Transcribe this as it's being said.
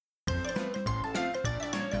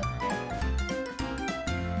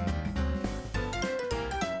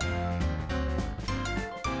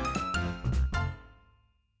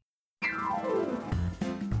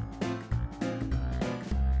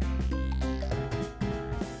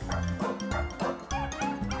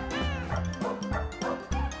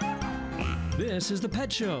This is The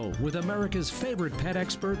Pet Show with America's favorite pet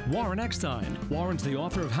expert, Warren Eckstein. Warren's the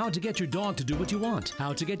author of How to Get Your Dog to Do What You Want,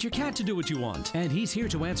 How to Get Your Cat to Do What You Want, and he's here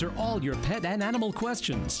to answer all your pet and animal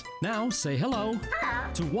questions. Now, say hello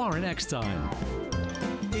to Warren Eckstein.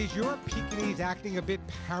 Is your Pekingese acting a bit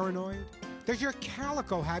paranoid? Does your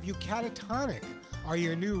calico have you catatonic? Are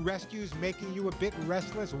your new rescues making you a bit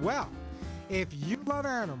restless? Well, if you love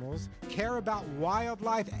animals, care about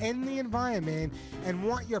wildlife and the environment, and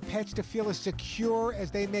want your pets to feel as secure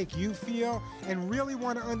as they make you feel, and really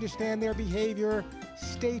want to understand their behavior,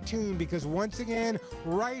 stay tuned, because once again,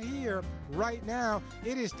 right here, right now,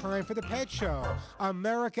 it is time for The Pet Show,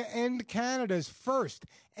 America and Canada's first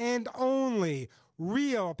and only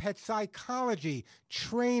real pet psychology,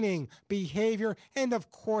 training, behavior, and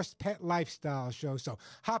of course, pet lifestyle show. So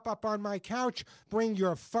hop up on my couch, bring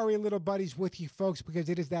your furry little buddies with you, folks, because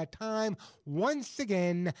it is that time once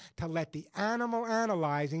again to let the animal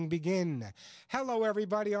analyzing begin. Hello,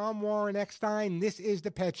 everybody. I'm Warren Eckstein. This is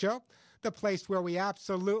The Pet Show, the place where we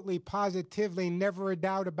absolutely, positively, never a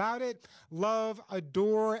doubt about it, love,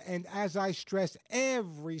 adore, and as I stress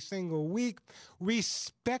every single week,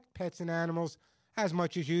 respect pets and animals as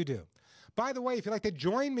much as you do. By the way, if you'd like to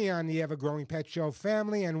join me on the ever-growing Pet Show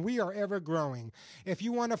family, and we are ever-growing, if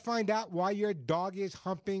you want to find out why your dog is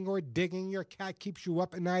humping or digging, your cat keeps you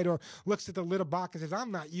up at night, or looks at the litter box and says,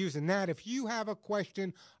 I'm not using that. If you have a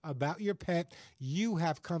question about your pet, you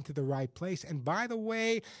have come to the right place. And by the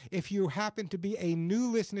way, if you happen to be a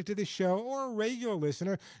new listener to the show or a regular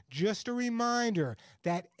listener, just a reminder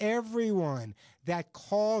that everyone that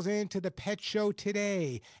calls into the Pet Show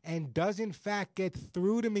today and does in fact get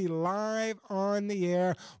through to me live on the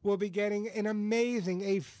air will be getting an amazing,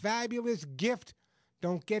 a fabulous gift.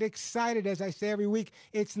 Don't get excited, as I say every week.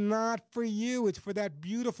 It's not for you. It's for that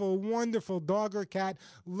beautiful, wonderful dog or cat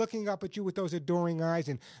looking up at you with those adoring eyes.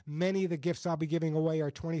 And many of the gifts I'll be giving away are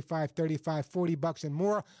 $25, $35, $40 and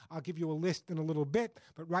more. I'll give you a list in a little bit.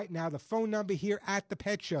 But right now, the phone number here at the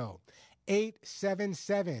Pet Show,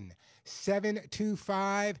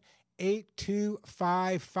 877-725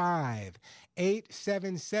 8255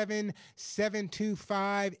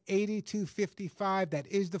 877-725-8255. That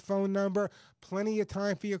is the phone number. Plenty of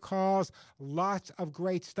time for your calls. Lots of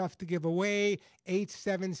great stuff to give away.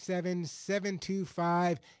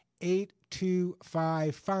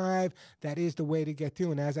 877-725-8255. That is the way to get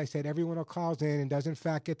through. And as I said, everyone who calls in and does in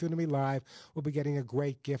fact get through to me live will be getting a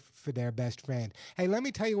great gift for their best friend. Hey, let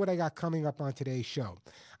me tell you what I got coming up on today's show.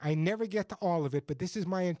 I never get to all of it, but this is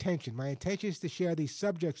my intention. My intention is to share these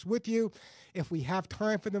subjects with you. If we have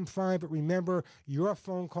time for them, fine. But remember, your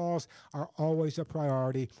phone calls are always a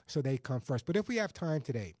priority, so they come first. But if we have time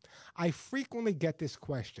today, I frequently get this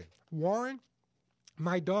question. Warren,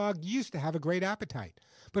 my dog used to have a great appetite,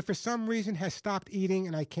 but for some reason has stopped eating,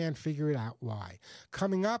 and I can't figure it out why.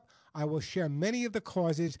 Coming up, I will share many of the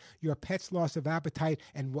causes, your pet's loss of appetite,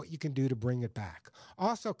 and what you can do to bring it back.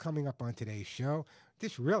 Also coming up on today's show,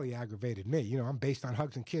 this really aggravated me. You know, I'm based on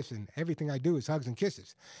hugs and kisses, and everything I do is hugs and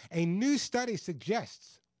kisses. A new study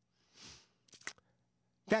suggests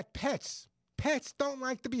that pets don't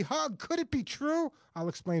like to be hugged. Could it be true? I'll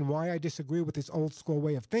explain why I disagree with this old school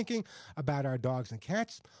way of thinking about our dogs and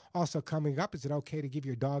cats. Also coming up, is it okay to give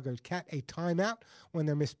your dog or cat a timeout when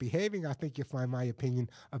they're misbehaving? I think you'll find my opinion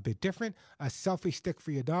a bit different. A selfie stick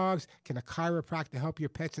for your dogs. Can a chiropractor help your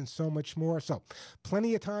pets? And so much more. So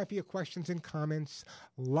plenty of time for your questions and comments.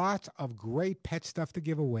 Lots of great pet stuff to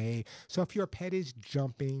give away. So if your pet is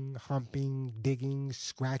jumping, humping, digging,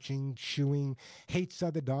 scratching, chewing, hates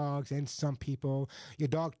other dogs and some people, your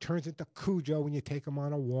dog turns into Cujo when you take them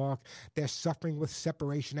on a walk, they're suffering with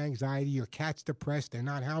separation anxiety, your cat's depressed, they're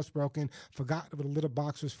not housebroken, forgot what a litter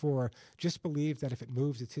box was for, just believe that if it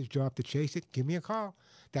moves, it's his job to chase it, give me a call.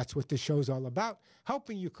 That's what this show's all about,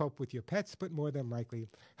 helping you cope with your pets, but more than likely,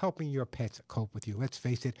 helping your pets cope with you. Let's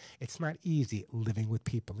face it, it's not easy living with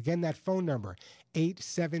people. Again, that phone number,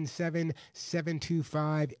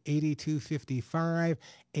 877-725-8255,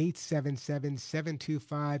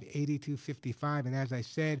 877-725-8255. And as I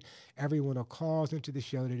said, everyone who calls into the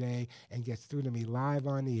show today and gets through to me live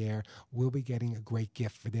on the air will be getting a great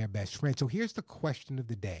gift for their best friend. So here's the question of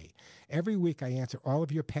the day. Every week I answer all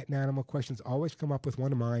of your pet and animal questions. Always come up with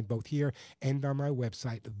one of mine, both here and on my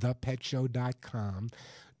website, thepetshow.com.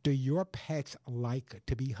 Do your pets like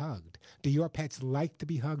to be hugged? Do your pets like to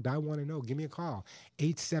be hugged? I want to know. Give me a call.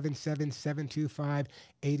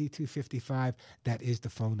 877-725-8255. That is the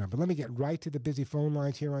phone number. Let me get right to the busy phone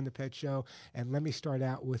lines here on the Pet Show, and let me start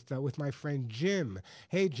out with my friend Jim.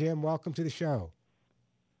 Hey, Jim, welcome to the show.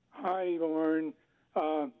 Hi, Warren.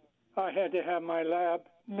 I had to have my lab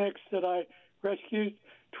mix that I rescued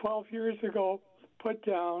 12 years ago put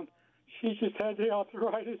down. She just had the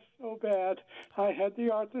arthritis so bad. I had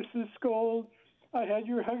the arthritis gold. I had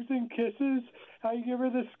your hugs and kisses. I give her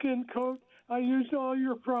the skin coat. I used all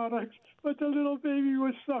your products, but the little baby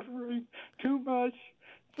was suffering too much.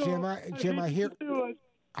 So Jim,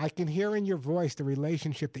 I can hear in your voice the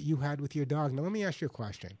relationship that you had with your dog. Now, let me ask you a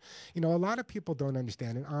question. A lot of people don't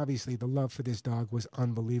understand, and obviously the love for this dog was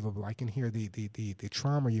unbelievable. I can hear the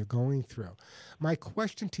trauma you're going through. My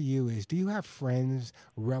question to you is, do you have friends,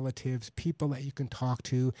 relatives, people that you can talk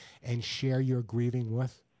to and share your grieving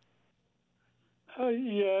with?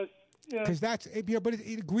 Yes. Because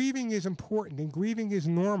grieving is important and grieving is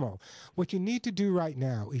normal. What you need to do right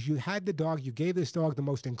now is you had the dog, you gave this dog the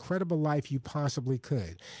most incredible life you possibly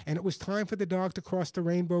could. And it was time for the dog to cross the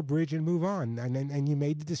rainbow bridge and move on. And you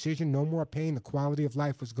made the decision, no more pain, the quality of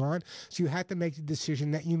life was gone. So you had to make the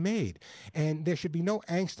decision that you made. And there should be no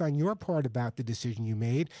angst on your part about the decision you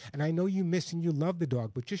made. And I know you miss and you love the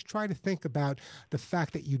dog, but just try to think about the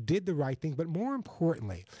fact that you did the right thing. But more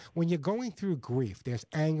importantly, when you're going through grief, there's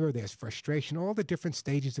anger, there's frustration, all the different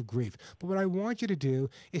stages of grief. But what I want you to do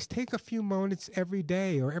is take a few moments every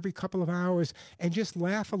day or every couple of hours and just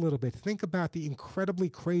laugh a little bit. Think about the incredibly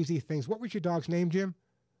crazy things. What was your dog's name, Jim?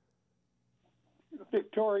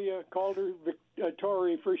 Victoria, called her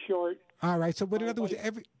Tori for short. All right. So what in other words, go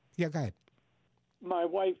ahead. My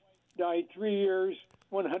wife died 3 years,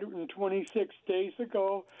 126 days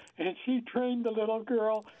ago, and she trained the little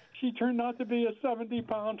girl. She turned out to be a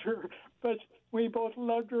 70-pounder, but we both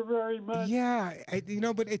loved her very much. Yeah,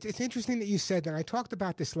 but it's interesting that you said that. I talked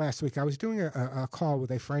about this last week. I was doing a call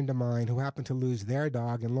with a friend of mine who happened to lose their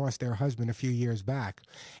dog and lost their husband a few years back.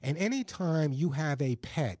 And anytime you have a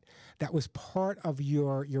pet that was part of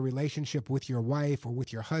your relationship with your wife or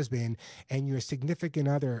with your husband and your significant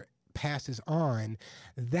other passes on,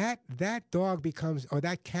 that dog becomes, or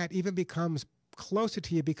that cat even becomes closer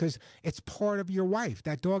to you because it's part of your wife.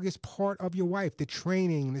 That dog is part of your wife. The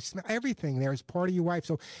training, everything there is part of your wife.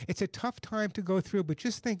 So it's a tough time to go through, but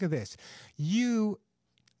just think of this. You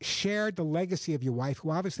shared the legacy of your wife, who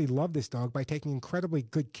obviously loved this dog, by taking incredibly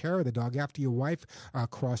good care of the dog after your wife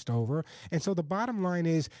crossed over. And so the bottom line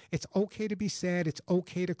is, it's okay to be sad, it's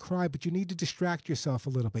okay to cry, but you need to distract yourself a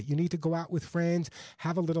little bit. You need to go out with friends,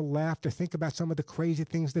 have a little laughter, think about some of the crazy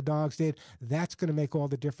things the dogs did. That's going to make all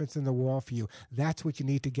the difference in the world for you. That's what you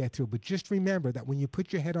need to get through. But just remember that when you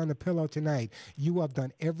put your head on the pillow tonight, you have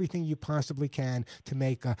done everything you possibly can to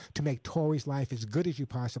make Tori's life as good as you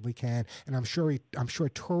possibly can. And I'm sure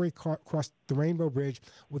Tori crossed the rainbow bridge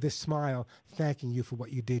with a smile, thanking you for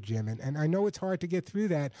what you did, Jim. And I know it's hard to get through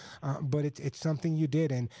that, but it's something you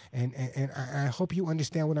did. And I hope you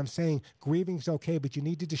understand what I'm saying. Grieving's okay, but you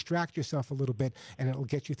need to distract yourself a little bit, and it'll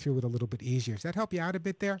get you through it a little bit easier. Does that help you out a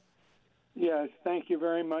bit there? Yes, thank you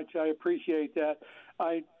very much. I appreciate that.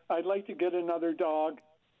 I'd like to get another dog,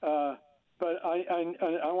 but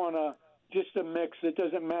I want just a mix. It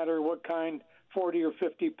doesn't matter what kind, 40 or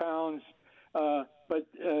 50 pounds. But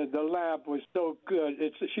the lab was so good.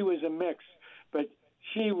 She was a mix, but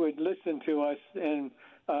she would listen to us. And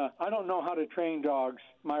I don't know how to train dogs.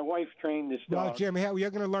 My wife trained this dog. Well, Jim,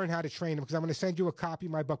 you're going to learn how to train him because I'm going to send you a copy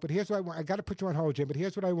of my book. But here's what I want. I got to put you on hold, Jim, but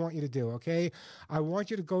here's what I want you to do, okay? I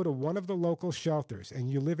want you to go to one of the local shelters.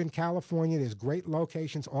 And you live in California. There's great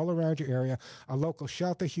locations all around your area. A local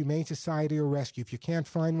shelter, Humane Society, or rescue. If you can't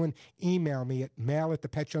find one, email me at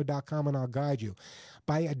mail@thepetshow.com and I'll guide you.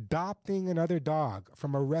 By adopting another dog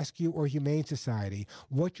from a rescue or humane society,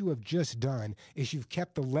 what you have just done is you've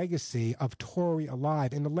kept the legacy of Tori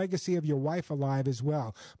alive and the legacy of your wife alive as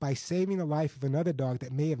well by saving the life of another dog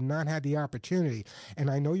that may have not had the opportunity. And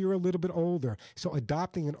I know you're a little bit older, so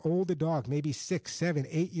adopting an older dog, maybe 6, 7,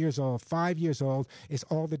 8 years old, 5 years old, is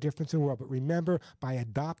all the difference in the world. But remember, by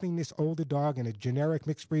adopting this older dog, and a generic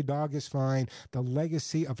mixed breed dog is fine, the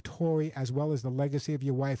legacy of Tori as well as the legacy of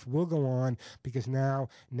your wife will go on, because now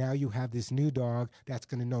you have this new dog that's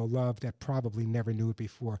going to know love that probably never knew it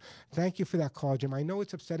before. Thank you for that call, Jim. I know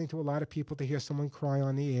it's upsetting to a lot of people to hear someone cry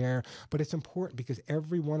on the air, but it's important because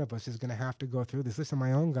every one of us is going to have to go through this. Listen,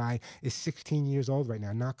 my own guy is 16 years old right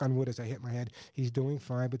now. Knock on wood as I hit my head. He's doing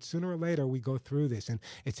fine, but sooner or later we go through this, and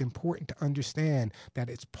it's important to understand that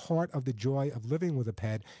it's part of the joy of living with a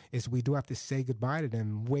pet is we do have to say goodbye to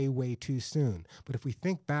them way, way too soon. But if we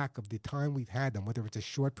think back of the time we've had them, whether it's a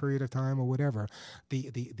short period of time or whatever,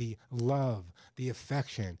 the love, the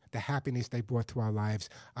affection, the happiness they brought to our lives,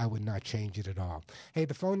 I would not change it at all. Hey,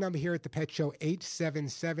 the phone number here at the Pet Show,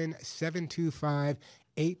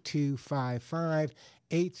 877-725-8255,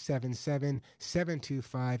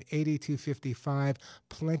 877-725-8255.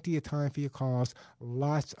 Plenty of time for your calls.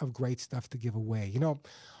 Lots of great stuff to give away. You know,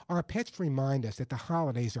 our pets remind us that the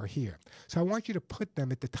holidays are here. So I want you to put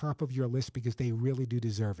them at the top of your list because they really do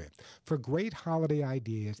deserve it. For great holiday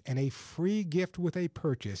ideas and a free gift with a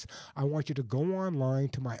purchase, I want you to go online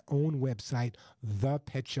to my own website,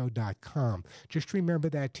 thepetshow.com. Just remember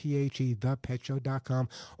that, THE, thepetshow.com.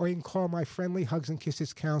 Or you can call my friendly Hugs and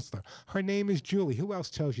Kisses counselor. Her name is Julie. Who else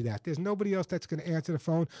tells you that? There's nobody else that's going to answer the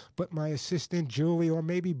phone but my assistant, Julie, or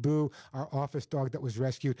maybe Boo, our office dog that was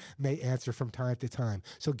rescued, may answer from time to time.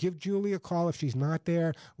 So give Julie a call. If she's not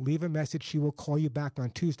there, leave a message. She will call you back on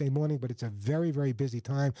Tuesday morning, but it's a very, very busy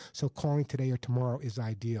time, so calling today or tomorrow is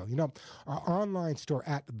ideal. You know, our online store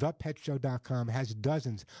at thepetshow.com has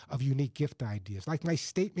dozens of unique gift ideas, like my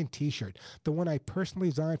statement t-shirt, the one I personally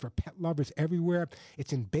designed for pet lovers everywhere.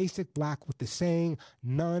 It's in basic black with the saying,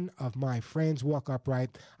 "None of my friends walk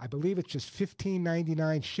upright." I believe it's just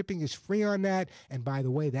 $15.99. Shipping is free on that. And by the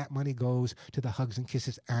way, that money goes to the Hugs and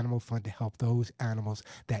Kisses Animal Fund to help those animals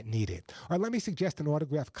that need it. Or let me suggest an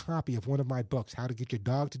autographed copy of one of my books, How to Get Your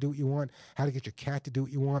Dog to Do What You Want, How to Get Your Cat to Do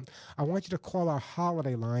What You Want. I want you to call our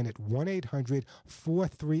holiday line at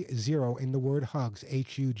 1-800-430 in the word HUGS,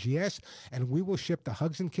 HUGS, and we will ship the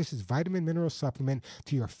Hugs and Kisses Vitamin Mineral Supplement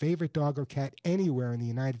to your favorite dog or cat anywhere in the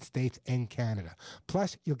United States and Canada.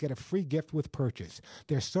 Plus, you'll get a free gift with purchase.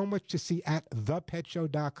 There's so much to see at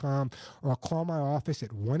thepetshow.com, or call my office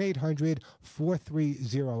at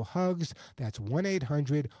 1-800-430-HUGS. That's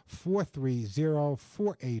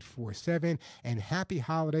 1-800-430-4847. And happy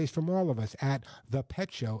holidays from all of us at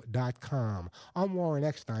thepetshow.com. I'm Warren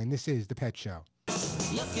Eckstein. This is The Pet Show.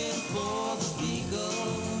 Looking for the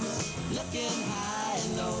beagles, looking high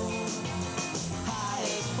and low. High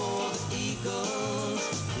is for the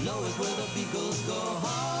eagles, low is where the beagles go.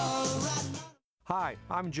 All right. Hi,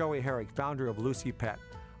 I'm Joey Herrick, founder of Lucy Pet.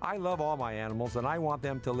 I love all my animals and I want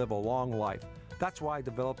them to live a long life. That's why I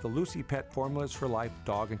developed the Lucy Pet Formulas for Life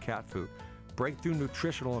dog and cat food. Breakthrough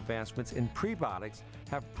nutritional advancements in prebiotics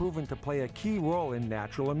have proven to play a key role in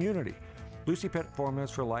natural immunity. Lucy Pet Formulas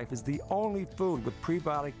for Life is the only food with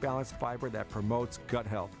prebiotic balanced fiber that promotes gut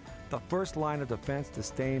health, the first line of defense to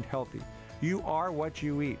staying healthy. You are what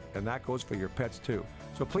you eat, and that goes for your pets too.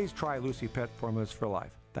 So please try Lucy Pet Formulas for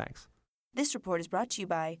Life. Thanks. This report is brought to you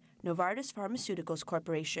by Novartis Pharmaceuticals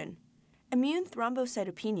Corporation. Immune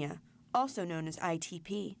thrombocytopenia, also known as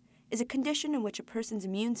ITP, is a condition in which a person's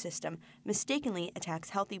immune system mistakenly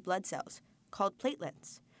attacks healthy blood cells, called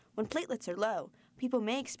platelets. When platelets are low, people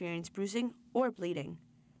may experience bruising or bleeding.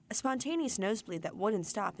 A spontaneous nosebleed that wouldn't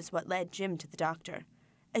stop is what led Jim to the doctor.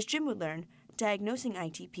 As Jim would learn, diagnosing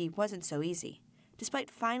ITP wasn't so easy. Despite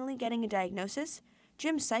finally getting a diagnosis,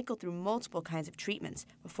 Jim cycled through multiple kinds of treatments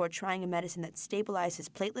before trying a medicine that stabilized his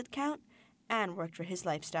platelet count and worked for his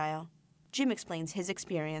lifestyle. Jim explains his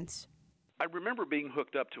experience. I remember being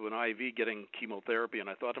hooked up to an IV getting chemotherapy, and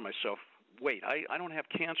I thought to myself, wait, I don't have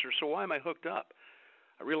cancer, so why am I hooked up?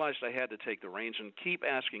 I realized I had to take the reins and keep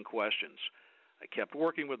asking questions. I kept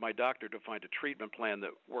working with my doctor to find a treatment plan that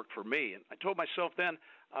worked for me, and I told myself then,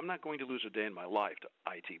 I'm not going to lose a day in my life to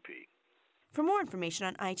ITP. For more information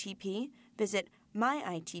on ITP, visit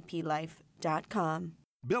myitplife.com.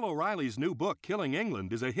 Bill O'Reilly's new book, Killing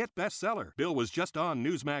England, is a hit bestseller. Bill was just on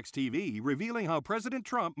Newsmax TV, revealing how President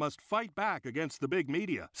Trump must fight back against the big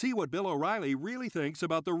media. See what Bill O'Reilly really thinks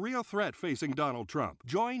about the real threat facing Donald Trump.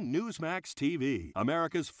 Join Newsmax TV,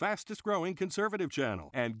 America's fastest-growing conservative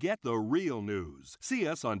channel, and get the real news. See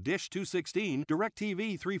us on Dish 216,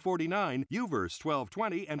 DirecTV 349, UVerse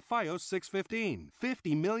 1220, and Fios 615.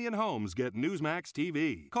 50 million homes get Newsmax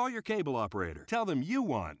TV. Call your cable operator. Tell them you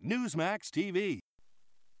want Newsmax TV.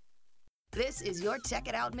 This is your Check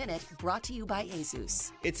It Out Minute, brought to you by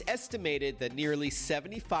Asus. It's estimated that nearly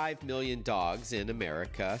 75 million dogs in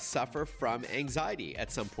America suffer from anxiety at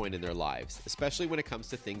some point in their lives, especially when it comes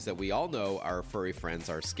to things that we all know our furry friends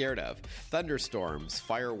are scared of: thunderstorms,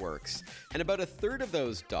 fireworks. And about a third of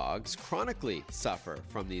those dogs chronically suffer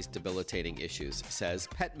from these debilitating issues, says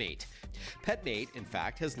PetMate. PetMate, in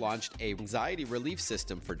fact, has launched an anxiety relief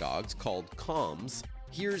system for dogs called Calms.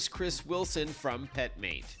 Here's Chris Wilson from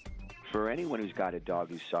PetMate. For anyone who's got a dog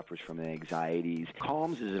who suffers from anxieties,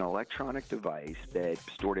 Calms is an electronic device that's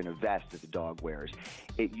stored in a vest that the dog wears.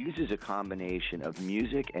 It uses a combination of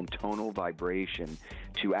music and tonal vibration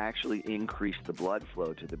to actually increase the blood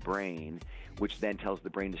flow to the brain, which then tells the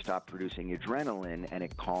brain to stop producing adrenaline, and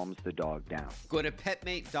it calms the dog down. Go to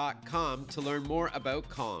petmate.com to learn more about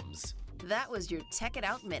Calms. That was your Check It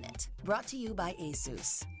Out Minute, brought to you by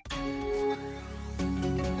Asus.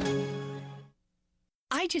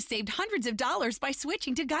 just saved hundreds of dollars by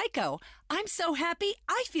switching to Geico. I'm so happy,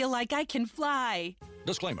 I feel like I can fly.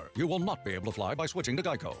 Disclaimer, you will not be able to fly by switching to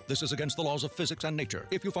Geico. This is against the laws of physics and nature.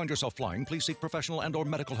 If you find yourself flying, please seek professional and or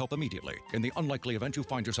medical help immediately. In the unlikely event you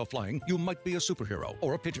find yourself flying, you might be a superhero,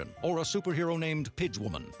 or a pigeon, or a superhero named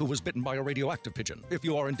Pidgewoman, who was bitten by a radioactive pigeon. If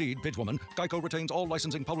you are indeed Pidgewoman, Geico retains all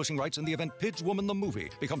licensing publishing rights in the event Pidgewoman the movie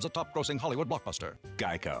becomes a top-grossing Hollywood blockbuster.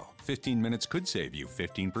 Geico. 15 minutes could save you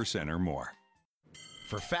 15% or more.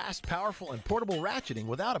 For fast, powerful, and portable ratcheting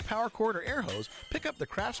without a power cord or air hose, pick up the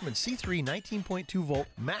Craftsman C3 19.2 volt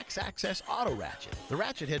Max Access Auto Ratchet. The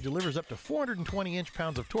ratchet head delivers up to 420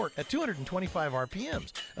 inch-pounds of torque at 225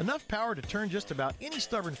 RPMs, enough power to turn just about any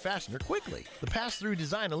stubborn fastener quickly. The pass-through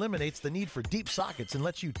design eliminates the need for deep sockets and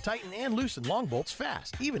lets you tighten and loosen long bolts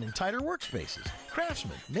fast, even in tighter workspaces.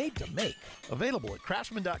 Craftsman, made to make. Available at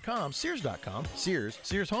craftsman.com, Sears.com, Sears,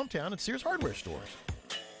 Sears Hometown, and Sears Hardware stores.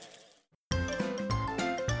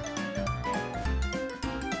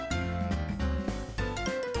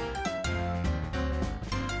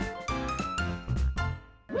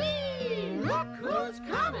 Look who's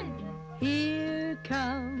coming! Here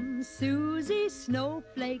comes Susie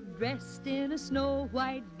Snowflake dressed in a snow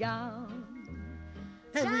white gown.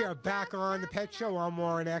 And we are back on the Pet Show. I'm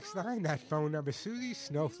Warren Eckstein. That phone number, Susie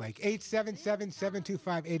Snowflake,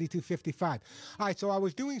 877-725-8255. All right, so I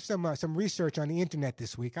was doing some research on the internet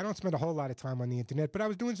this week. I don't spend a whole lot of time on the internet, but I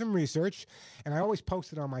was doing some research, and I always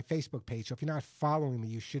post it on my Facebook page. So if you're not following me,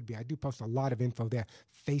 you should be. I do post a lot of info there,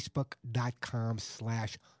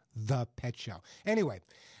 facebook.com/thepetshow. Anyway,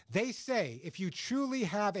 they say if you truly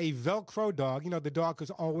have a Velcro dog, you know, the dog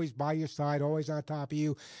is always by your side, always on top of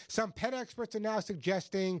you. Some pet experts are now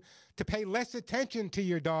suggesting to pay less attention to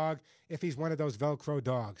your dog if he's one of those Velcro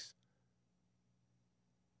dogs.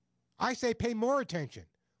 I say pay more attention.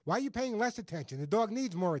 Why are you paying less attention? The dog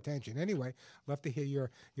needs more attention. Anyway, love to hear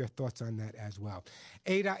your thoughts on that as well.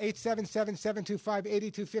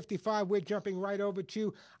 877-725-8255. We're jumping right over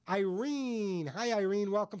to Irene. Hi,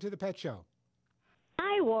 Irene. Welcome to the Pet Show.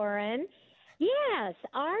 Hi, Warren. Yes,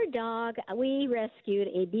 our dog, we rescued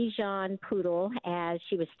a Bichon poodle as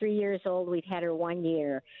she was 3 years old. We've had her 1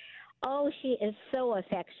 year. Oh, she is so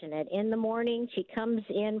affectionate. In the morning, she comes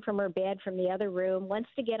in from her bed from the other room, wants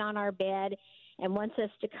to get on our bed, and wants us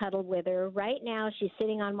to cuddle with her. Right now, she's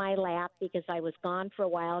sitting on my lap because I was gone for a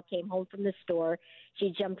while, came home from the store. She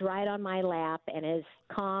jumped right on my lap and is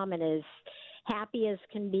calm and as happy as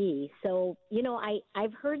can be. So, you know,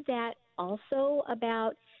 I've heard that also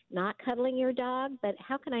about not cuddling your dog, but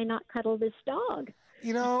how can I not cuddle this dog?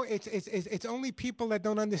 You know, it's only people that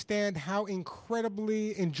don't understand how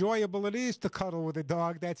incredibly enjoyable it is to cuddle with a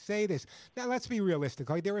dog that say this. Now, let's be realistic.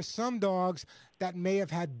 Right? There are some dogs that may have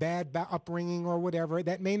had bad upbringing or whatever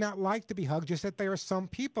that may not like to be hugged, just that there are some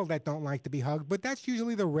people that don't like to be hugged, but that's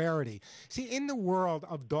usually the rarity. See, in the world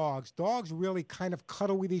of dogs really kind of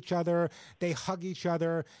cuddle with each other. They hug each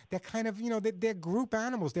other. They're kind of, you know, they're group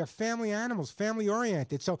animals. They're family animals,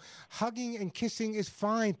 family-oriented. So hugging and kissing is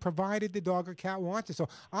fine, provided the dog or cat wants it. So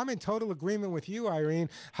I'm in total agreement with you, Irene.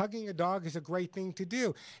 Hugging a dog is a great thing to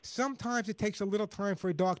do. Sometimes it takes a little time for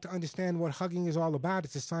a dog to understand what hugging is all about.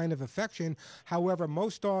 It's a sign of affection. However,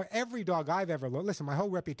 every dog I've ever loved, listen, my whole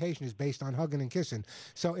reputation is based on hugging and kissing.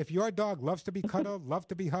 So if your dog loves to be cuddled, loves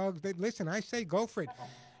to be hugged, then listen, I say go for it.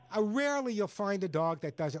 Rarely you'll find a dog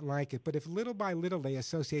that doesn't like it, but if little by little they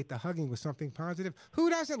associate the hugging with something positive, who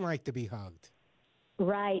doesn't like to be hugged?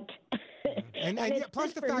 Right. And it's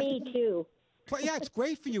plus good the for fact, me, too. Yeah, it's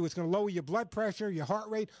great for you. It's going to lower your blood pressure, your heart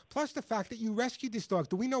rate, plus the fact that you rescued this dog.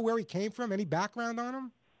 Do we know where he came from? Any background on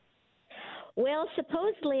him? Well,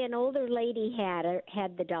 supposedly an older lady had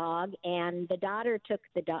the dog, and the daughter took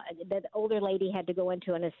the dog. The older lady had to go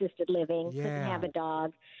into an assisted living, couldn't have a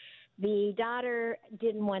dog. The daughter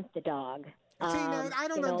didn't want the dog. See, now, I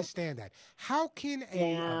don't understand that. How can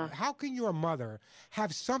how can your mother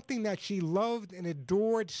have something that she loved and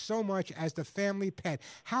adored so much as the family pet?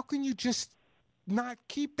 How can you just not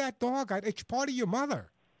keep that dog? It's part of your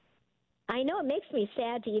mother. I know, it makes me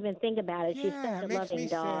sad to even think about it. She's such a loving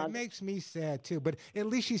dog. It makes me sad, too. But at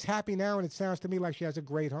least she's happy now, and it sounds to me like she has a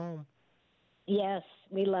great home. Yes,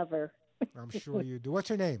 we love her. I'm sure you do. What's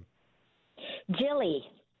her name? Jilly.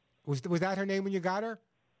 Was that her name when you got her?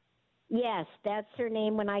 Yes, that's her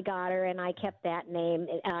name when I got her, and I kept that name.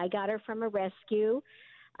 I got her from a rescue.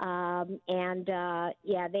 They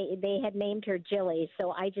had named her Jilly,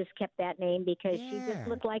 so I just kept that name because she just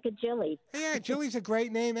looked like a Jilly. Yeah, Jilly's a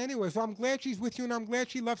great name anyway, so I'm glad she's with you, and I'm glad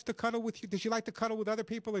she loves to cuddle with you. Does she like to cuddle with other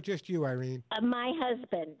people or just you, Irene? My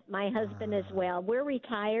husband as well. We're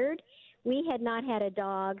retired. we had not had a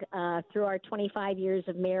dog through our 25 years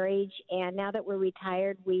of marriage, and now that we're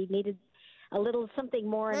retired, we needed a little something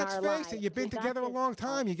more in our lives. Let's face it, you've been together a long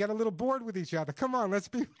time. You get a little bored with each other. Come on, let's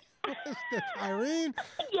be realistic, Irene.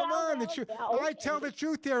 Come on, I tell the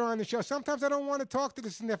truth here on the show. Sometimes I don't want to talk to the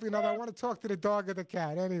significant other. I want to talk to the dog or the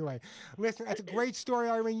cat. Anyway, listen, that's a great story,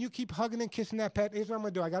 Irene. You keep hugging and kissing that pet. Here's what I'm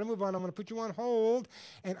going to do. I got to move on. I'm going to put you on hold,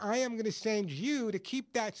 and I am going to send you to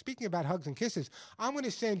keep that. Speaking about hugs and kisses, I'm going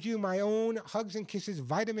to send you my own Hugs and Kisses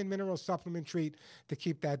vitamin mineral supplement treat to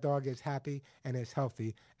keep that dog as happy and as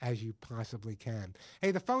healthy as you possibly can. Hey,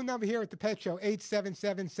 the phone number here at the Pet Show,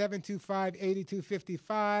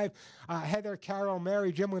 877-725-8255. Heather, Carol,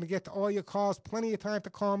 Mary, Jim, we're going to get to all your calls. Plenty of time to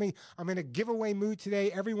call me. I'm in a giveaway mood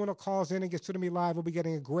today. Everyone who calls in and gets to me live will be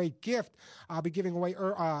getting a great gift. I'll be giving away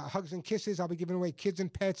Hugs and Kisses. I'll be giving away Kids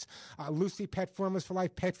and Pets, Lucy Pet Formulas for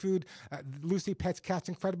Life pet food, Lucy Pet's Cat's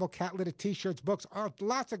Incredible Cat Litter T-shirts, books,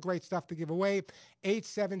 lots of great stuff to give away.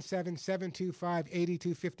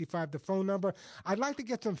 877-725-8255, the phone number. I'd like to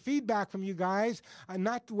get some feedback from you guys,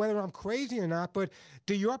 not whether I'm crazy or not, but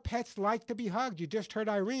do your pets like to be hugged? You just heard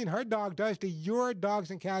Irene, her dog does. Do your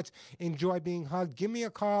dogs and cats enjoy being hugged? Give me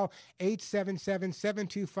a call,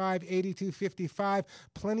 877-725-8255.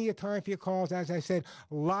 Plenty of time for your calls. As I said,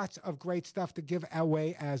 lots of great stuff to give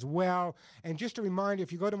away as well. And just a reminder,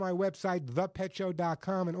 if you go to my website,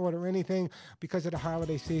 thepetshow.com, and order anything, because of the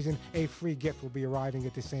holiday season, a free gift will be arriving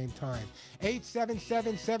at the same time.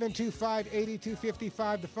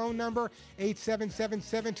 877-725-8255, the phone number,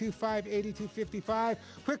 877-725-8255.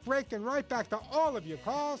 Quick break, and right back to all of your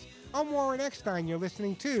calls. I'm Warren Eckstein. You're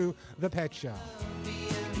listening to The Pet Show.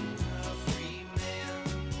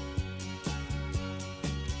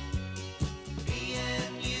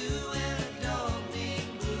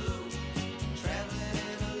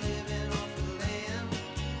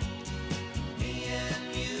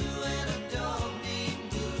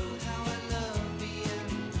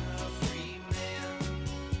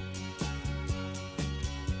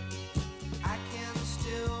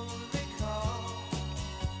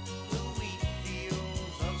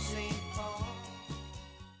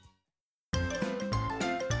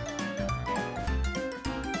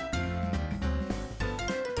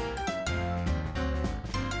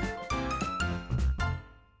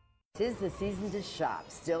 Tis the season to shop.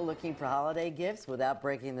 Still looking for holiday gifts without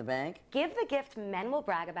breaking the bank? Give the gift men will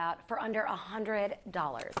brag about for under $100.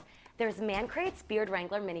 There's Man Crate's Beard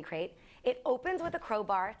Wrangler Mini Crate. It opens with a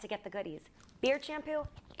crowbar to get the goodies: beard shampoo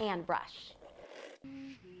and brush.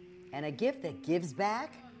 And a gift that gives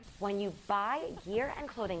back? When you buy gear and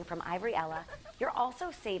clothing from Ivory Ella, you're also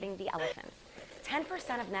saving the elephants.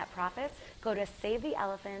 10% of net profits go to Save the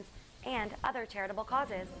Elephants and other charitable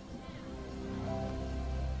causes.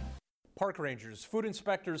 Park rangers, food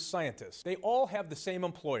inspectors, scientists, they all have the same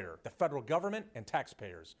employer, the federal government and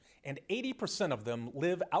taxpayers. And 80% of them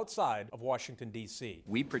live outside of Washington, D.C.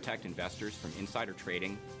 We protect investors from insider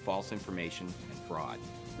trading, false information, and fraud.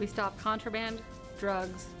 We stop contraband,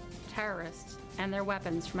 drugs, terrorists, and their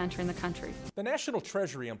weapons from entering the country. The National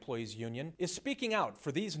Treasury Employees Union is speaking out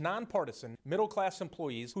for these nonpartisan, middle-class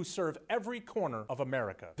employees who serve every corner of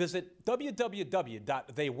America. Visit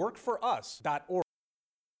www.theyworkforus.org.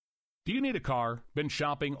 Do you need a car? Been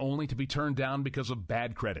shopping only to be turned down because of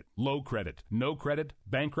bad credit, low credit, no credit,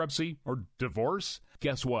 bankruptcy, or divorce?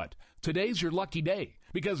 Guess what? Today's your lucky day,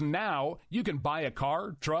 because now you can buy a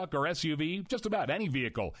car, truck, or SUV, just about any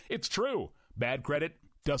vehicle. It's true. Bad credit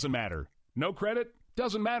doesn't matter. No credit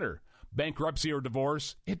doesn't matter. Bankruptcy or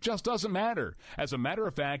divorce, it just doesn't matter. As a matter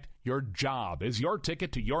of fact, your job is your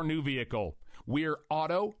ticket to your new vehicle. We're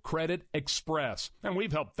Auto Credit Express, and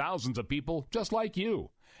we've helped thousands of people just like you.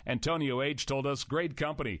 Antonio H. told us, great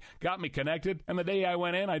company, got me connected, and the day I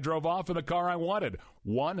went in, I drove off in the car I wanted.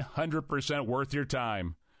 100% worth your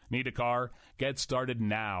time. Need a car? Get started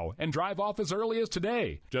now and drive off as early as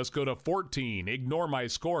today. Just go to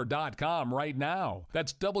 14ignoremyscore.com right now.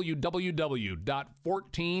 That's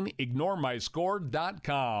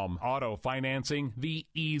www.14ignoremyscore.com. Auto financing the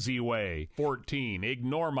easy way.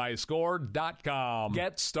 14ignoremyscore.com.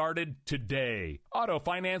 Get started today. Auto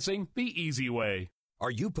financing the easy way. Are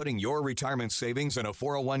you putting your retirement savings in a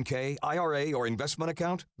 401k, IRA, or investment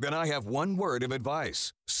account? Then I have one word of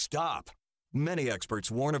advice. Stop. Many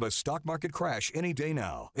experts warn of a stock market crash any day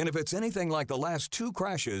now. And if it's anything like the last 2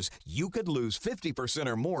 crashes, you could lose 50%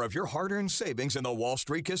 or more of your hard-earned savings in the Wall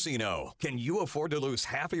Street casino. Can you afford to lose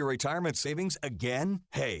half of your retirement savings again?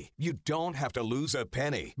 Hey, you don't have to lose a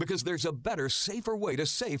penny because there's a better, safer way to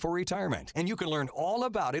save for retirement. And you can learn all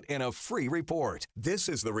about it in a free report. This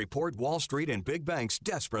is the report Wall Street and big banks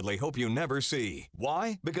desperately hope you never see.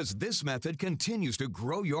 Why? Because this method continues to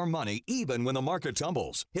grow your money even when the market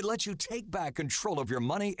tumbles. It lets you take back control of your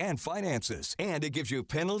money and finances, and it gives you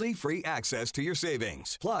penalty-free access to your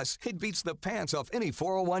savings. Plus, it beats the pants off any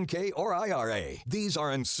 401k or IRA. These are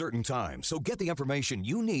uncertain times, so get the information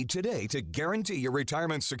you need today to guarantee your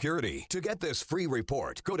retirement security. To get this free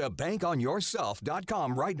report, go to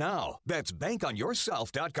bankonyourself.com right now. That's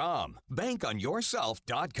bankonyourself.com.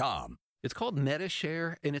 Bankonyourself.com. It's called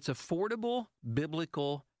MediShare, and it's affordable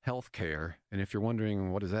biblical health care. And if you're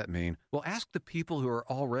wondering, what does that mean? Well, ask the people who are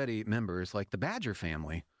already members, like the Badger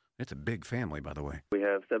family. It's a big family, by the way. We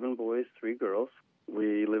have 7 boys, 3 girls.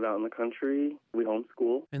 We live out in the country. We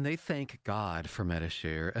homeschool. And they thank God for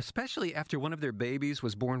MediShare, especially after one of their babies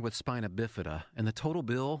was born with spina bifida, and the total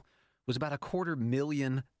bill was about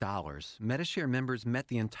 $250,000. MediShare members met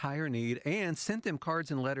the entire need and sent them cards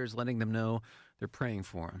and letters letting them know they're praying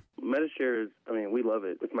for them. MediShare is, we love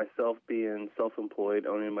it. With myself being self-employed,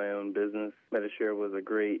 owning my own business, MediShare was a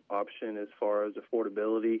great option as far as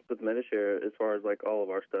affordability. With MediShare, as far as like all of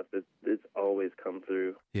our stuff, it's always come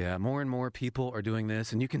through. Yeah, more and more people are doing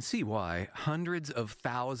this, and you can see why. Hundreds of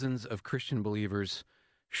thousands of Christian believers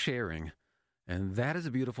sharing, and that is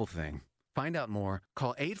a beautiful thing. Find out more.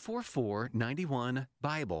 Call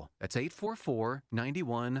 844-91-BIBLE. That's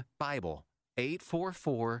 844-91-BIBLE.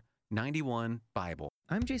 844-91-BIBLE.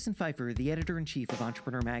 I'm Jason Pfeiffer, the editor-in-chief of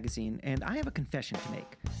Entrepreneur Magazine, and I have a confession to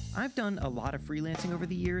make. I've done a lot of freelancing over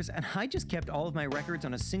the years, and I just kept all of my records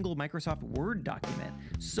on a single Microsoft Word document.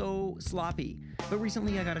 So sloppy. But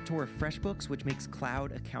recently I got a tour of FreshBooks, which makes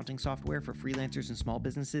cloud accounting software for freelancers and small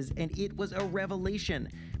businesses, and it was a revelation.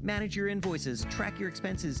 Manage your invoices, track your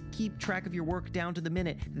expenses, keep track of your work down to the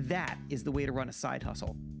minute. That is the way to run a side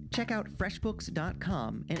hustle. Check out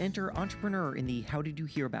freshbooks.com and enter Entrepreneur in the How Did You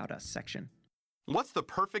Hear About Us section. What's the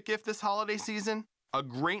perfect gift this holiday season? A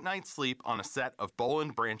great night's sleep on a set of Boll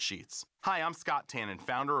 & Branch sheets. Hi, I'm Scott Tannen,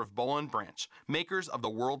 founder of Boll & Branch, makers of the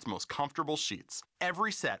world's most comfortable sheets.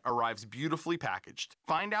 Every set arrives beautifully packaged.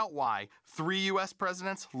 Find out why 3 U.S.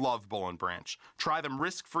 presidents love Boll & Branch. Try them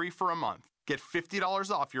risk-free for a month. Get $50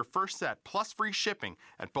 off your first set plus free shipping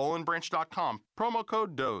at bollandbranch.com. Promo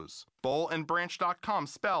code DOZE. bollandbranch.com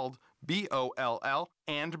spelled B-O-L-L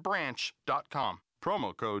and branch.com.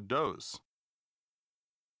 Promo code DOZE.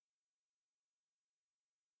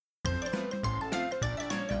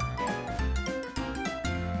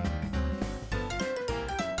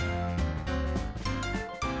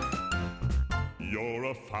 You're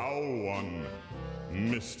a foul one,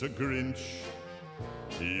 Mr. Grinch.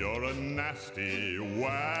 You're a nasty,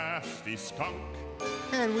 wasty skunk.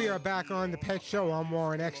 And we are back on The Pet Show. I'm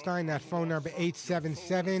Warren Eckstein. That phone number,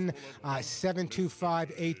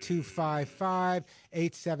 877-725-8255,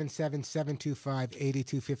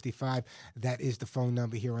 877-725-8255. That is the phone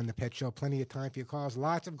number here on The Pet Show. Plenty of time for your calls.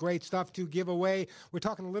 Lots of great stuff to give away. We're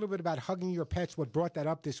talking a little bit about hugging your pets. What brought that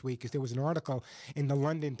up this week is there was an article in the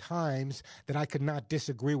London Times that I could not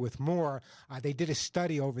disagree with more. They did a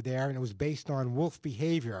study over there, and it was based on wolf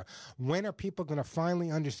behavior. When are people going to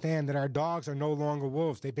finally understand that our dogs are no longer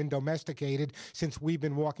wolves? They've been domesticated since we've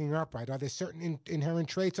been walking upright. Are there certain inherent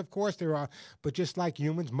traits? Of course there are. But just like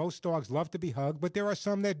humans, most dogs love to be hugged, but there are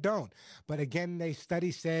some that don't. But again, the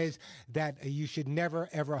study says that you should never,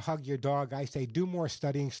 ever hug your dog. I say do more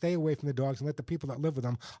studying, stay away from the dogs, and let the people that live with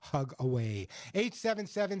them hug away.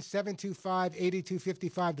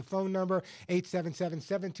 877-725-8255, the phone number,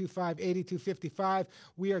 877-725-8255.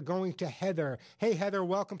 We are going to Heather. Hey, Heather,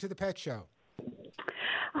 welcome to The Pet Show.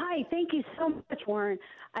 Hi, thank you so much, Warren.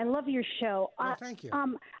 I love your show. Well, thank you. I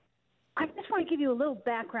just want to give you a little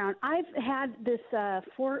background. I've had this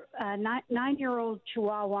 9-year-old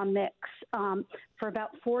Chihuahua mix for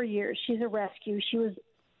about 4 years. She's a rescue. She was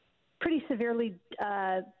pretty severely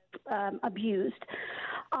abused.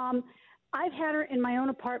 I've had her in my own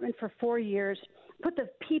apartment for 4 years. Put the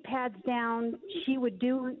pee pads down. She would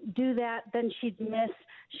do that. Then she'd miss.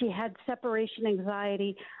 She had separation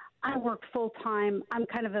anxiety. I work full-time. I'm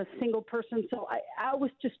kind of a single person, so I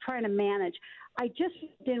was just trying to manage. I just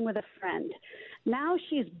moved in with a friend. Now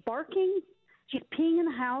she's barking. She's peeing in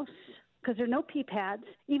the house because there are no pee pads,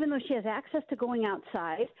 even though she has access to going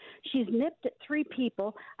outside. She's nipped at 3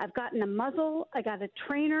 people. I've gotten a muzzle. I got a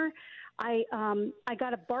trainer. I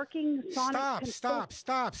got a barking sonic.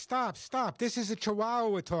 Stop. This is a Chihuahua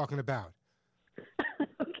we're talking about.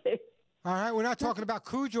 Okay. All right, we're not talking about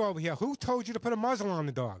Cujo over here. Who told you to put a muzzle on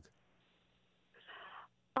the dog?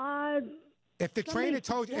 If the trainer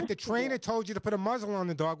told you to put a muzzle on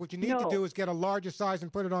the dog, what you need to do is get a larger size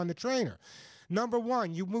and put it on the trainer. Number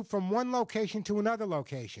one, you moved from one location to another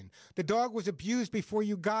location. The dog was abused before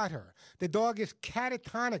you got her. The dog is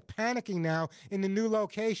catatonic, panicking now in the new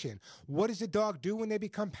location. What does the dog do when they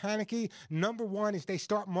become panicky? Number one is they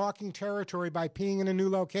start marking territory by peeing in a new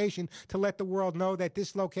location to let the world know that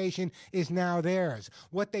this location is now theirs.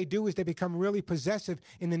 What they do is they become really possessive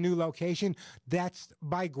in the new location. That's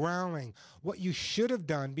by growling. What you should have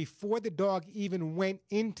done before the dog even went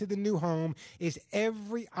into the new home is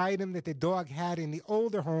every item that the dog had in the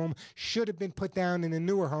older home should have been put down in the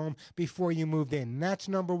newer home before you moved in. That's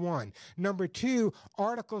number one. Number two,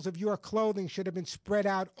 articles of your clothing should have been spread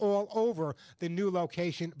out all over the new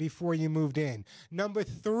location before you moved in. Number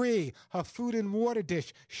three, her food and water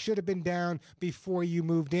dish should have been down before you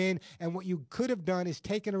moved in. And what you could have done is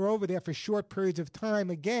taken her over there for short periods of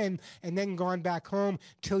time again and then gone back home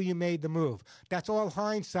till you made the move. That's all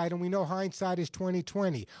hindsight, and we know hindsight is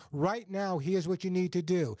 20/20. Right now, here's what you need to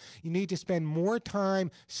do. You need to spend more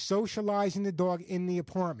time socializing the dog in the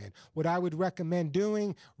apartment. What I would recommend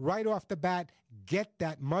doing right off the bat, get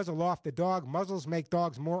that muzzle off the dog. Muzzles make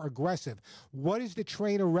dogs more aggressive. What is the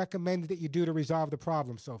trainer recommended that you do to resolve the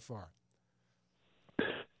problem so far?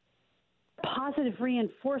 Positive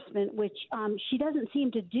reinforcement, which she doesn't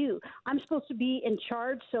seem to do. I'm supposed to be in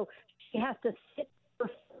charge, so she has to sit for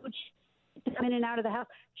food, she come in and out of the house.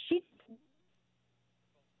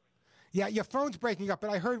 Yeah, your phone's breaking up, but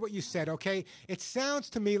I heard what you said, okay? It sounds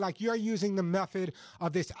to me like you're using the method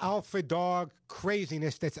of this alpha dog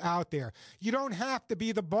craziness that's out there. You don't have to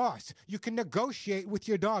be the boss. You can negotiate with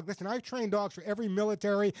your dog. Listen, I've trained dogs for every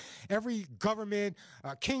military, every government,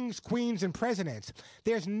 kings, queens, and presidents.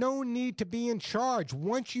 There's no need to be in charge.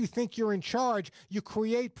 Once you think you're in charge, you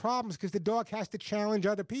create problems because the dog has to challenge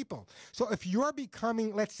other people. So if you're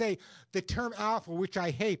becoming, let's say, the term alpha, which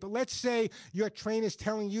I hate, but let's say your trainer's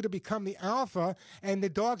telling you to become the alpha and the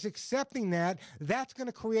dog's accepting that, that's going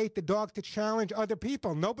to create the dog to challenge other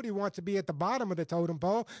people. Nobody wants to be at the bottom of the totem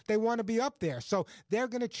pole. They want to be up there. So they're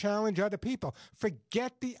going to challenge other people.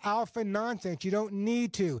 Forget the alpha nonsense. You don't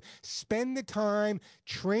need to. Spend the time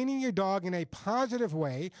training your dog in a positive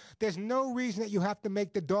way. There's no reason that you have to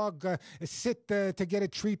make the dog sit to get a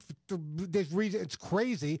treat. There's reason. It's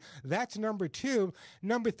crazy. That's number two.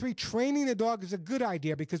 Number three, training the dog is a good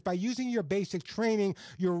idea because by using your basic training,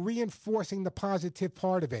 you're reinforcing the positive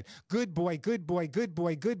part of it. Good boy, good boy, good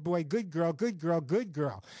boy, good boy, good girl, good girl, good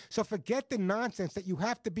girl. So forget the nonsense that you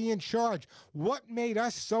have to be in charge. What made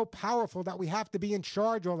us so powerful that we have to be in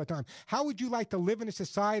charge all the time? How would you like to live in a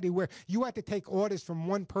society where you have to take orders from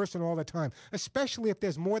one person all the time? Especially if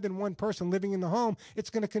there's more than one person living in the home, it's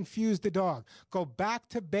going to confuse the dog. Go back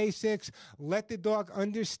to basics. Let the dog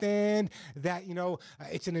understand that,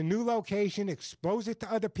 it's in a new location. Expose it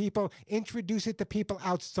to other people. Introduce it to people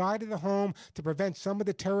outside of the home to prevent some of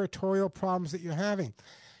the territorial problems that you're having.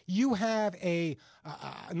 You have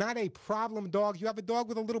not a problem dog. You have a dog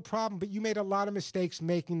with a little problem, but you made a lot of mistakes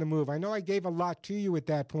making the move. I know I gave a lot to you at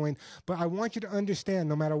that point, but I want you to understand,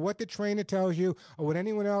 no matter what the trainer tells you or what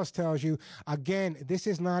anyone else tells you, again, this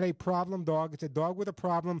is not a problem dog. It's a dog with a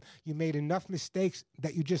problem. You made enough mistakes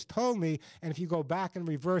that you just told me, and if you go back and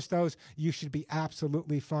reverse those, you should be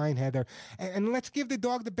absolutely fine, Heather. And let's give the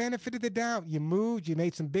dog the benefit of the doubt. You moved. You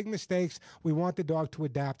made some big mistakes. We want the dog to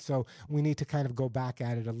adapt, so we need to kind of go back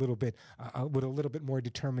at it a little bit with a little bit more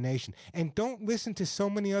determination. And don't listen to so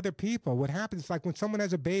many other people. What happens is like when someone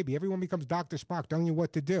has a baby, everyone becomes Dr. Spock telling you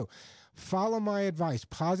what to do. Follow my advice.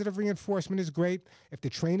 Positive reinforcement is great. If the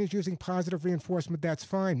trainer's using positive reinforcement, that's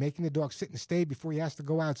fine. Making the dog sit and stay before he has to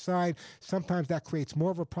go outside, sometimes that creates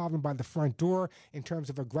more of a problem by the front door in terms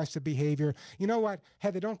of aggressive behavior. You know what,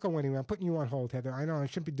 Heather, don't go anywhere. I'm putting you on hold, Heather. I know I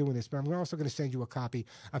shouldn't be doing this, but I'm also going to send you a copy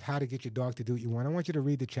of How to Get Your Dog to Do What You Want. I want you to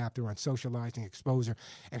read the chapter on socializing exposure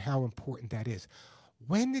and how important that is.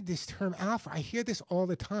 When did this term alpha? I hear this all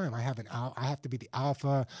the time. I have to be the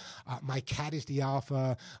alpha. My cat is the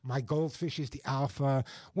alpha. My goldfish is the alpha.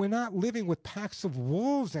 We're not living with packs of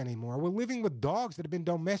wolves anymore. We're living with dogs that have been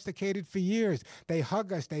domesticated for years. They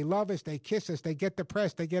hug us. They love us. They kiss us. They get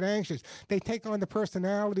depressed. They get anxious. They take on the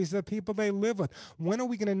personalities of the people they live with. When are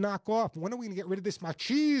we going to knock off? When are we going to get rid of this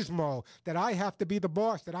machismo that I have to be the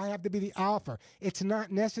boss, that I have to be the alpha? It's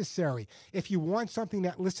not necessary. If you want something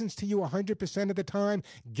that listens to you 100% of the time, time,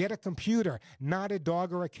 get a computer, not a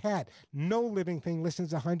dog or a cat. No living thing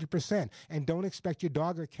listens 100%, and don't expect your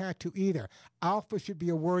dog or cat to either. Alpha should be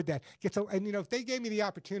a word that gets, and if they gave me the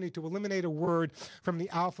opportunity to eliminate a word from the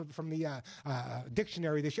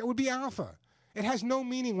dictionary this year, it would be alpha. It has no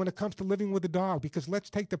meaning when it comes to living with a dog, because let's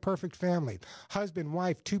take the perfect family. Husband,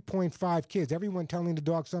 wife, 2.5 kids, everyone telling the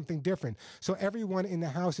dog something different. So everyone in the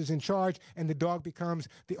house is in charge, and the dog becomes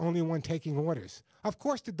the only one taking orders. Of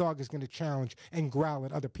course the dog is going to challenge and growl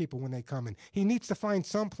at other people when they come in. He needs to find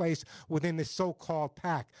some place within this so-called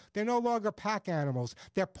pack. They're no longer pack animals.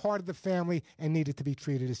 They're part of the family and needed to be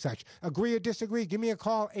treated as such. Agree or disagree? Give me a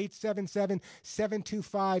call,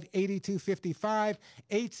 877-725-8255,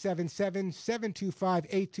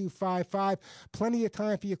 877-725-8255. Plenty of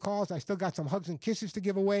time for your calls. I still got some hugs and kisses to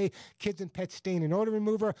give away. Kids and Pets Stain and Odor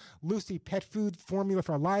Remover, Lucy Pet Food Formula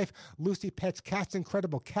for Life, Lucy Pet's Cat's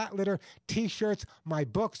Incredible Cat Litter, T-shirts, my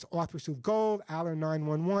books, Authors Who Gold, Aller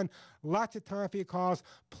 911. Lots of time for your calls.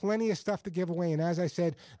 Plenty of stuff to give away. And as I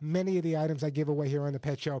said, many of the items I give away here on the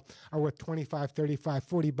Pet Show are worth $25, $35,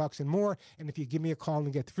 $40 and more. And if you give me a call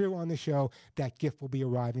and get through on the show, that gift will be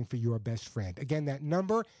arriving for your best friend. Again, that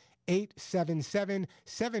number,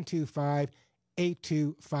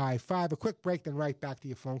 877-725-8255. A quick break, then right back to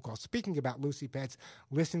your phone call. Speaking about Lucy Pets,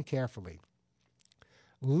 listen carefully.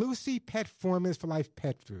 Lucy Pet Formulas for Life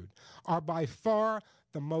pet food are by far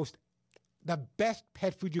the best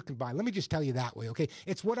pet food you can buy. Let me just tell you that way, okay?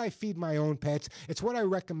 It's what I feed my own pets. It's what I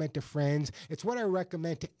recommend to friends. It's what I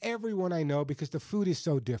recommend to everyone I know, because the food is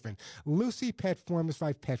so different. Lucy Pet Formulas for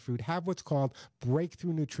Life pet food have what's called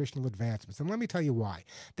breakthrough nutritional advancements. And let me tell you why.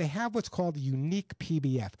 They have what's called a unique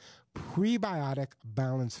PBF, prebiotic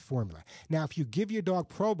balance formula. Now, if you give your dog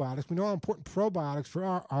probiotics, we know how important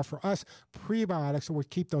probiotics are for us. Prebiotics will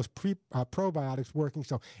keep those probiotics working,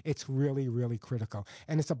 so it's really, really critical.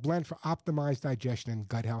 And it's a blend for optimized digestion and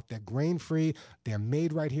gut health. They're grain-free. They're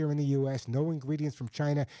made right here in the U.S., no ingredients from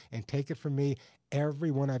China, and take it from me,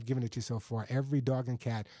 everyone I've given it to so far, every dog and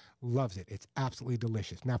cat loves it. It's absolutely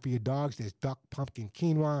delicious. Now, for your dogs, there's duck pumpkin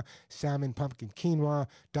quinoa, salmon pumpkin quinoa,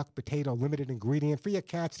 duck potato limited ingredient. For your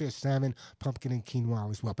cats, there's salmon, pumpkin, and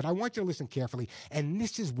quinoa as well. But I want you to listen carefully, and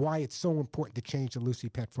this is why it's so important to change to Lucy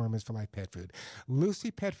Pet Formulas for Life pet food.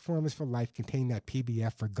 Lucy Pet Formulas for Life contain that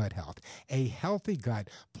PBF for gut health. A healthy gut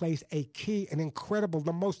plays a key, an incredible,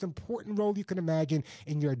 the most important role you can imagine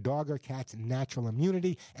in your dog or cat's natural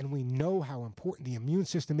immunity, and we know how important the immune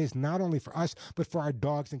system is, not only for us, but for our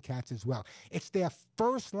dogs and cats as well. It's their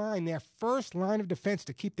first line of defense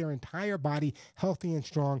to keep their entire body healthy and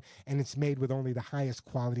strong, and it's made with only the highest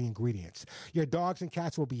quality ingredients. Your dogs and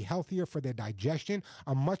cats will be healthier for their digestion,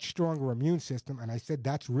 a much stronger immune system, and I said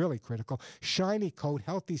that's really critical, shiny coat,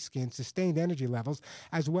 healthy skin, sustained energy levels,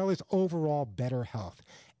 as well as overall better health.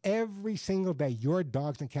 Every single day, your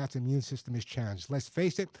dog's and cat's immune system is challenged. Let's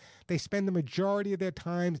face it, they spend the majority of their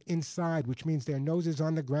time inside, which means their nose is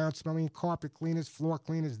on the ground, smelling carpet cleaners, floor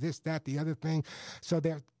cleaners, this, that, the other thing. So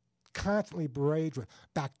they're constantly barraged with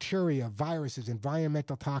bacteria, viruses,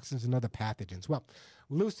 environmental toxins, and other pathogens. Well,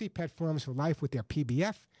 Lucy Pet Formulas for Life with their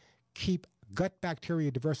PBF keep gut bacteria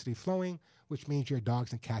diversity flowing, which means your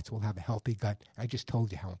dogs and cats will have a healthy gut. I just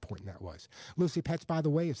told you how important that was. Lucy Pets, by the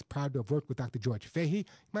way, is proud to have worked with Dr. George Fahey. You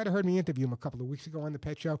might have heard me interview him a couple of weeks ago on the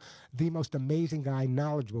Pet Show. The most amazing guy,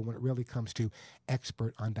 knowledgeable when it really comes to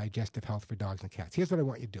expert on digestive health for dogs and cats. Here's what I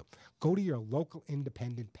want you to do. Go to your local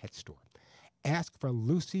independent pet store. Ask for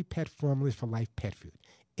Lucy Pet Formulas for Life pet food.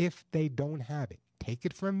 If they don't have it, take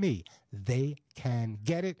it from me. They can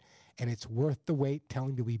get it. And it's worth the wait. Tell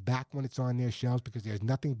them to be back when it's on their shelves, because there's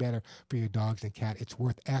nothing better for your dogs and cat. It's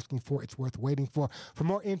worth asking for. It's worth waiting for. For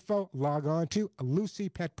more info, log on to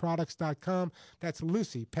LucyPetProducts.com. That's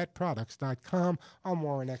LucyPetProducts.com. I'm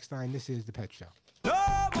Warren Eckstein. This is The Pet Show.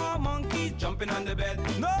 No more monkeys jumping on the bed.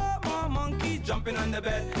 No more monkeys jumping on the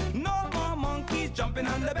bed. No more monkeys jumping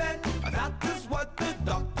on the bed. That is what the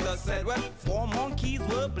doctor said. Well, 4 monkeys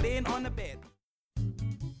were playing on the bed.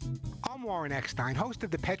 I'm Warren Eckstein, host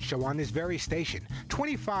of The Pet Show on this very station.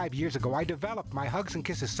 25 years ago, I developed my Hugs and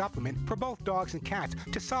Kisses supplement for both dogs and cats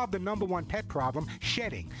to solve the #1 pet problem,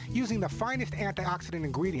 shedding. Using the finest antioxidant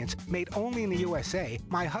ingredients made only in the USA,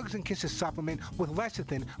 my Hugs and Kisses supplement with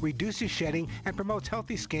lecithin reduces shedding and promotes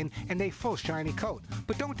healthy skin and a full shiny coat.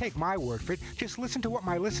 But don't take my word for it. Just listen to what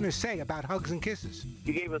my listeners say about Hugs and Kisses.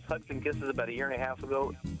 You gave us Hugs and Kisses about 1.5 years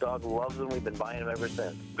ago. Dog loves them. We've been buying them ever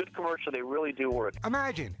since. Good commercial. They really do work.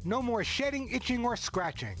 Imagine, no more shedding, itching, or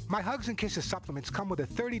scratching. My Hugs and Kisses supplements come with a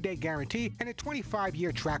 30-day guarantee and a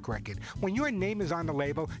 25-year track record. When your name is on the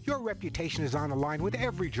label, your reputation is on the line with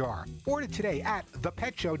every jar. Order today at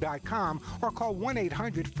thepetshow.com or call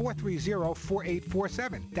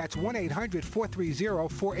 1-800-430-4847. That's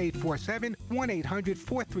 1-800-430-4847,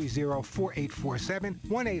 1-800-430-4847,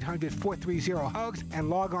 1-800-430-HUGS, and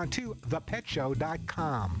log on to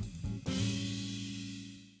thepetshow.com.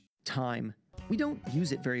 Time. We don't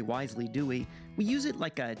use it very wisely, do we? We use it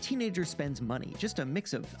like a teenager spends money, just a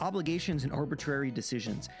mix of obligations and arbitrary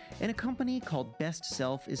decisions. And a company called Best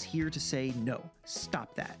Self is here to say, no,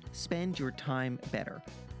 stop that. Spend your time better.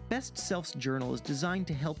 Best Self's journal is designed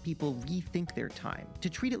to help people rethink their time, to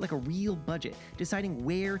treat it like a real budget, deciding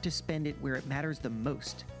where to spend it where it matters the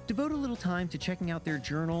most. Devote a little time to checking out their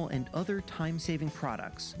journal and other time-saving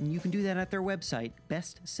products, and you can do that at their website,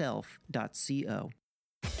 bestself.co.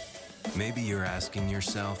 Maybe you're asking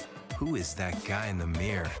yourself, who is that guy in the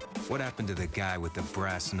mirror? What happened to the guy with the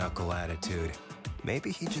brass knuckle attitude? Maybe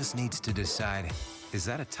he just needs to decide, is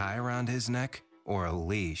that a tie around his neck or a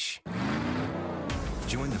leash?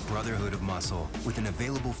 Join the Brotherhood of Muscle with an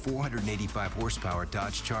available 485 horsepower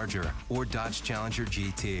Dodge Charger or Dodge Challenger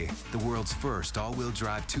GT, the world's first all-wheel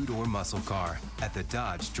drive two-door muscle car at the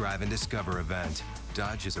Dodge Drive and Discover event.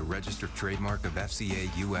 Dodge is a registered trademark of FCA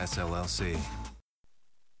US LLC.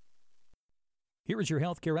 Here is your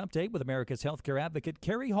healthcare update with America's healthcare advocate,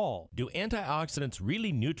 Carrie Hall. Do antioxidants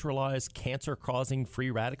really neutralize cancer-causing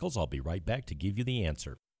free radicals? I'll be right back to give you the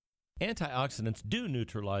answer. Antioxidants do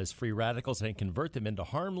neutralize free radicals and convert them into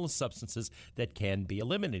harmless substances that can be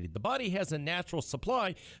eliminated. The body has a natural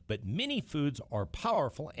supply, but many foods are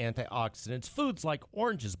powerful antioxidants. Foods like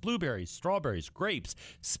oranges, blueberries, strawberries, grapes,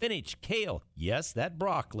 spinach, kale, yes, that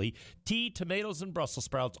broccoli, tea, tomatoes, and Brussels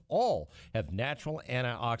sprouts all have natural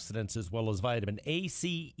antioxidants as well as vitamin A,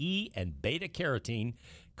 C, E, and beta-carotene,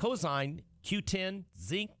 coenzyme, Q10,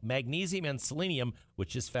 zinc, magnesium, and selenium,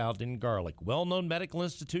 which is found in garlic. Well-known medical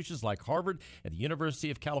institutions like Harvard and the University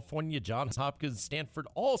of California, Johns Hopkins, Stanford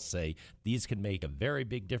all say these can make a very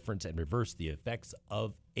big difference and reverse the effects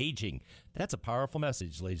of aging. That's a powerful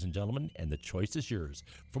message, ladies and gentlemen, and the choice is yours.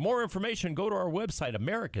 For more information, go to our website,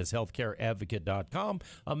 americashealthcareadvocate.com,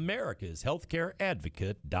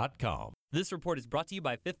 americashealthcareadvocate.com. This report is brought to you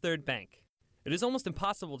by Fifth Third Bank. It is almost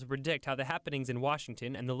impossible to predict how the happenings in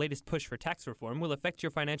Washington and the latest push for tax reform will affect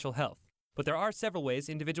your financial health. But there are several ways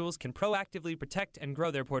individuals can proactively protect and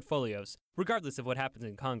grow their portfolios, regardless of what happens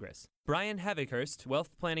in Congress. Brian Havikhurst,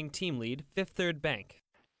 Wealth Planning Team Lead, Fifth Third Bank.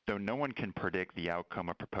 Though no one can predict the outcome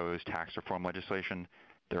of proposed tax reform legislation,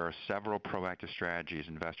 there are several proactive strategies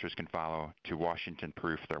investors can follow to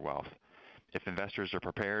Washington-proof their wealth. If investors are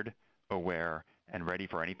prepared, aware, and ready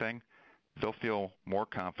for anything, they'll feel more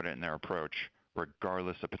confident in their approach,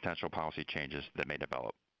 regardless of potential policy changes that may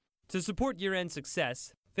develop. To support year-end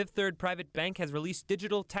success, Fifth Third Private Bank has released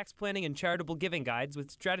digital tax planning and charitable giving guides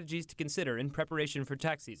with strategies to consider in preparation for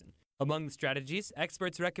tax season. Among the strategies,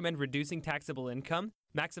 experts recommend reducing taxable income,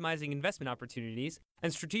 maximizing investment opportunities,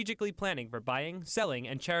 and strategically planning for buying, selling,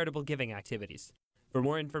 and charitable giving activities. For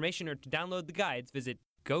more information or to download the guides, visit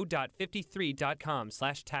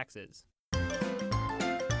go.53.com/taxes.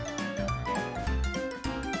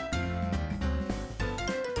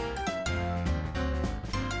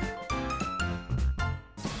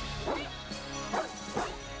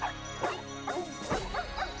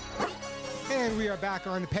 And we are back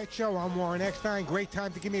on the Pet Show. I'm Warren Eckstein. Great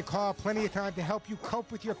time to give me a call. Plenty of time to help you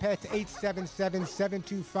cope with your pets.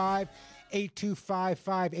 877-725-8255.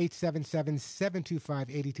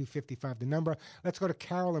 877-725-8255, the number. Let's go to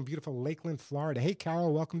Carol in beautiful Lakeland, Florida. Hey,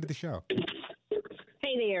 Carol, welcome to the show.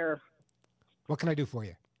 Hey there. What can I do for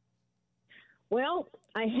you? Well,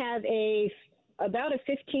 I have about a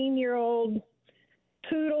 15-year-old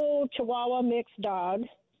poodle Chihuahua mixed dog.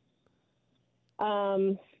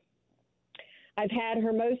 I've had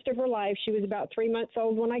her most of her life. She was about 3 months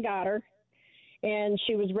old when I got her, and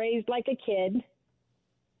she was raised like a kid.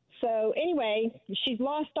 So anyway, she's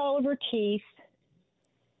lost all of her teeth,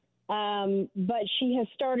 but she has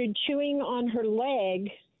started chewing on her leg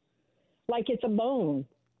like it's a bone.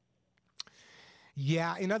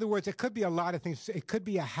 Yeah, in other words, it could be a lot of things. It could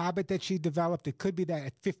be a habit that she developed. It could be that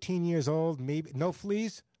at 15 years old, maybe no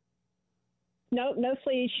fleas. No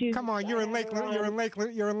fleas. Come on, you're in Lakeland. You're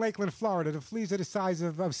in Lakeland, Florida. The fleas are the size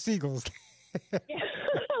of seagulls.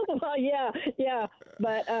 Well, yeah.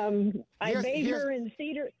 But I bathe her in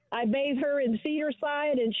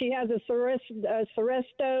Cedarside, and she has a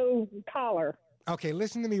Seresto collar. Okay,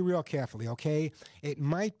 listen to me real carefully, okay? It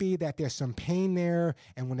might be that there's some pain there,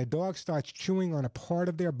 and when a dog starts chewing on a part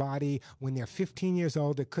of their body when they're 15 years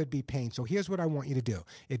old, it could be pain. So here's what I want you to do.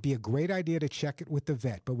 It'd be a great idea to check it with the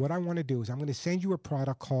vet, but what I want to do is I'm going to send you a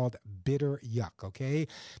product called Bitter Yuck, okay?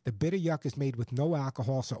 The Bitter Yuck is made with no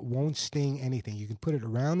alcohol, so it won't sting anything. You can put it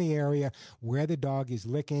around the area where the dog is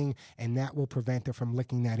licking, and that will prevent her from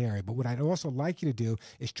licking that area. But what I'd also like you to do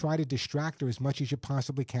is try to distract her as much as you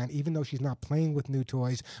possibly can, even though she's not playing with new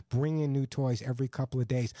toys. Bring in new toys every couple of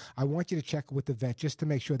days. I want you to check with the vet just to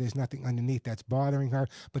make sure there's nothing underneath that's bothering her.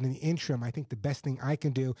 But in the interim, I think the best thing I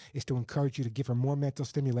can do is to encourage you to give her more mental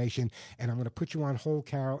stimulation. And I'm going to put you on hold,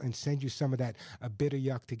 Carol, and send you some of that Bitter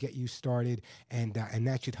Yuck to get you started. And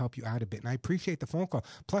that should help you out a bit. And I appreciate the phone call.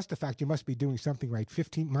 Plus the fact you must be doing something right.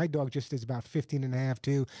 15. My dog just is about 15 and a half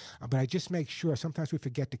too. But I just make sure sometimes we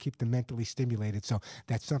forget to keep them mentally stimulated. So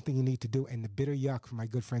that's something you need to do. And the Bitter Yuck from my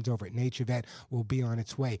good friends over at Nature Vet will be on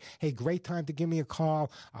its way. Hey, great time to give me a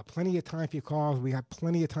call. Plenty of time for your calls. We have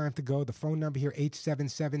plenty of time to go. The phone number here,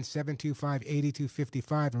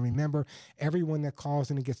 877-725-8255. And remember, everyone that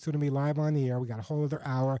calls in and gets through to me live on the air, we got a whole other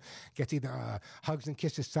hour, gets either Hugs and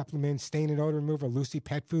Kisses supplements, stain and odor remover, Lucy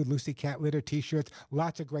pet food, Lucy cat litter, T-shirts,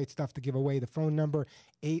 lots of great stuff to give away. The phone number,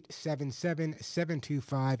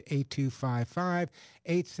 877-725-8255,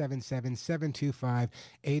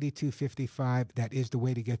 877-725-8255. That is the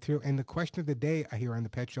way to get through. And the question of the day here on the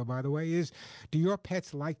Pet Show, by the way, is, do your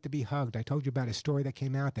pets like to be hugged? I told you about a story that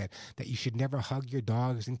came out that you should never hug your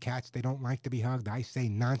dogs and cats. They don't like to be hugged. I say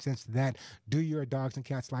nonsense to that. Do your dogs and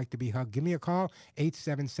cats like to be hugged? Give me a call,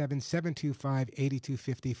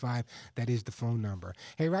 877-725-8255. That is the phone number.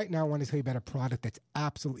 Hey, right now I want to tell you about a product that's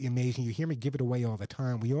absolutely amazing. You hear me give it away all the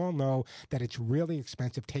time. We all know that it's really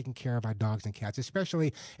expensive taking care of our dogs and cats,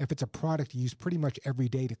 especially if it's a product you use pretty much every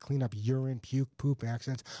day to clean up urine, puke, poop,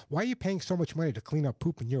 accidents. Why are you paying so much money to clean up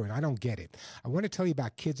poop and urine? I don't get it. I want to tell you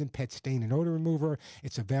about Kids and Pet Stain and Odor Remover.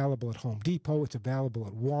 It's available at Home Depot. It's available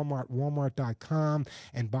at Walmart, walmart.com.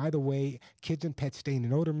 And by the way, Kids and Pet Stain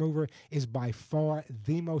and Odor Remover is by far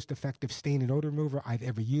the most effective stain and odor remover I've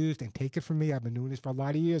ever used. And take it from me, I've been doing this for a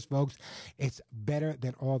lot of years, folks. It's better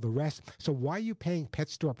than all the rest. So why are you paying pet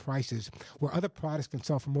store prices where other products can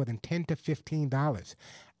sell for more than $10 to $15?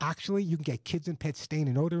 Actually, you can get Kids and Pet Stain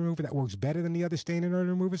and Odor Remover that works better than the other stain and odor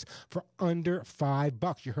removers for under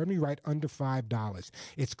 $5. You heard me right, under $5.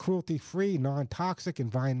 It's cruelty-free, non-toxic,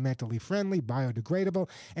 environmentally friendly, biodegradable,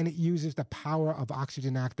 and it uses the power of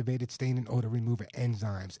oxygen-activated stain and odor remover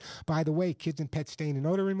enzymes. By the way, Kids and Pet Stain and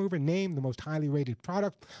Odor Remover named the most highly rated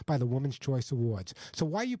product by the Women's Choice Awards. So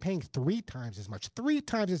why are you paying 3 times as much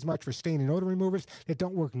for stain and odor removers that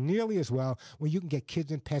don't work nearly as well when you can get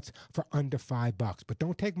Kids and Pets for under $5? But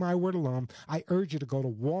don't take my word alone. I urge you to go to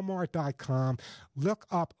walmart.com, look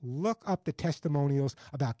up the testimonials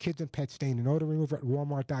about Kids and Pet Stain and Odor Remover at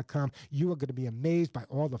walmart.com. You are going to be amazed by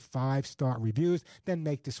all the 5-star reviews. Then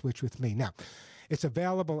make the switch with me. Now, it's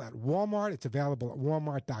available at Walmart. It's available at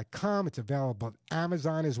walmart.com. It's available at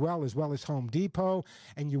Amazon as well as Home Depot.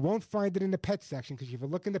 And you won't find it in the pet section, because if you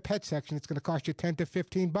look in the pet section, it's going to cost you $10 to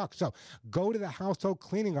 $15. So go to the household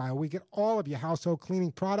cleaning aisle. We get all of your household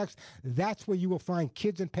cleaning products. That's where you will find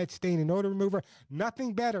Kids and Pet Stain and Odor Remover.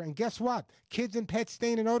 Nothing better. And guess what? Kids and Pet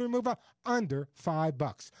Stain and Odor Remover under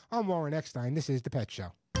 $5. I'm Warren Eckstein. This is The Pet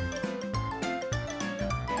Show.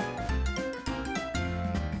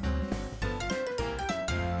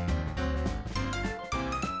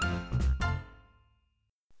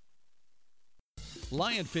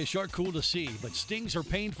 Lionfish are cool to see, but stings are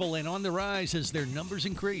painful and on the rise as their numbers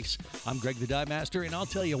increase. I'm Greg the Dive Master, and I'll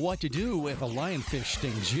tell you what to do if a lionfish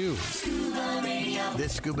stings you. Scuba Radio.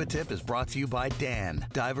 This scuba tip is brought to you by DAN,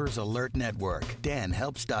 Divers Alert Network. DAN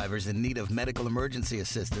helps divers in need of medical emergency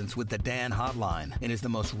assistance with the DAN hotline and is the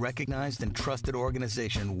most recognized and trusted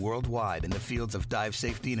organization worldwide in the fields of dive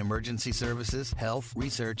safety and emergency services, health,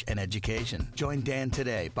 research, and education. Join DAN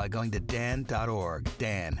today by going to dan.org.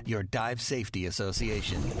 DAN, your dive safety association.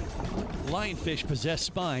 Lionfish possess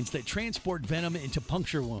spines that transport venom into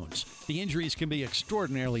puncture wounds. The injuries can be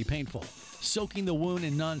extraordinarily painful. Soaking the wound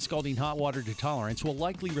in non-scalding hot water to tolerance will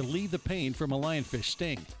likely relieve the pain from a lionfish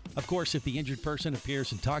sting. Of course, if the injured person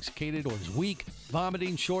appears intoxicated or is weak,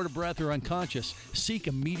 vomiting, short of breath, or unconscious, seek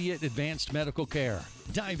immediate advanced medical care.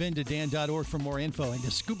 Dive into dan.org for more info and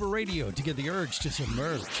to Scuba Radio to get the urge to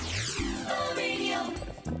submerge. Scuba Radio.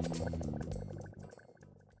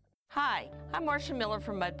 Hi, I'm Marcia Miller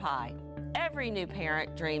from Mud Pie. Every new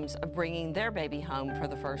parent dreams of bringing their baby home for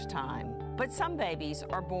the first time. But some babies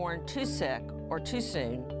are born too sick or too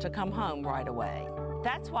soon to come home right away.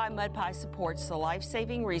 That's why MudPie supports the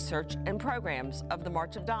life-saving research and programs of the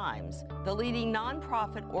March of Dimes, the leading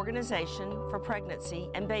nonprofit organization for pregnancy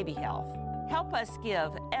and baby health. Help us give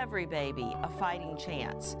every baby a fighting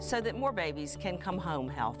chance so that more babies can come home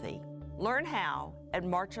healthy. Learn how at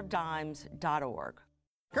marchofdimes.org.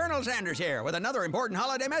 Colonel Sanders here with another important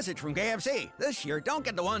holiday message from KFC. This year, don't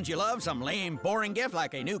get the ones you love some lame, boring gift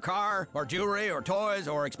like a new car, or jewelry, or toys,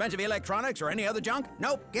 or expensive electronics, or any other junk.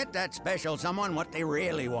 Nope, get that special someone what they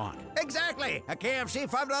really want. Exactly! A KFC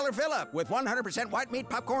 $5 fill-up with 100% white meat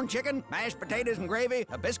popcorn chicken, mashed potatoes and gravy,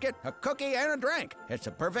 a biscuit, a cookie, and a drink. It's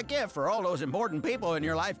a perfect gift for all those important people in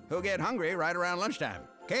your life who get hungry right around lunchtime.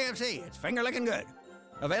 KFC, it's finger-licking good.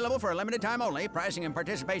 Available for a limited time only. Pricing and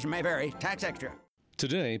participation may vary. Tax extra.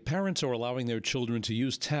 Today, parents are allowing their children to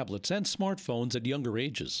use tablets and smartphones at younger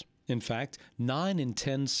ages. In fact, 9 in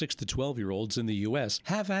 10 6 to 12-year-olds in the U.S.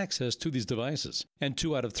 have access to these devices, and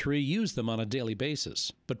 2 out of 3 use them on a daily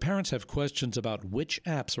basis. But parents have questions about which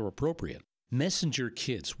apps are appropriate. Messenger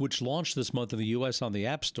Kids, which launched this month in the U.S. on the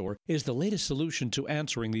App Store, is the latest solution to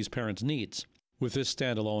answering these parents' needs. With this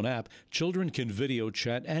standalone app, children can video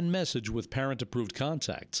chat and message with parent-approved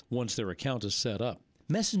contacts once their account is set up.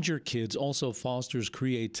 Messenger Kids also fosters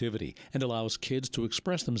creativity and allows kids to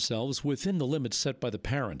express themselves within the limits set by the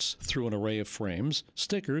parents through an array of frames,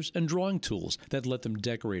 stickers, and drawing tools that let them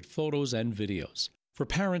decorate photos and videos. For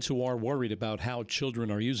parents who are worried about how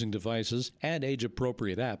children are using devices and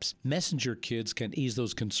age-appropriate apps, Messenger Kids can ease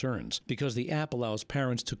those concerns because the app allows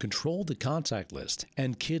parents to control the contact list,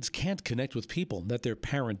 and kids can't connect with people that their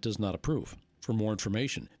parent does not approve. For more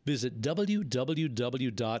information, visit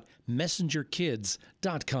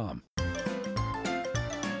www.messengerkids.com.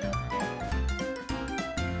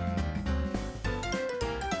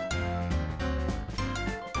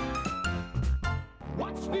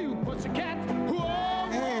 What's new, pussycat?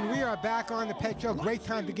 And we are back on the Pet Show. Great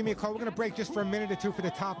time to give me a call. We're going to break just for a minute or two for the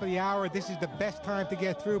top of the hour. This is the best time to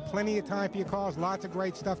get through. Plenty of time for your calls. Lots of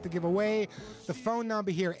great stuff to give away. The phone number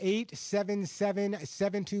here,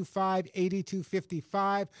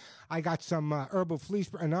 877-725-8255. I got some herbal fleece.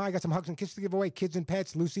 No, I got some hugs and kisses to give away. Kids and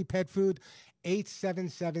pets, Lucy Pet Food.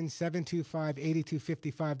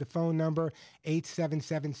 877-725-8255. The phone number,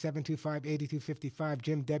 877-725-8255.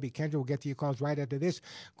 Jim, Debbie, Kendra will get to your calls right after this.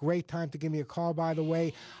 Great time to give me a call, by the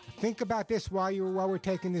way. Think about this while we're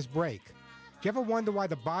taking this break. Do you ever wonder why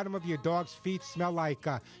the bottom of your dog's feet smell like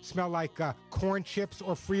corn chips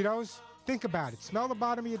or Fritos? Think about it. Smell the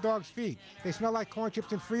bottom of your dog's feet. They smell like corn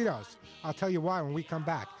chips and Fritos. I'll tell you why when we come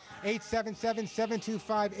back.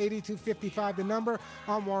 877-725-8255, the number.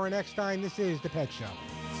 I'm Warren Eckstein. This is The Pet Show.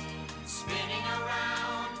 Spinning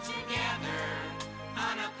around together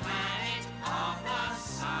on a planet of the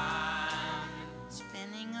sun.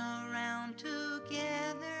 Spinning around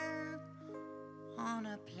together on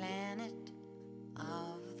a planet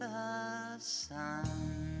of the sun.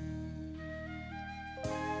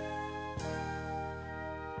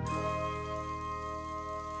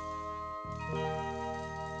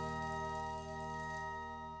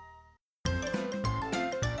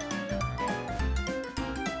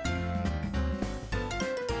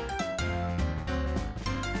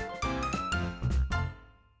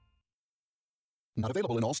 Not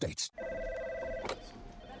available in all states.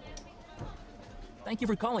 Thank you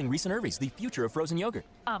for calling Reese and Irvy's, the future of frozen yogurt.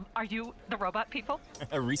 Are you the robot people?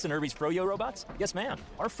 Reese and Irvy's Froyo robots? Yes, ma'am.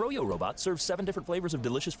 Our Froyo robot serves 7 different flavors of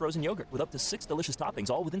delicious frozen yogurt with up to 6 delicious toppings,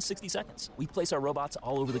 all within 60 seconds. We place our robots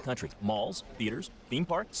all over the country. Malls, theaters, theme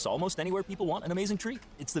parks, almost anywhere people want an amazing treat.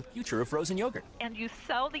 It's the future of frozen yogurt. And you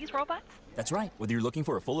sell these robots? That's right. Whether you're looking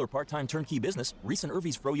for a full or part-time turnkey business, Reese and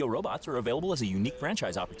Irvy's Froyo robots are available as a unique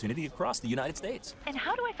franchise opportunity across the United States. And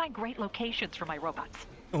how do I find great locations for my robots?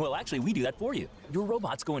 Well, actually, we do that for you. Your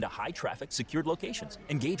robots go into high-traffic, secured locations,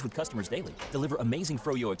 engage with customers daily, deliver amazing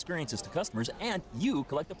Froyo experiences to customers, and you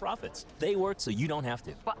collect the profits. They work so you don't have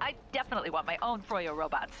to. Well, I definitely want my own Froyo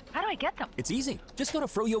robots. How do I get them? It's easy. Just go to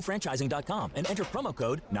froyofranchising.com and enter promo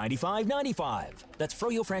code 9595. That's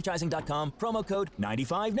froyofranchising.com, promo code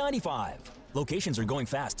 9595. Locations are going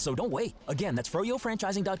fast, so don't wait. Again, that's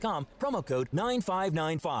froyofranchising.com, promo code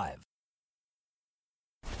 9595.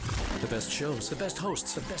 The best shows, the best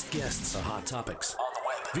hosts, the best guests, the hot topics. On the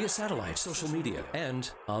web, via satellite, social media, and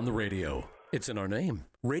on the radio. It's in our name.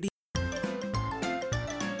 Radio.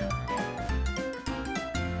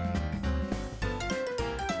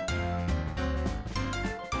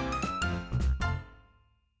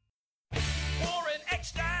 Warren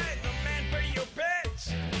Eckstein, the man for your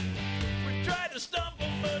pets. We tried to stumble,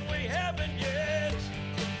 but we haven't yet.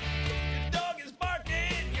 Your dog is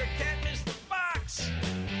barking, your cat missed the box.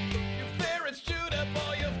 Your ferret's chewed up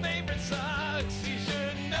all your favorite socks. You should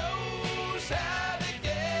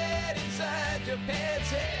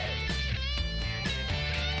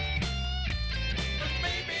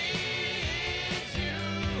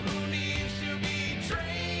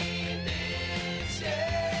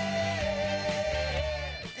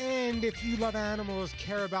And if you love animals,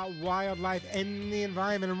 care about wildlife and the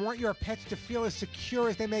environment, and want your pets to feel as secure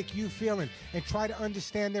as they make you feel, and try to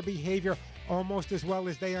understand their behavior almost as well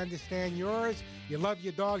as they understand yours, you love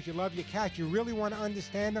your dogs, you love your cats, you really want to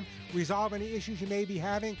understand them, resolve any issues you may be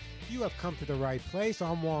having, you have come to the right place.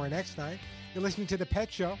 I'm Warren Eckstein. You're listening to The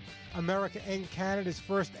Pet Show, America and Canada's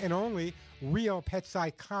first and only real pet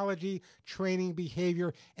psychology, training,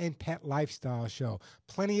 behavior, and pet lifestyle show.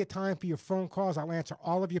 Plenty of time for your phone calls. I'll answer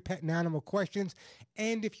all of your pet and animal questions.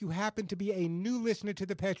 And if you happen to be a new listener to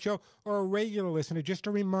The Pet Show or a regular listener, just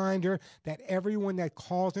a reminder that everyone that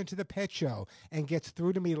calls into The Pet Show and gets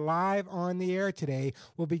through to me live on the air today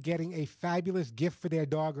will be getting a fabulous gift for their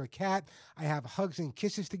dog or cat. I have hugs and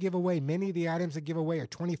kisses to give away. Many of the items I give away are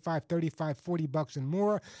 $25, $35, $40 and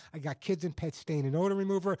more. I got Kids and Pet Stain and Odor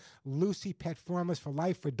Remover, Lucy Pet Formulas for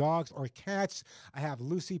Life for dogs or cats. I have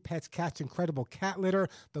Lucy Pet's Cat's Incredible Cat Litter,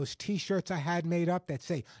 those T-shirts I had made up that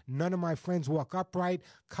say, "None of my friends walk upright,"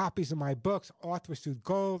 copies of my books, Arthur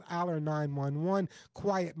Gold, Aller 911,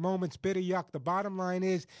 Quiet Moments, Bitter Yuck. The bottom line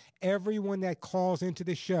is, everyone that calls into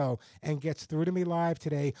the show and gets through to me live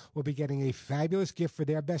today will be getting a fabulous gift for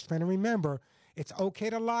their best friend. And remember, it's okay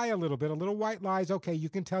to lie a little bit. A little white lie is okay. You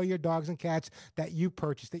can tell your dogs and cats that you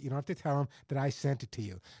purchased it. You don't have to tell them that I sent it to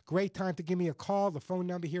you. Great time to give me a call. The phone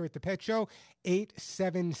number here at the Pet Show,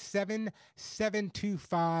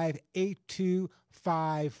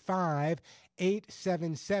 877-725-8255.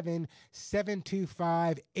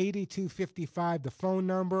 877-725-8255, the phone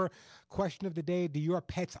number. Question of the day, do your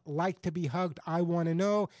pets like to be hugged? I want to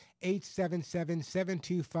know.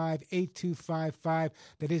 877-725-8255.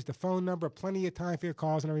 That is the phone number. Plenty of time for your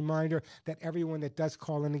calls, and a reminder that everyone that does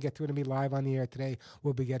call in and get through to me live on the air today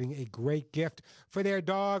will be getting a great gift for their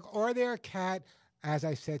dog or their cat. As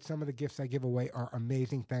I said, some of the gifts I give away are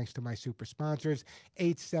amazing thanks to my super sponsors.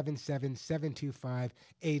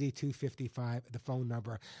 877-725-8255, the phone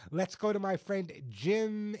number. Let's go to my friend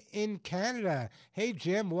Jim in Canada. Hey,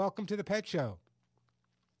 Jim, welcome to the Pet Show.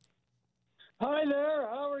 Hi there.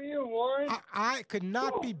 How are you, Warren? I could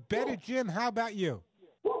not be better, Jim. How about you?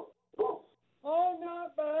 Oh,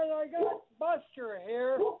 not bad. I got Buster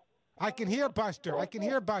here. I can hear Buster.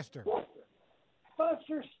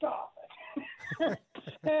 Buster, stop it.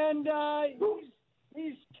 And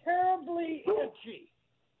he's terribly itchy.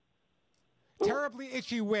 Terribly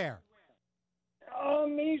itchy where?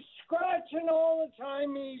 He's scratching all the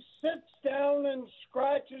time. He sits down and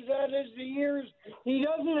scratches at his ears. He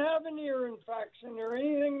doesn't have an ear infection or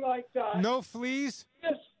anything like that. No fleas?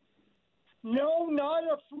 Yes. No, not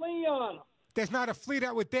a flea on him. There's not a flea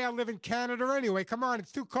that would dare live in Canada anyway. Come on,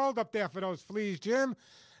 it's too cold up there for those fleas, Jim.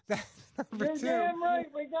 That's number You're two. damn right.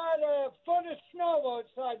 We got a foot of snow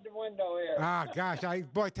outside the window here. Ah, gosh. I'm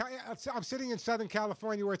sitting in Southern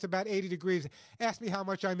California where it's about 80 degrees. Ask me how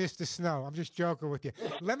much I miss the snow. I'm just joking with you.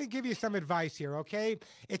 Let me give you some advice here, okay?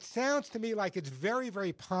 It sounds to me like it's very,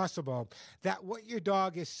 very possible that what your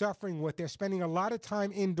dog is suffering with, they're spending a lot of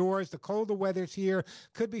time indoors. The colder weather's here.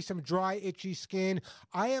 Could be some dry, itchy skin.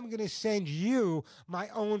 I am going to send you my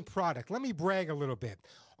own product. Let me brag a little bit.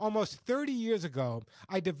 Almost 30 years ago,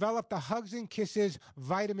 I developed the Hugs and Kisses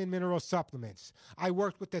vitamin mineral supplements. I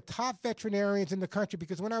worked with the top veterinarians in the country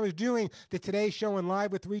because when I was doing the Today Show and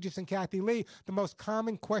Live with Regis and Kathy Lee, the most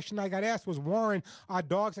common question I got asked was, Warren, our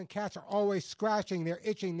dogs and cats are always scratching, they're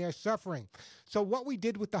itching, they're suffering. So what we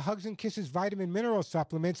did with the Hugs and Kisses vitamin mineral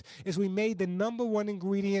supplements is we made the number one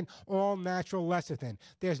ingredient all natural lecithin.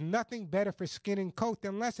 There's nothing better for skin and coat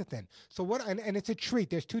than lecithin. So and it's a treat.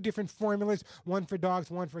 There's two different formulas, one for dogs,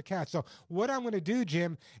 one for cats. So what I'm going to do,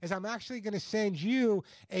 Jim, is I'm actually going to send you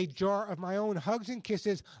a jar of my own Hugs and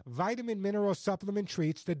Kisses vitamin mineral supplement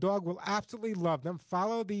treats. The dog will absolutely love them.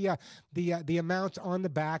 Follow the amounts on the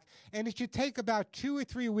back, and it should take about 2 or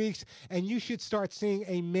 3 weeks, and you should start seeing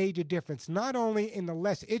a major difference, not only in the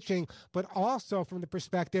less itching, but also from the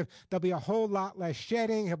perspective there'll be a whole lot less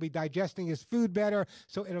shedding. He'll be digesting his food better,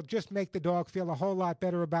 so it'll just make the dog feel a whole lot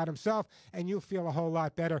better about himself, and you'll feel a whole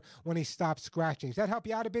lot better when he stops scratching. Does that help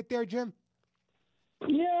you out a bit there, Jim?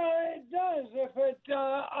 Yeah, it does. If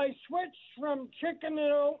I switched from chicken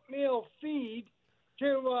and oatmeal feed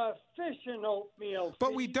to fish and oatmeal.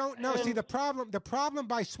 But we don't know. See, the problem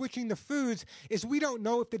by switching the foods is we don't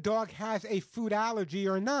know if the dog has a food allergy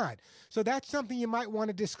or not. So that's something you might want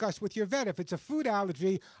to discuss with your vet. If it's a food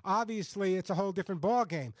allergy, obviously it's a whole different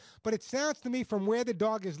ballgame. But it sounds to me from where the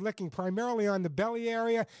dog is licking, primarily on the belly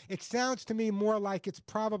area, it sounds to me more like it's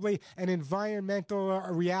probably an environmental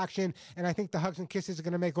reaction, and I think the Hugs and Kisses are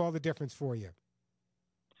going to make all the difference for you.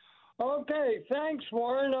 Okay, thanks,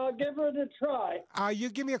 Warren. I'll give it a try. You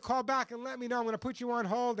give me a call back and let me know. I'm going to put you on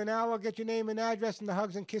hold, and Al will get your name and address, and the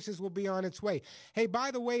hugs and kisses will be on its way. Hey, by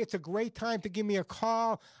the way, it's a great time to give me a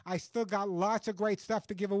call. I still got lots of great stuff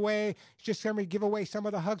to give away. Just let me give away some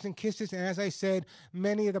of the hugs and kisses. And as I said,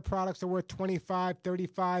 many of the products are worth $25,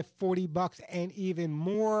 $35, $40, and even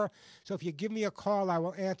more. So if you give me a call, I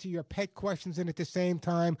will answer your pet questions, and at the same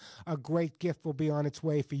time, a great gift will be on its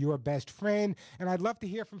way for your best friend. And I'd love to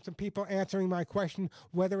hear from some people answering my question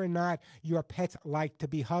whether or not your pets like to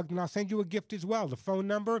be hugged, and I'll send you a gift as well. The phone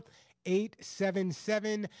number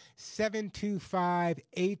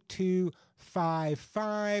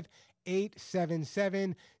 877-725-8255.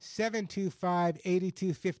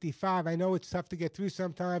 877-725-8255. I know it's tough to get through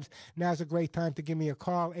sometimes. Now's a great time to give me a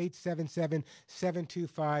call,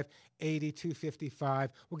 877-725-8255.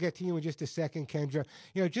 We'll get to you in just a second, Kendra.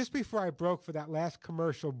 You know, just before I broke for that last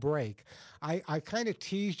commercial break, I kind of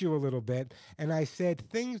teased you a little bit, and I said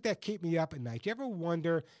things that keep me up at night. You ever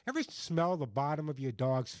smell the bottom of your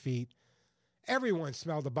dog's feet? Everyone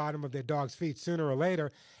smells the bottom of their dog's feet sooner or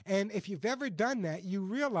later. And if you've ever done that, you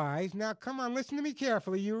realize, now come on, listen to me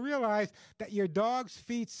carefully, you realize that your dog's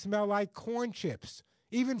feet smell like corn chips,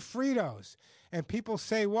 even Fritos. And people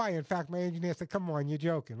say, why? In fact, my engineer said, come on, you're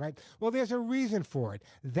joking, right? Well, there's a reason for it.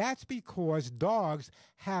 That's because dogs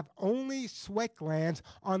have only sweat glands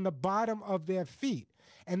on the bottom of their feet.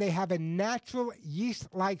 And they have a natural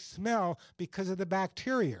yeast-like smell because of the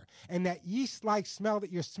bacteria. And that yeast-like smell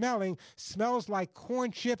that you're smelling smells like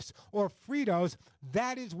corn chips or Fritos.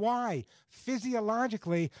 That is why,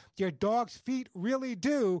 physiologically, your dog's feet really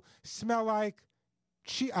do smell like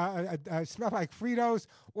Fritos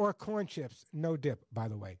or corn chips. No dip, by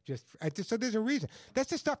the way. Just so there's a reason. That's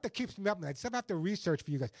the stuff that keeps me up at night. Stuff I have to research for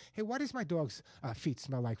you guys. Hey, why does my dog's feet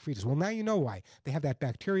smell like Fritos? Well, now you know why. They have that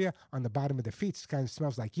bacteria on the bottom of the feet. It kind of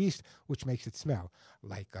smells like yeast, which makes it smell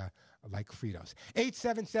like Fritos.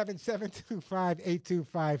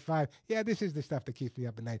 877-725-8255. Yeah, this is the stuff that keeps me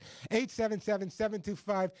up at night.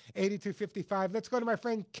 877-725-8255. Let's go to my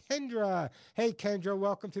friend Kendra. Hey, Kendra,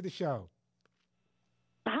 welcome to the show.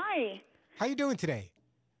 Hi. How you doing today?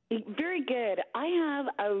 Very good. I have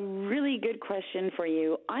a really good question for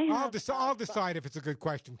you. I'll decide if it's a good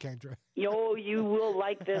question, Kendra. Yo, you will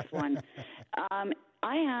like this one. I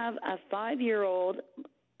have a 5-year-old,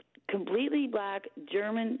 completely black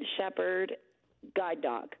German Shepherd guide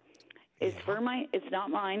dog. It's it's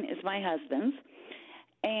not mine. It's my husband's,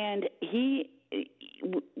 and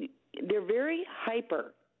they're very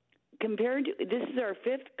hyper. This is our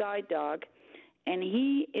 5th guide dog. And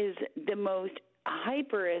he is the most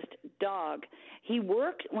hyperest dog. He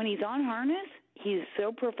works when he's on harness. He's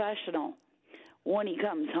so professional. When he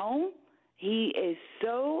comes home, he is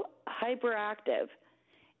so hyperactive.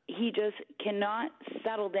 He just cannot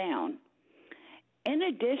settle down. In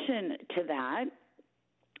addition to that,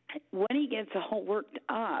 when he gets all worked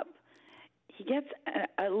up, he gets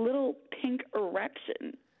a little pink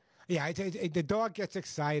erection. Yeah, the dog gets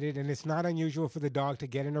excited, and it's not unusual for the dog to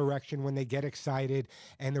get an erection when they get excited.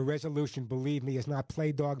 And the resolution, believe me, is not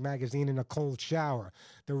Play Dog Magazine in a cold shower.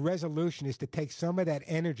 The resolution is to take some of that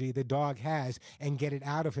energy the dog has and get it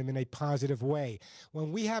out of him in a positive way.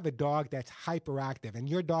 When we have a dog that's hyperactive, and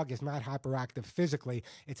your dog is not hyperactive physically,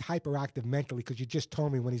 it's hyperactive mentally, because you just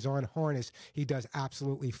told me when he's on harness, he does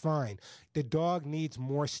absolutely fine. The dog needs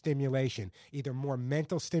more stimulation, either more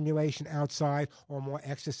mental stimulation outside or more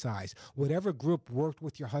exercise. Whatever group worked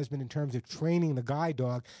with your husband in terms of training the guide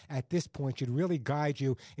dog at this point should really guide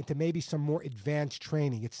you into maybe some more advanced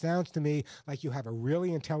training. It sounds to me like you have a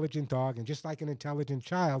really intelligent dog, and just like an intelligent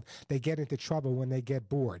child, they get into trouble when they get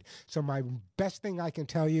bored. So my best thing I can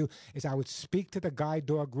tell you is I would speak to the guide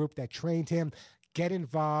dog group that trained him. Get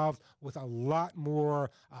involved with a lot more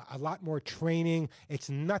training.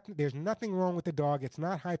 There's nothing wrong with the dog. It's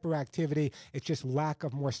not hyperactivity. It's just lack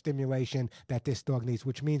of more stimulation that this dog needs,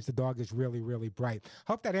 which means the dog is really, really bright.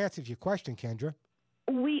 Hope that answers your question, Kendra.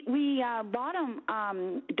 We bought him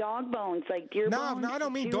dog bones, like deer bones. No, I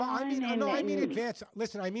don't mean dog. I mean advanced.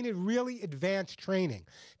 Listen, I mean really advanced training.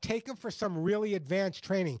 Take him for some really advanced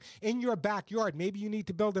training in your backyard. Maybe you need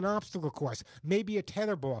to build an obstacle course. Maybe a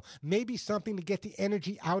tetherball. Maybe something to get the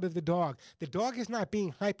energy out of the dog. The dog is not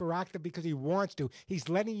being hyperactive because he wants to. He's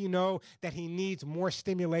letting you know that he needs more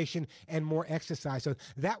stimulation and more exercise. So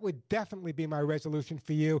that would definitely be my resolution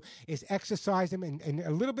for you: is exercise him and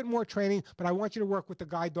a little bit more training. But I want you to work with the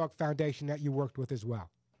Guide Dog Foundation that you worked with as well.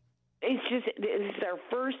 It's just, this is our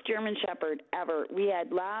first German Shepherd ever. We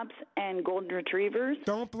had Labs and Golden Retrievers.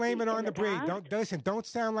 Don't blame it on the breed. Don't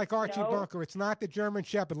sound like Archie Bunker. It's not the German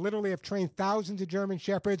Shepherd. Literally, I've trained thousands of German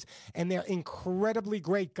Shepherds, and they're incredibly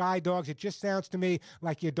great guide dogs. It just sounds to me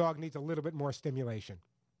like your dog needs a little bit more stimulation.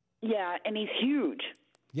 Yeah, and he's huge.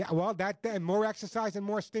 Yeah, well, and more exercise and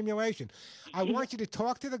more stimulation. I want you to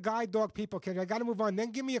talk to the guide dog people, because I got to move on. Then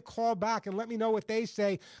give me a call back and let me know what they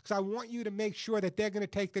say, because I want you to make sure that they're going to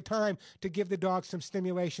take the time to give the dog some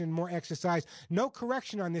stimulation and more exercise. No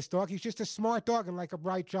correction on this dog. He's just a smart dog, and like a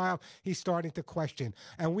bright child, he's starting to question.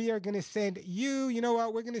 And we are going to send you, you know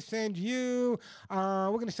what, we're going to send you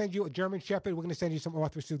a German Shepherd. We're going to send you some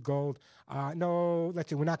Orthosud Gold. No, let's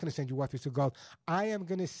see, we're not going to send you Orthosud Gold. I am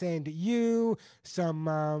going to send you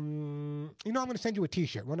some... I'm going to send you a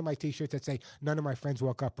T-shirt, one of my T-shirts that say, "None of my friends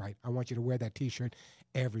woke up right." I want you to wear that T-shirt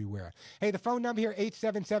everywhere. Hey, the phone number here,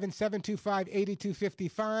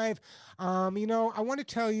 877-725-8255. I want to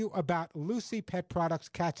tell you about Lucy Pet Products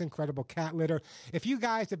Cat's Incredible Cat Litter. If you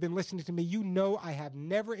guys have been listening to me, you know I have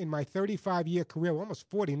never in my 35-year career, almost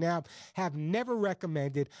 40 now, have never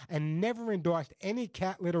recommended and never endorsed any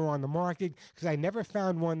cat litter on the market, because I never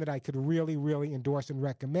found one that I could really, really endorse and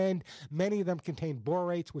recommend. Many of them contain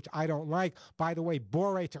borates, which I don't like. By the way,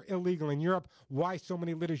 borates are illegal in Europe. Why so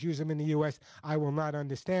many litters use them in the U.S., I will not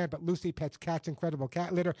understand. But Lucy Pet's Cat's Incredible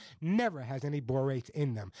Cat Litter never has any borates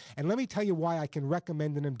in them. And let me tell you why I can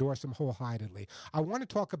recommend and endorse them wholeheartedly. I want to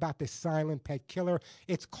talk about this silent pet killer.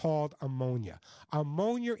 It's called ammonia.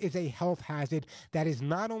 Ammonia is a health hazard that is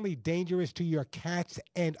not only dangerous to your cats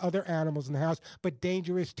and other animals in the house, but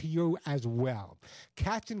dangerous to you as well.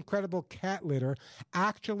 Cat's Incredible Cat Litter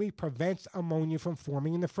actually prevents ammonia from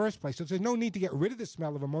forming in the first place. So there's no need to get rid of the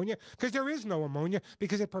smell of ammonia, because there is no ammonia,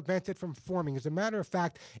 because it prevents it from forming. As a matter of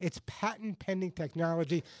fact, its patent-pending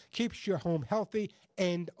technology keeps your home healthy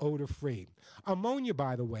and odor-free. Ammonia,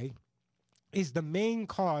 by the way, is the main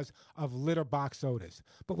cause of litter box odors.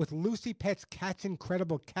 But with Lucy Pet's Cat's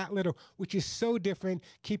Incredible Cat Litter, which is so different,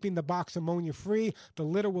 keeping the box ammonia free, the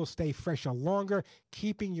litter will stay fresher longer,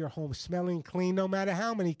 keeping your home smelling clean no matter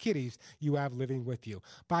how many kitties you have living with you.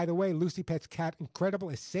 By the way, Lucy Pet's Cat Incredible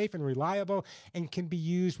is safe and reliable and can be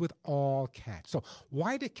used with all cats. So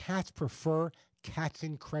why do cats prefer Cat's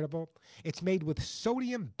Incredible? It's made with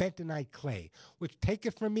sodium bentonite clay, which, take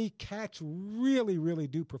it from me, cats really, really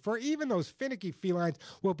do prefer. Even those finicky felines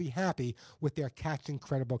will be happy with their Cat's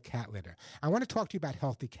Incredible Cat Litter. I want to talk to you about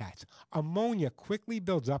healthy cats. Ammonia quickly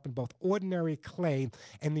builds up in both ordinary clay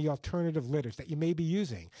and the alternative litters that you may be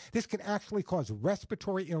using. This can actually cause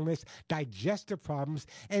respiratory illness, digestive problems,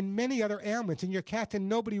 and many other ailments in your cats, and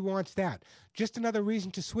nobody wants that. Just another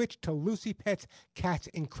reason to switch to Lucy Pet's Cat's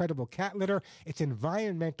Incredible Cat Litter. It's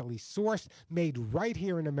environmentally sourced, made right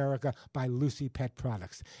here in America by Lucy Pet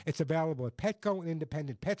Products. It's available at Petco and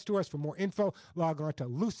independent pet stores. For more info, log on to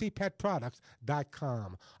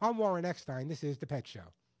LucyPetProducts.com. I'm Warren Eckstein. This is The Pet Show.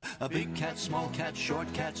 A big cat, small cat,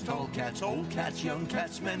 short cats, tall cats, old cats, young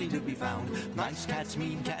cats, many to be found. Nice cats,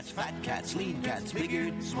 mean cats, fat cats, lean cats,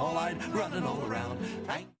 big-eared, small-eyed, running all around.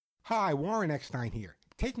 Hi, Warren Eckstein here.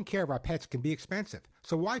 Taking care of our pets can be expensive,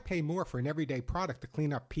 so why pay more for an everyday product to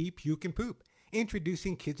clean up pee, puke, and poop?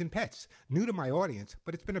 Introducing Kids and Pets. New to my audience,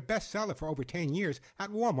 but it's been a bestseller for over 10 years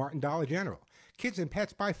at Walmart and Dollar General. Kids and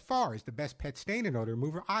Pets by far is the best pet stain and odor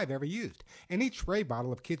remover I've ever used, and each spray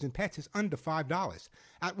bottle of Kids and Pets is under $5.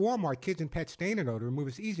 At Walmart, Kids and Pets stain and odor remover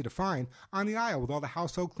is easy to find on the aisle with all the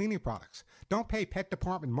household cleaning products. Don't pay pet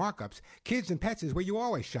department markups. Kids and Pets is where you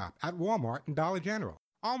always shop, at Walmart and Dollar General.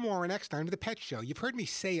 I'm Warren Eckstein with The Pet Show. You've heard me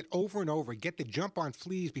say it over and over. Get the jump on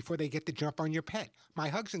fleas before they get the jump on your pet. My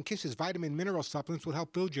Hugs and Kisses vitamin mineral supplements will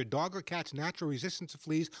help build your dog or cat's natural resistance to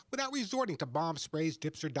fleas without resorting to bombs, sprays,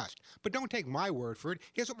 dips, or dust. But don't take my word for it.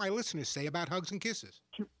 Here's what my listeners say about Hugs and Kisses.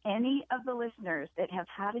 To any of the listeners that have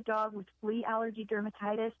had a dog with flea allergy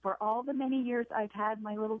dermatitis, for all the many years I've had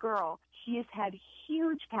my little girl, she has had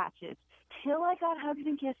huge patches. Till I got Hugs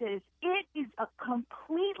and Kisses, it is a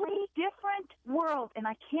completely different world, and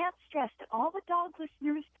I can't stress to all the dog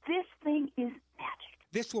listeners, this thing is magic.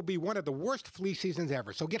 This will be one of the worst flea seasons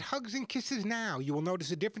ever, so get Hugs and Kisses now. You will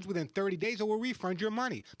notice a difference within 30 days or we'll refund your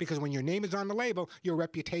money, because when your name is on the label, your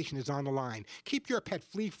reputation is on the line. Keep your pet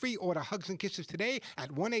flea-free. Order Hugs and Kisses today at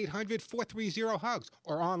 1-800-430-HUGS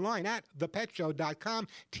or online at thepetshow.com,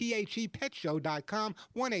 thepetshow.com,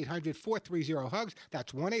 1-800-430-HUGS.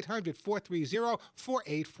 That's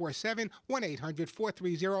 1-800-430-4847,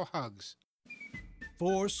 1-800-430-HUGS.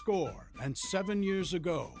 77 years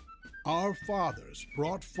ago, our fathers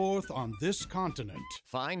brought forth on this continent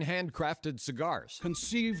fine handcrafted cigars,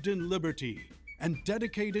 conceived in liberty and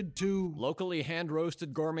dedicated to locally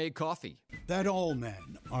hand-roasted gourmet coffee. That all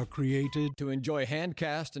men are created to enjoy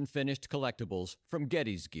hand-cast and finished collectibles from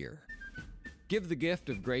Getty's Gear. Give the gift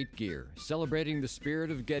of great gear, celebrating the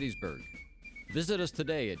spirit of Gettysburg. Visit us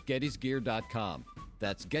today at gettysgear.com.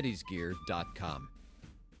 That's gettysgear.com.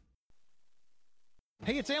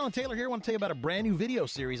 Hey, it's Alan Taylor here. I want to tell you about a brand new video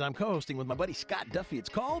series I'm co-hosting with my buddy Scott Duffy. It's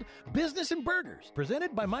called Business and Burgers,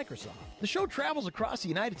 presented by Microsoft. The show travels across the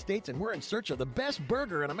United States, and we're in search of the best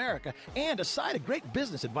burger in America and a side of great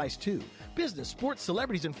business advice, too. Business, sports,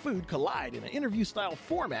 celebrities, and food collide in an interview-style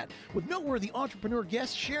format with noteworthy entrepreneur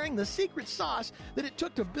guests sharing the secret sauce that it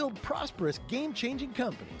took to build prosperous, game-changing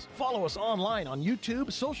companies. Follow us online on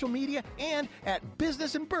YouTube, social media, and at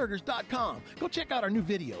businessandburgers.com. Go check out our new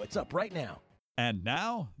video. It's up right now. And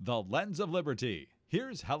now, the Lens of Liberty.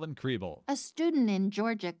 Here's Helen Kriebel. A student in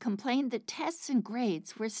Georgia complained that tests and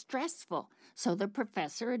grades were stressful, so the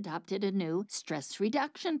professor adopted a new stress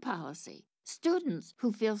reduction policy. Students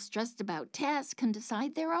who feel stressed about tests can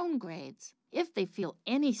decide their own grades. If they feel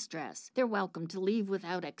any stress, they're welcome to leave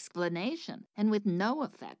without explanation and with no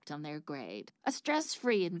effect on their grade. A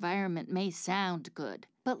stress-free environment may sound good,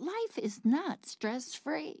 but life is not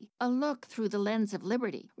stress-free. A look through the lens of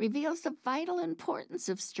liberty reveals the vital importance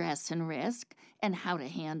of stress and risk and how to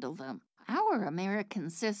handle them. Our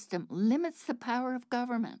American system limits the power of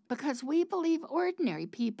government because we believe ordinary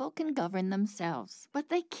people can govern themselves. But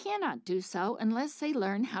they cannot do so unless they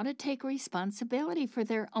learn how to take responsibility for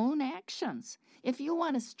their own actions. If you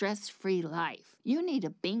want a stress-free life, you need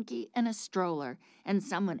a binky and a stroller and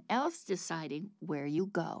someone else deciding where you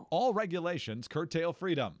go. All regulations curtail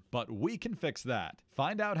freedom, but we can fix that.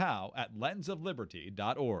 Find out how at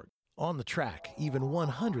lensofliberty.org. On the track, even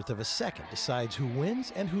 1/100th of a second decides who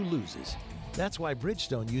wins and who loses. That's why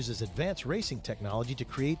Bridgestone uses advanced racing technology to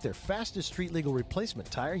create their fastest street-legal replacement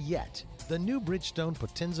tire yet, the new Bridgestone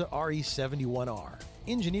Potenza RE71R.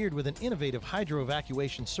 Engineered with an innovative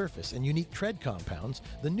hydro-evacuation surface and unique tread compounds,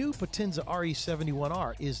 the new Potenza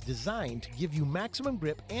RE71R is designed to give you maximum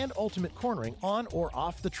grip and ultimate cornering on or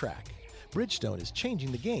off the track. Bridgestone is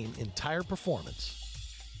changing the game in tire performance.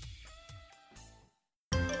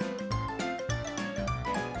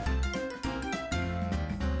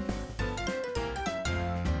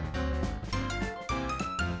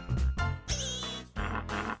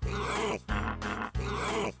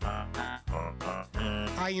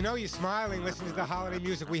 You know you're smiling listening to the holiday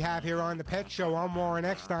music we have here on The Pet Show. I'm Warren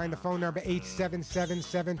Eckstein. The phone number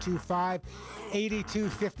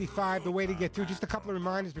 877-725-8255. The way to get through. Just a couple of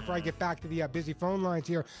reminders before I get back to the busy phone lines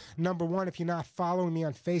here. Number one, if you're not following me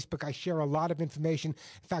on Facebook, I share a lot of information.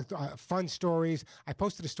 In fact, fun stories. I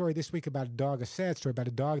posted a story this week about a dog, a sad story about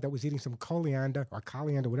a dog that was eating some coriander,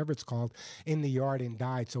 whatever it's called, in the yard and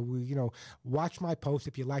died. So, watch my post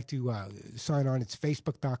if you'd like to sign on. It's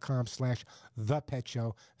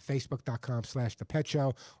facebook.com/thepetshow.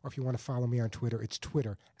 Facebook.com/thepetshow, or if you want to follow me on Twitter, it's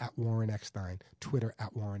Twitter @Warren Eckstein. Twitter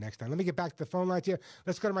 @Warren Eckstein. Let me get back to the phone lines here.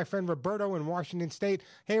 Let's go to my friend Roberto in Washington State.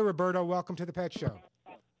 Hey, Roberto, welcome to the Pet Show.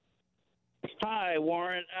 Hi,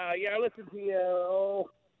 Warren. I listen to you.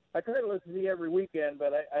 I try to listen to you every weekend,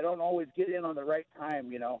 but I don't always get in on the right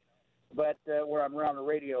time, but where I'm around the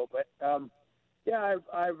radio. But I've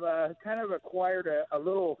kind of acquired a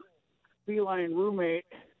little feline roommate.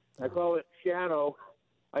 I call it Shadow.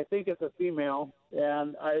 I think it's a female,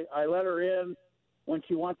 and I let her in when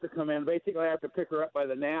she wants to come in. Basically, I have to pick her up by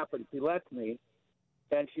the nap, and she lets me.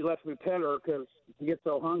 And she lets me pet her because she gets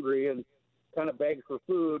so hungry and kind of begs for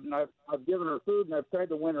food. And I've given her food, and I've tried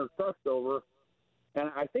to win her trust over. And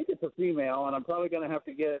I think it's a female, and I'm probably going to have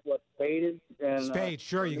to get it, spaded. And, spade,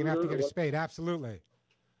 sure. You're going to have to get a spade, absolutely.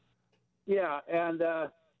 Yeah, and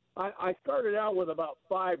I started out with about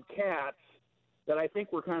 5 cats that I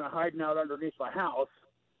think were kind of hiding out underneath my house.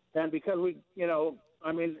 And because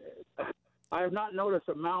I have not noticed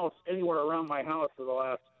a mouse anywhere around my house for the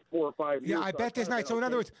last 4 or 5 years. Yeah, I bet there's not. So in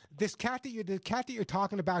other words, the cat that you're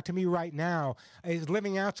talking about to me right now is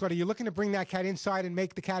living outside. Are you looking to bring that cat inside and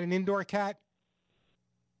make the cat an indoor cat?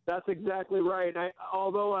 That's exactly right.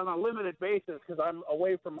 Although on a limited basis, because I'm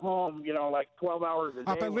away from home, like 12 hours a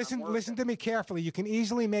day. But listen to me carefully. You can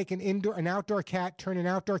easily make an outdoor cat, turn an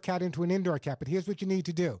outdoor cat into an indoor cat. But here's what you need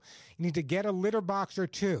to do. You need to get a litter box or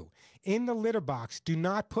 2. in the litter box, do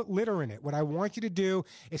not put litter in it. What I want you to do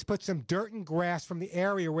is put some dirt and grass from the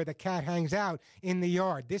area where the cat hangs out in the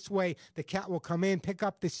yard. This way, the cat will come in, pick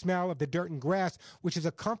up the smell of the dirt and grass, which is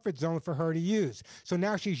a comfort zone for her to use. So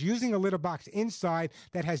now she's using a litter box inside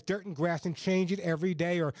that has dirt and grass, and change it every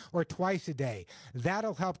day or twice a day.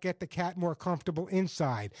 That'll help get the cat more comfortable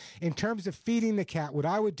inside. In terms of feeding the cat, what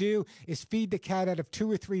I would do is feed the cat out of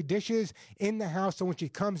 2 or 3 dishes in the house, so when she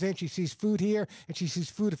comes in, she sees food here, and she sees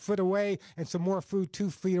food a foot away, and some more food 2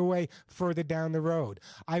 feet away further down the road.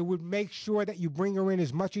 I would make sure that you bring her in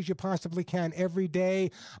as much as you possibly can every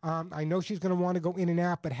day. I know she's going to want to go in and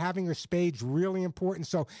out, but having her spayed is really important.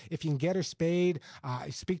 So if you can get her spayed,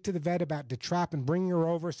 speak to the vet about the trap and bring her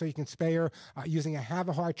over so you can spay her using a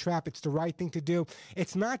have-a-heart trap. It's the right thing to do.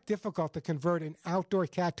 It's not difficult to convert an outdoor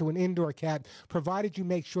cat to an indoor cat, provided you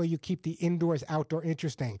make sure you keep the indoors outdoor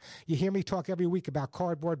interesting. You hear me talk every week about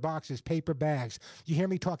cardboard boxes, paper bags. You hear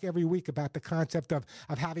me talk every week about the concept of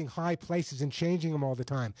having high places and changing them all the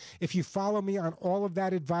time. If you follow me on all of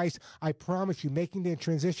that advice, I promise you making the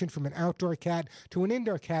transition from an outdoor cat to an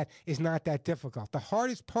indoor cat is not that difficult. The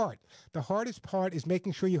hardest part is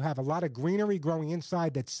making sure you have a lot of greenery growing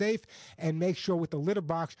inside that's safe, and make sure with the litter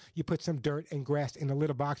box you put some dirt and grass in the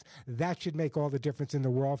litter box. That should make all the difference in the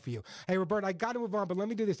world for you. Hey, Roberta, I got to move on, but let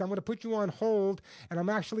me do this. I'm going to put you on hold, and I'm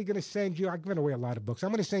actually going to send you, I've given away a lot of books. I'm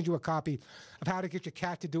going to send you a copy of How to Get Your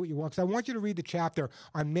Cat to Do What You Want, because I want you to read the chapter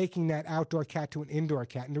on making that outdoor cat to an indoor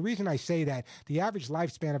cat. And the reason I say that, the average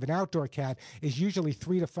lifespan of an outdoor cat is usually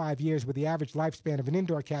 3 to 5 years, where the average lifespan of an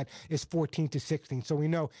indoor cat is 14 to 16. So we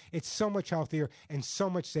know it's so much healthier and so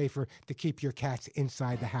much safer to keep your cats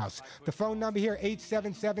inside the house. The phone number here,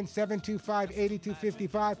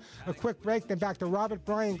 877-725-8255. A quick break, then back to Robert,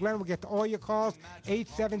 Brian, Glenn. We'll get to all your calls,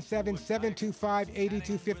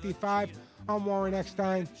 877-725-8255. I'm Warren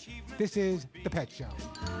Eckstein. This is The Pet Show.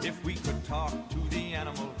 If we could talk to the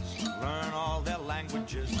animals, learn all their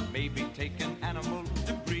languages, maybe take an animal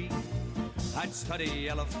degree, I'd study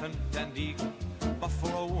elephant and eagle,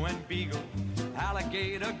 buffalo and beagle,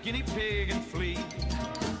 alligator, guinea pig and flea.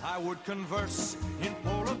 I would converse in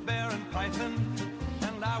polar bear and python,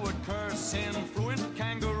 and I would curse in fluent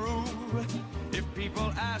kangaroo. If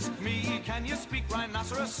people ask me, can you speak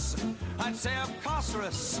rhinoceros? I'd say, of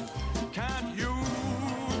course, can't you?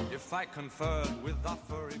 If I conferred with our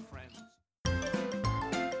furry friends.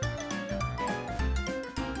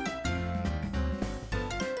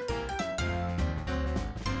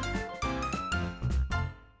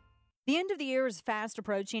 The end of the year is fast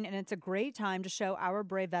approaching, and it's a great time to show our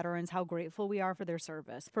brave veterans how grateful we are for their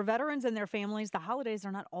service. For veterans and their families, the holidays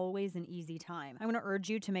are not always an easy time. I want to urge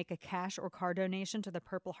you to make a cash or car donation to the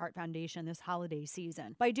Purple Heart Foundation this holiday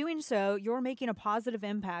season. By doing so, you're making a positive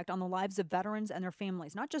impact on the lives of veterans and their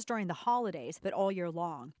families, not just during the holidays, but all year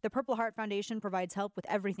long. The Purple Heart Foundation provides help with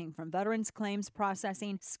everything from veterans claims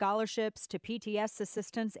processing, scholarships, to PTS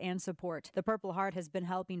assistance and support. The Purple Heart has been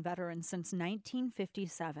helping veterans since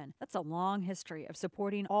 1957. That's a long history of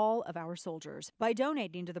supporting all of our soldiers. By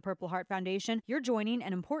donating to the Purple Heart Foundation, you're joining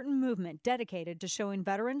an important movement dedicated to showing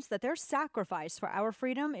veterans that their sacrifice for our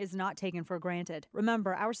freedom is not taken for granted.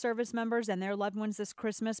 Remember our service members and their loved ones this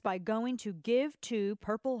Christmas by going to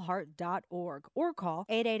givetopurpleheart.org or call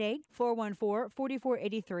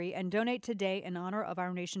 888-414-4483 and donate today in honor of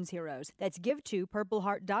our nation's heroes. That's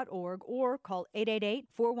givetopurpleheart.org or call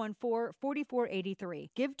 888-414-4483.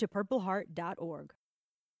 givetopurpleheart.org.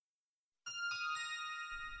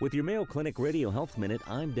 With your Mayo Clinic Radio Health Minute,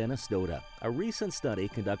 I'm Dennis Doda. A recent study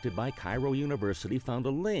conducted by Cairo University found a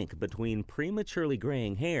link between prematurely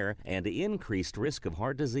graying hair and increased risk of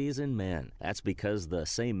heart disease in men. That's because the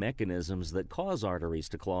same mechanisms that cause arteries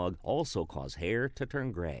to clog also cause hair to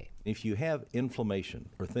turn gray. If you have inflammation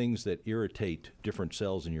or things that irritate different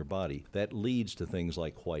cells in your body, that leads to things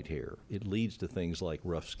like white hair. It leads to things like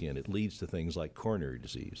rough skin. It leads to things like coronary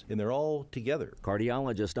disease. And they're all together.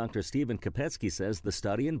 Cardiologist Dr. Stephen Kopetsky says the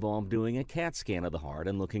study involved doing a CAT scan of the heart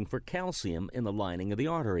and looking for calcium in the lining of the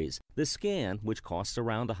arteries. This scan, which costs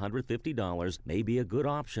around $150, may be a good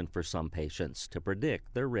option for some patients to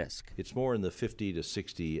predict their risk. It's more in the 50 to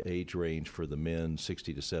 60 age range for the men,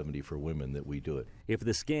 60 to 70 for women that we do it. If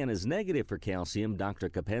the scan is negative for calcium, Dr.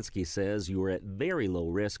 Kopetsky says you are at very low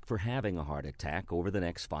risk for having a heart attack over the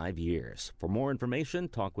next 5 years. For more information,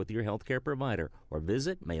 talk with your healthcare provider or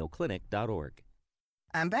visit mayoclinic.org.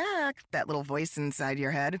 I'm back. That little voice inside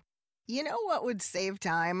your head. You know what would save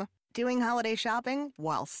time? Doing holiday shopping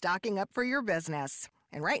while stocking up for your business.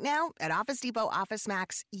 And right now, at Office Depot Office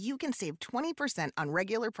Max, you can save 20% on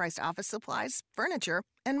regular priced office supplies, furniture,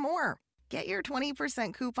 and more. Get your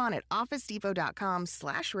 20% coupon at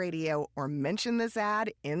OfficeDepot.com/radio or mention this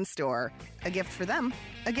ad in-store. A gift for them,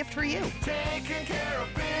 a gift for you. Taking care of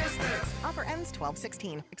business. Offer ends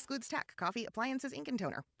 12/16. Excludes tech, coffee, appliances, ink, and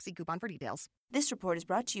toner. See coupon for details. This report is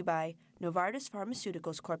brought to you by Novartis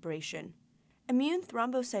Pharmaceuticals Corporation. Immune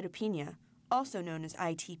thrombocytopenia, also known as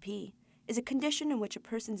ITP, is a condition in which a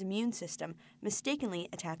person's immune system mistakenly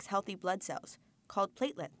attacks healthy blood cells, called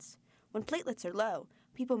platelets. When platelets are low,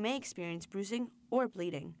 people may experience bruising or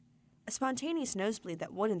bleeding. A spontaneous nosebleed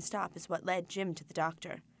that wouldn't stop is what led Jim to the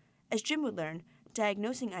doctor. As Jim would learn,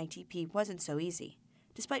 diagnosing ITP wasn't so easy.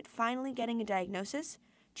 Despite finally getting a diagnosis,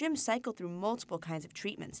 Jim cycled through multiple kinds of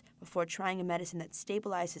treatments before trying a medicine that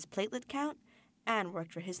stabilized his platelet count and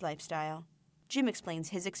worked for his lifestyle. Jim explains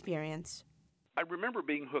his experience. I remember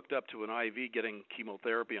being hooked up to an IV getting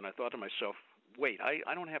chemotherapy, and I thought to myself, wait, I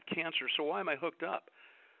don't have cancer, so why am I hooked up?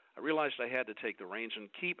 I realized I had to take the reins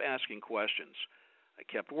and keep asking questions. I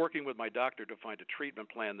kept working with my doctor to find a treatment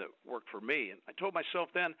plan that worked for me, and I told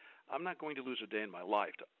myself then, I'm not going to lose a day in my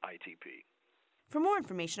life to ITP. For more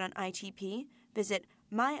information on ITP, visit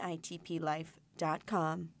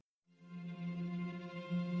myitplife.com.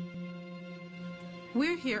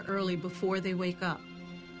 We're here early before they wake up.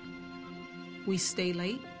 We stay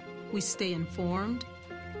late, we stay informed,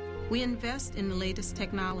 we invest in the latest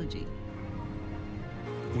technology.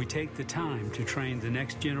 We take the time to train the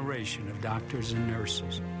next generation of doctors and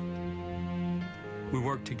nurses. We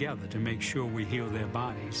work together to make sure we heal their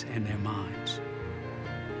bodies and their minds.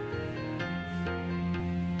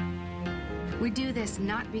 We do this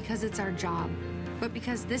not because it's our job, but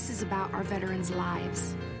because this is about our veterans'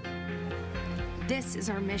 lives. This is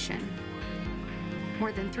our mission.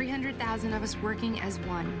 More than 300,000 of us working as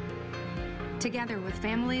one, together with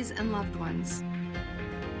families and loved ones.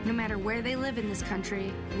 No matter where they live in this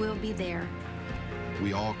country, we'll be there.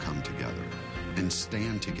 We all come together and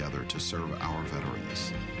stand together to serve our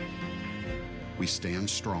veterans. We stand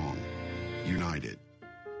strong, united.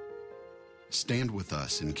 Stand with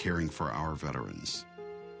us in caring for our veterans.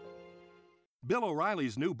 Bill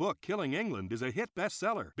O'Reilly's new book, Killing England, is a hit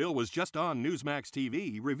bestseller. Bill was just on Newsmax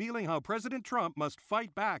TV, revealing how President Trump must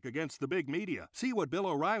fight back against the big media. See what Bill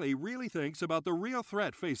O'Reilly really thinks about the real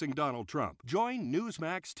threat facing Donald Trump. Join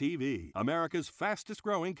Newsmax TV, America's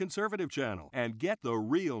fastest-growing conservative channel, and get the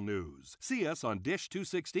real news. See us on Dish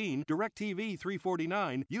 216, DirecTV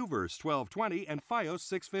 349, UVerse 1220, and Fios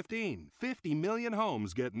 615. 50 million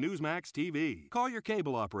homes get Newsmax TV. Call your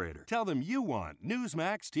cable operator. Tell them you want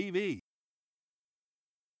Newsmax TV.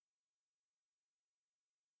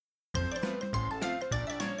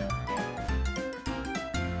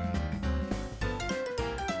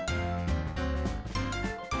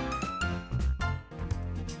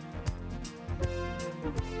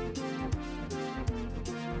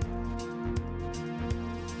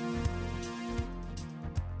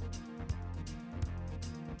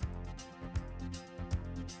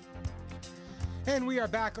 And we are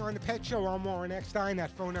back on the Pet Show. I'm Warren Eckstein.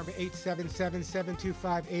 That phone number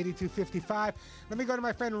 877-725-8255. Let me go to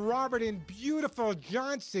my friend Robert in beautiful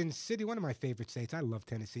Johnson City, one of my favorite states. I love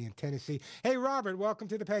Tennessee and Tennessee. Hey, Robert, welcome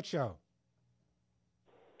to the Pet Show.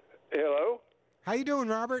 Hello. How you doing,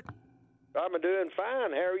 Robert? I'm doing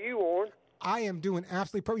fine. How are you, Warren? I am doing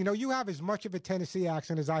absolutely perfect. You know, you have as much of a Tennessee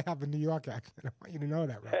accent as I have a New York accent. I want you to know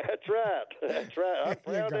that, Robert. That's right. That's right. I'm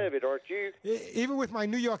proud of it, aren't you? Even with my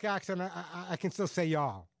New York accent, I can still say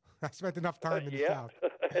y'all. I spent enough time in the South.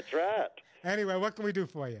 That's right. Anyway, what can we do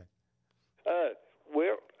for you? I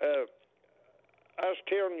was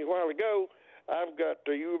telling you a while ago,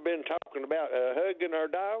 you've been talking about hugging our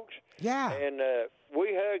dogs. Yeah. And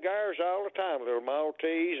we hug ours all the time, little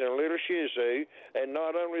Maltese and little Shih Tzu. And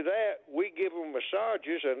not only that, we give them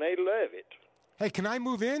massages, and they love it. Hey, can I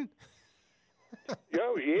move in?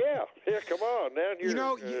 Oh, yeah. Yeah, come on. Now you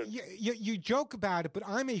know, you joke about it, but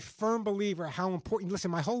I'm a firm believer how important. Listen,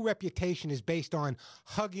 my whole reputation is based on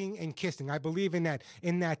hugging and kissing. I believe in that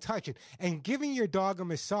touch. And giving your dog a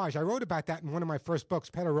massage, I wrote about that in one of my first books,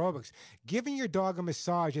 Pet Aerobics. Giving your dog a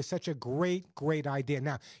massage is such a great, great idea.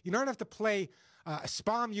 Now, you don't have to play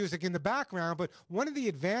spa music in the background, but one of the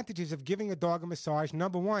advantages of giving a dog a massage,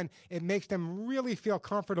 number one, it makes them really feel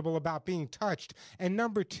comfortable about being touched. And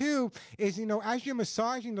number two is, you know, as you're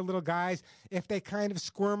massaging the little guys, if they kind of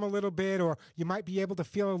squirm a little bit or you might be able to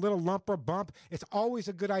feel a little lump or bump, it's always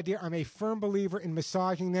a good idea. I'm a firm believer in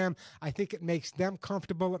massaging them. I think it makes them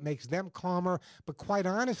comfortable. It makes them calmer. But quite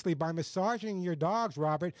honestly, by massaging your dogs,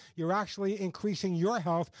 Robert, you're actually increasing your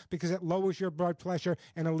health because it lowers your blood pressure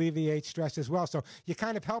and alleviates stress as well. So you're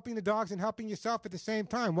kind of helping the dogs and helping yourself at the same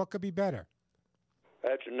time. What could be better?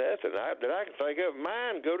 That's nothing that I can think of.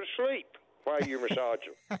 Mine go to sleep while you massage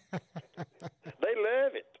them. They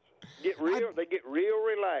love it. They get real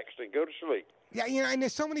relaxed and go to sleep. Yeah, and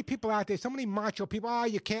there's so many people out there, so many macho people. Oh,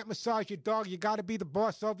 you can't massage your dog. You got to be the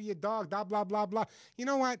boss over your dog, blah, blah, blah, blah. You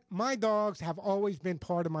know what? My dogs have always been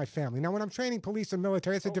part of my family. Now, when I'm training police and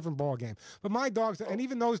military, it's a different ballgame. But my dogs, and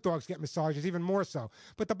even those dogs get massages, even more so.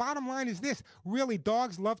 But the bottom line is this. Really,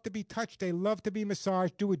 dogs love to be touched. They love to be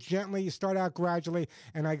massaged. Do it gently. You start out gradually,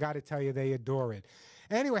 and I got to tell you, they adore it.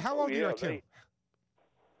 Anyway, how old are your two?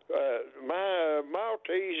 My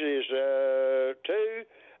Maltese is 2.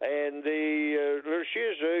 And the little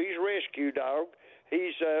Shih Tzu, he's a rescue dog.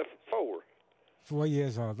 He's 4. 4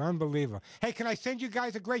 years old. Unbelievable. Hey, can I send you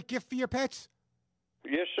guys a great gift for your pets?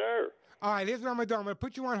 Yes, sir. All right, here's what I'm going to do. I'm going to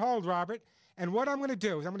put you on hold, Robert. And what I'm going to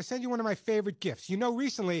do is I'm going to send you one of my favorite gifts. You know,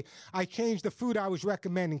 recently I changed the food I was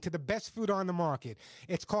recommending to the best food on the market.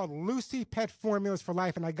 It's called Lucy Pet Formulas for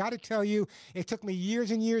Life. And I got to tell you, it took me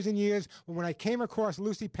years and years and years. But when I came across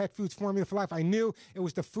Lucy Pet Foods Formula for Life, I knew it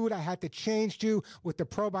was the food I had to change to with the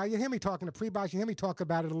probiotics. You hear me talking to prebiotics. You hear me talk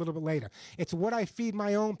about it a little bit later. It's what I feed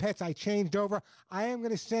my own pets. I changed over. I am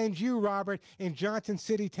going to send you, Robert, in Johnson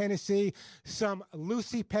City, Tennessee, some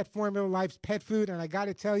Lucy Pet Formula Life's pet food. And I got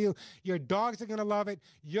to tell you, your dogs are going to love it.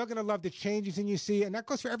 You're going to love the changes in you see. And that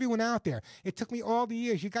goes for everyone out there. It took me all the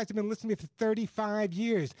years. You guys have been listening to me for 35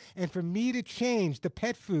 years. And for me to change the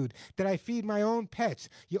pet food that I feed my own pets,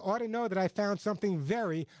 you ought to know that I found something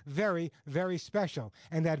very, very, very special.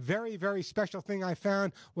 And that very, very special thing I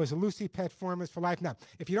found was Lucy Pet Formulas for Life. Now,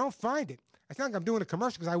 if you don't find it, it's not like I'm doing a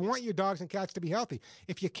commercial because I want your dogs and cats to be healthy.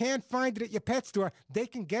 If you can't find it at your pet store, they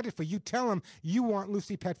can get it for you. Tell them you want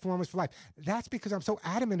Lucy Pet Formulas for Life. That's because I'm so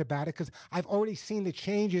adamant about it, because I've already seen the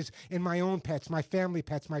changes in my own pets, my family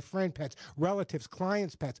pets, my friend pets, relatives,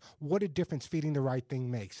 clients' pets. What a difference feeding the right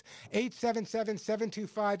thing makes.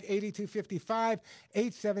 877-725-8255,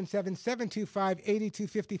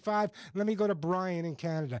 877-725-8255. Let me go to Brian in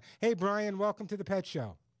Canada. Hey, Brian, welcome to the Pet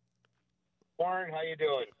Show. Warren, how you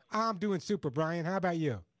doing? I'm doing super, Brian. How about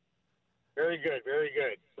you? Very good, very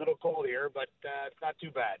good. A little cold here, but it's not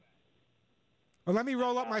too bad. Well, let me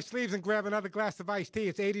roll up my sleeves and grab another glass of iced tea.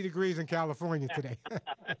 It's 80 degrees in California today.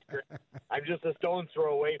 I'm just a stone's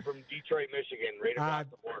throw away from Detroit, Michigan, right across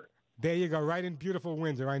the border. There you go, right in beautiful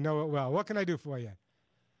Windsor. I know it well. What can I do for you?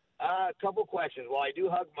 A couple questions. Well, I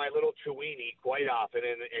do hug my little Chiweenie quite often,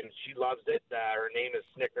 and she loves it. Her name is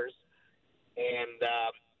Snickers. And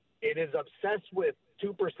it is obsessed with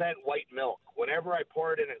 2% white milk. Whenever I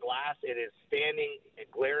pour it in a glass, it is standing and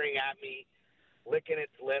glaring at me, licking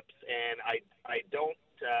its lips, and I don't.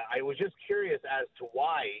 I was just curious as to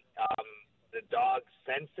why the dog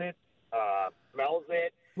sense it, smells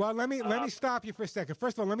it. Well, let me stop you for a second.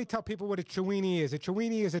 First of all, let me tell people what a Chiweenie is. A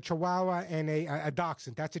Chiweenie is a Chihuahua and a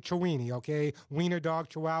Dachshund. That's a Chiweenie, okay? Wiener dog,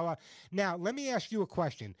 Chihuahua. Now, let me ask you a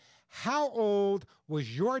question. How old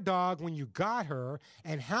was your dog when you got her,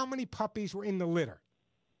 and how many puppies were in the litter?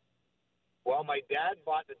 Well, my dad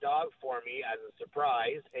bought the dog for me as a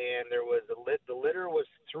surprise, and there was the litter was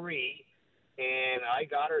 3, and I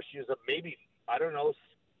got her. She was maybe, I don't know,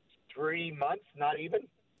 3 months, not even.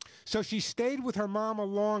 So she stayed with her mom a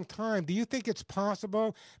long time. Do you think it's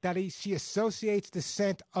possible that she associates the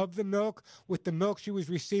scent of the milk with the milk she was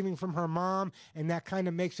receiving from her mom, and that kind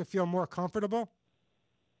of makes her feel more comfortable?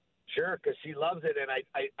 Sure, because she loves it, and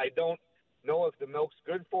I don't know if the milk's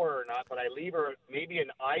good for her or not, but I leave her maybe an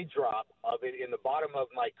eye drop of it in the bottom of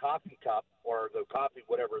my coffee cup or the coffee,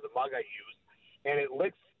 whatever, the mug I use, and it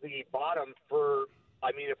licks the bottom for,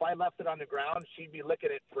 I mean, if I left it on the ground, she'd be licking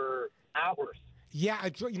it for hours. Yeah, a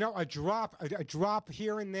drop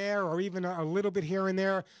here and there, or even a little bit here and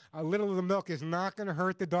there. A little of the milk is not going to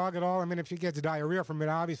hurt the dog at all. I mean, if she gets diarrhea from it,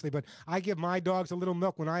 obviously. But I give my dogs a little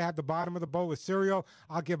milk when I have the bottom of the bowl of cereal.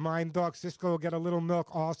 I'll give my dog Cisco get a little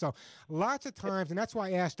milk also. Lots of times, and that's why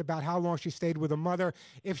I asked about how long she stayed with her mother.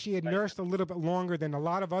 If she had nursed a little bit longer than a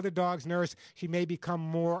lot of other dogs nurse, she may become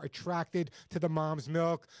more attracted to the mom's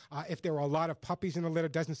milk. If there were a lot of puppies in the litter,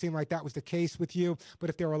 doesn't seem like that was the case with you. But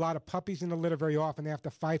if there were a lot of puppies in the litter, very often they have to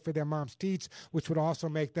fight for their mom's teats, which would also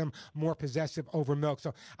make them more possessive over milk.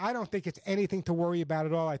 So I don't think it's anything to worry about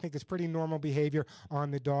at all. I think it's pretty normal behavior on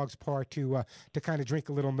the dog's part to kind of drink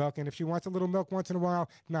a little milk. And if she wants a little milk once in a while,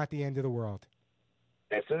 not the end of the world.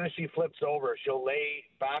 As soon as she flips over, she'll lay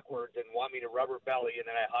backwards and want me to rub her belly, and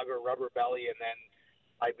then I hug her, rub her belly, and then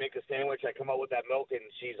I make a sandwich. I come out with that milk, and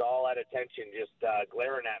she's all at attention, just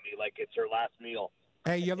glaring at me like it's her last meal.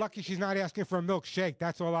 Hey, you're lucky she's not asking for a milkshake.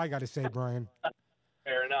 That's all I got to say, Brian.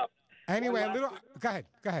 Fair enough. Anyway, go ahead.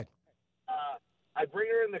 I bring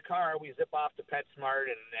her in the car. We zip off to PetSmart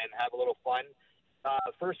and have a little fun.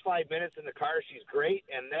 First 5 minutes in the car, she's great.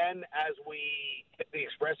 And then as we hit the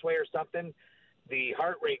expressway or something, the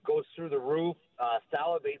heart rate goes through the roof,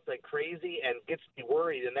 salivates like crazy, and gets me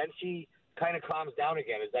worried. And then she kind of calms down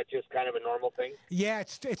again. Is that just kind of a normal thing? Yeah,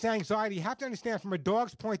 it's anxiety. You have to understand, from a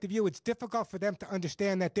dog's point of view, it's difficult for them to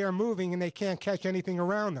understand that they're moving and they can't catch anything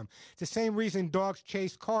around them. It's the same reason dogs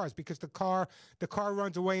chase cars, because the car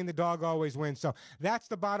runs away and the dog always wins. So that's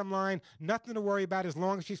the bottom line. Nothing to worry about as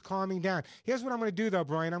long as she's calming down. Here's what I'm going to do, though,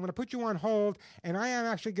 Brian. I'm going to put you on hold, and I am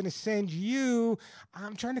actually going to send you.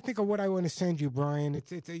 I'm trying to think of what I want to send you, Brian.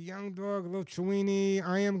 It's a young dog, a little Chiweenie.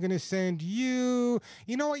 I am going to send you.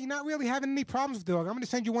 You know what? You're not really having any problems with the dog. I'm going to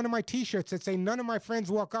send you one of my T-shirts that say, "None of my friends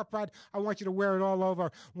walk upright." I want you to wear it all over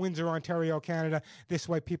Windsor, Ontario, Canada. This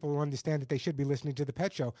way people will understand that they should be listening to The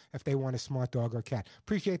Pet Show if they want a smart dog or cat.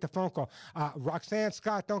 Appreciate the phone call. Roxanne,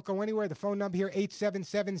 Scott, don't go anywhere. The phone number here,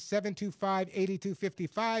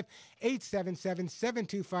 877-725-8255,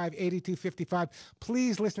 877-725-8255.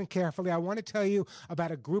 Please listen carefully. I want to tell you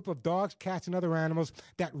about a group of dogs, cats, and other animals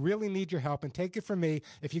that really need your help. And take it from me,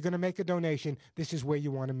 if you're going to make a donation, this is where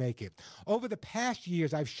you want to make it. Over the past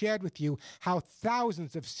years, I've shared with you how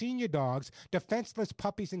thousands of senior dogs, defenseless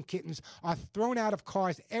puppies and kittens, are thrown out of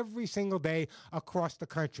cars every single day across the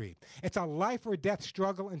country. It's a life or death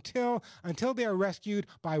struggle until they are rescued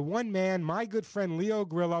by one man, my good friend Leo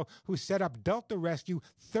Grillo, who set up Delta Rescue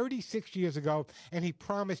 36 years ago, and he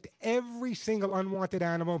promised every single unwanted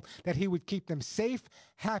animal that he would keep them safe,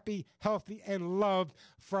 happy, healthy, and loved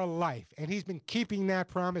for life. And he's been keeping that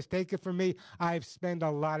promise. Take it from me, I've spent a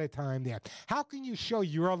lot of time there. How can you show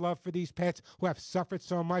your love for these pets who have suffered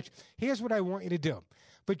so much? Here's what I want you to do.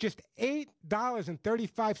 For just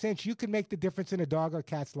 $8.35, you can make the difference in a dog or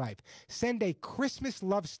cat's life. Send a Christmas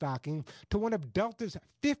love stocking to one of Delta's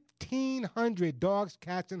 1,500 dogs,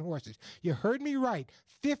 cats, and horses. You heard me right.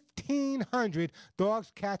 1,500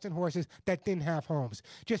 dogs, cats, and horses that didn't have homes.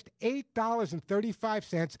 Just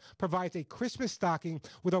 $8.35 provides a Christmas stocking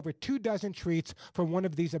with over 2 dozen treats for one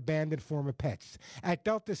of these abandoned former pets. At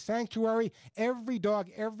Delta Sanctuary, every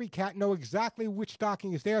dog, every cat know exactly which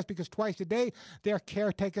stocking is theirs, because twice a day, their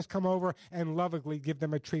caretakers come over and lovingly give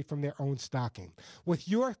them a treat from their own stocking. With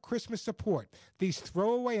your Christmas support, these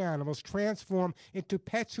throwaway animals transform into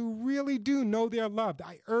pets who really do know they're loved.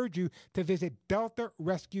 I urge you to visit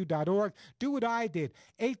deltarescue.org. Do what I did.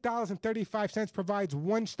 $8.35 provides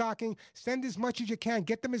one stocking. Send as much as you can.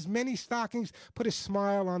 Get them as many stockings. Put a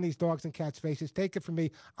smile on these dogs and cats' faces. Take it from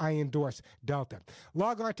me. I endorse Delta.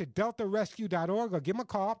 Log on to deltarescue.org or give them a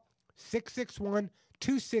call.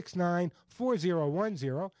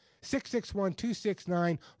 661-269-4010.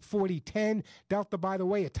 661-269-4010. Delta, by the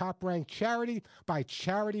way, a top-ranked charity by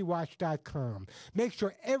CharityWatch.com. Make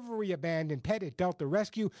sure every abandoned pet at Delta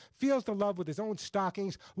Rescue feels the love with his own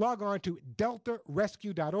stockings. Log on to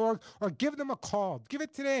deltarescue.org or give them a call. Give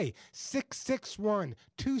it today,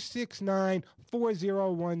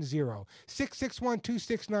 661-269-4010.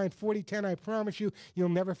 661-269-4010. I promise you, you'll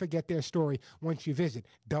never forget their story once you visit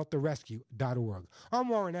deltarescue.org. I'm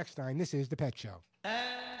Warren Eckstein. This is The Pet Show. And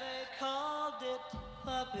they called it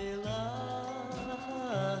puppy love.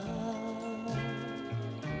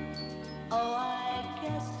 Oh, I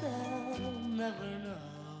guess they'll never know.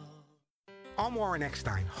 I'm Warren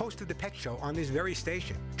Eckstein, host of The Pet Show on this very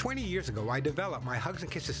station. 20 years ago, I developed my Hugs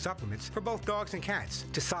and Kisses supplements for both dogs and cats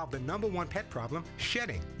to solve the #1 pet problem,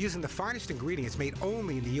 shedding. Using the finest ingredients made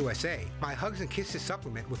only in the USA, my Hugs and Kisses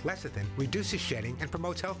supplement with lecithin reduces shedding and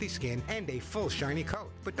promotes healthy skin and a full shiny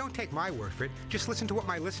coat. But don't take my word for it. Just listen to what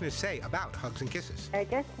my listeners say about Hugs and Kisses. I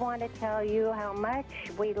just want to tell you how much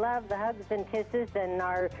we love the Hugs and Kisses, and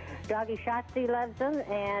our doggy Shotzi loves them,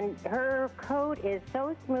 and her coat is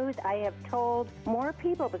so smooth. I have told more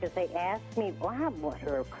people because they ask me, wow,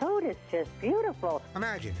 her coat is just beautiful.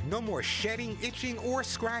 Imagine no more shedding, itching, or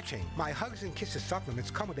scratching. My Hugs and Kisses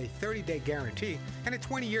supplements come with a 30-day guarantee and a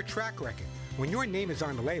 20-year track record. When your name is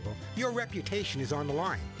on the label, your reputation is on the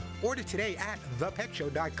line. Order today at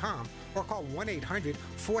thepetshow.com or call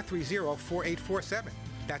 1-800-430-4847.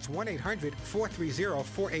 That's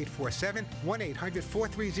 1-800-430-4847,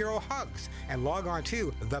 1-800-430-HUGS, and log on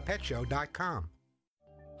to thepetshow.com.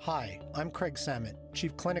 Hi, I'm Craig Samet,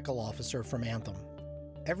 Chief Clinical Officer from Anthem.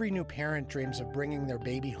 Every new parent dreams of bringing their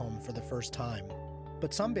baby home for the first time,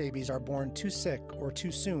 but some babies are born too sick or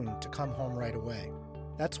too soon to come home right away.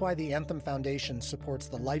 That's why the Anthem Foundation supports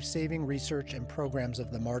the life-saving research and programs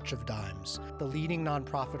of the March of Dimes, the leading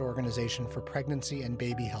nonprofit organization for pregnancy and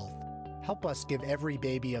baby health. Help us give every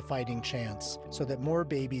baby a fighting chance so that more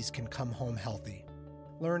babies can come home healthy.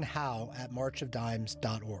 Learn how at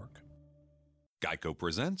marchofdimes.org. Geico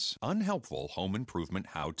presents Unhelpful Home Improvement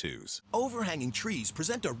How-Tos. Overhanging trees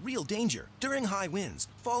present a real danger. During high winds,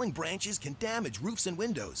 falling branches can damage roofs and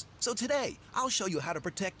windows. So today, I'll show you how to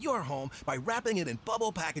protect your home by wrapping it in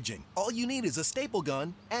bubble packaging. All you need is a staple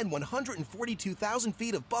gun and 142,000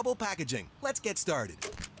 feet of bubble packaging. Let's get started.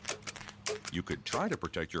 You could try to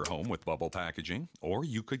protect your home with bubble packaging, or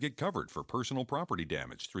you could get covered for personal property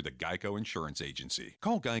damage through the Geico Insurance Agency.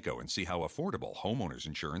 Call Geico and see how affordable homeowners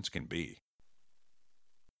insurance can be.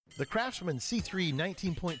 The Craftsman C3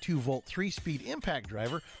 19.2 volt 3-speed impact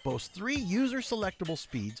driver boasts 3 user-selectable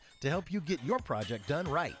speeds to help you get your project done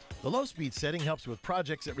right. The low-speed setting helps with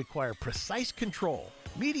projects that require precise control.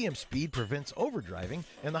 Medium speed prevents overdriving,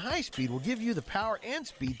 and the high speed will give you the power and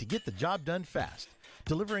speed to get the job done fast,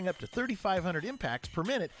 delivering up to 3,500 impacts per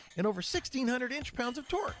minute and over 1,600 inch-pounds of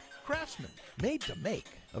torque. Craftsman, made to make.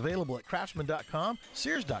 Available at craftsman.com,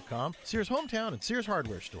 Sears.com, Sears Hometown, and Sears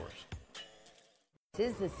Hardware stores.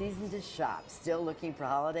 'Tis the season to shop. Still looking for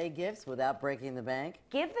holiday gifts without breaking the bank?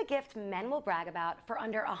 Give the gift men will brag about for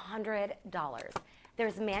under $100.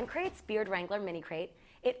 There's Man Crate's Beard Wrangler Mini Crate.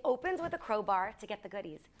 It opens with a crowbar to get the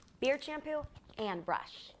goodies, beard shampoo and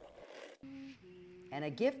brush. And a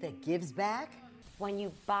gift that gives back? When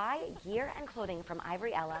you buy gear and clothing from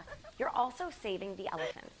Ivory Ella, you're also saving the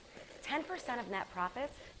elephants. 10% of net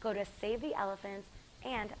profits go to Save the Elephants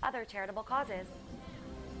and other charitable causes.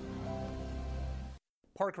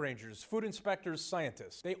 Park rangers, food inspectors,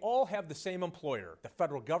 scientists, they all have the same employer, the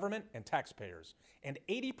federal government and taxpayers. And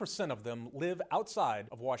 80% of them live outside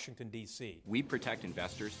of Washington, D.C. We protect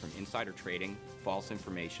investors from insider trading, false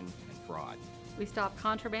information, and fraud. We stop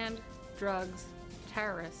contraband, drugs,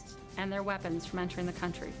 terrorists, and their weapons from entering the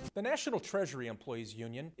country. The National Treasury Employees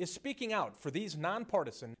Union is speaking out for these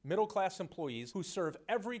nonpartisan, middle-class employees who serve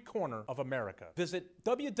every corner of America. Visit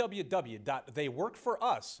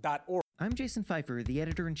www.theyworkforus.org. I'm Jason Pfeiffer, the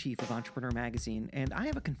editor-in-chief of Entrepreneur Magazine, and I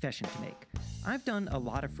have a confession to make. I've done a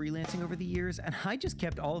lot of freelancing over the years, and I just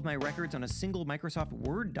kept all of my records on a single Microsoft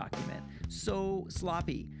Word document. So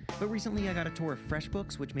sloppy. But recently I got a tour of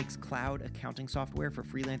FreshBooks, which makes cloud accounting software for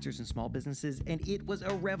freelancers and small businesses, and it was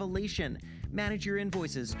a revelation. Manage your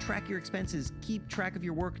invoices, track your expenses, keep track of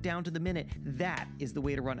your work down to the minute. That is the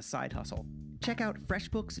way to run a side hustle. Check out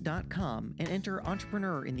freshbooks.com and enter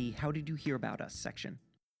Entrepreneur in the How Did You Hear About Us section.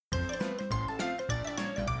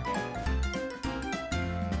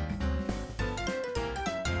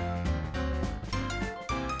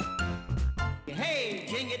 Hey,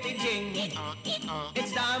 jingity jing,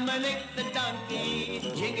 it's Dominic the donkey.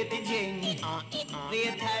 Jingity jing, the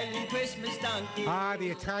Italian Christmas donkey. The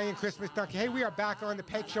Italian Christmas donkey. Hey, we are back on The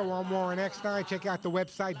Pet Show. I'm Warren Eckstein. Check out the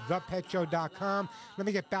website, thepetshow.com. Let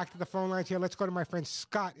me get back to the phone lines here. Let's go to my friend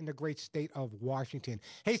Scott in the great state of Washington.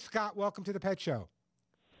 Hey, Scott, welcome to The Pet Show.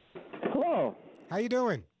 Hello. How you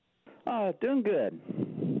doing? Doing good.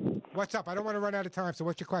 What's up? I don't want to run out of time, so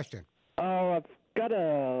what's your question? I've got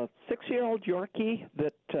a 6-year-old Yorkie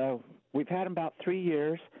that we've had him about 3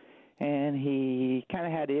 years, and he kind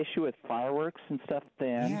of had an issue with fireworks and stuff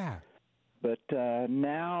then. Yeah. But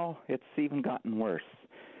now it's even gotten worse.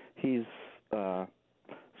 He's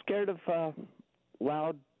scared of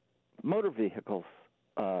loud motor vehicles,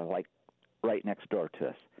 like right next door to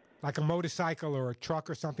us. Like a motorcycle or a truck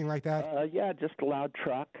or something like that? Yeah, just a loud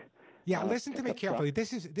truck. Yeah, listen to me carefully.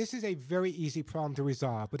 This is a very easy problem to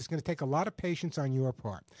resolve, but it's going to take a lot of patience on your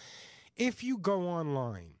part. If you go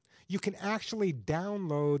online, you can actually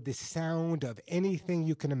download the sound of anything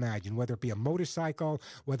you can imagine, whether it be a motorcycle,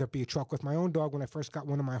 whether it be a truck. With my own dog, when I first got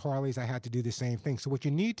one of my Harleys, I had to do the same thing. So what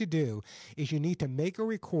you need to do is you need to make a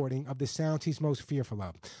recording of the sounds he's most fearful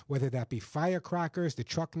of, whether that be firecrackers, the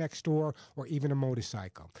truck next door, or even a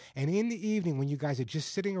motorcycle. And in the evening, when you guys are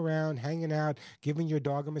just sitting around, hanging out, giving your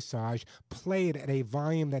dog a massage, play it at a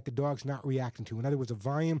volume that the dog's not reacting to. In other words, a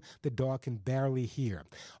volume the dog can barely hear.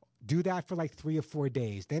 Do that for like 3 or 4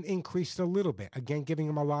 days. Then increase it a little bit. Again, giving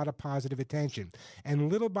them a lot of positive attention.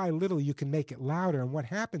 And little by little, you can make it louder. And what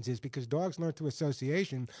happens is, because dogs learn through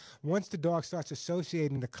association, once the dog starts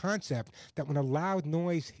associating the concept that when a loud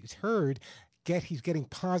noise is heard, he's getting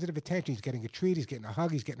positive attention. He's getting a treat. He's getting a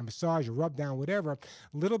hug. He's getting a massage, a rub down, whatever.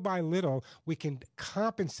 Little by little, we can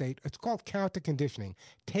compensate. It's called counter conditioning.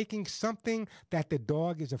 Taking something that the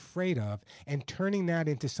dog is afraid of and turning that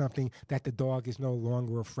into something that the dog is no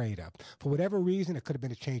longer afraid of. For whatever reason, it could have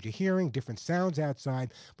been a change of hearing, different sounds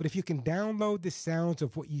outside. But if you can download the sounds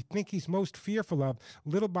of what you think he's most fearful of,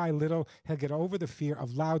 little by little, he'll get over the fear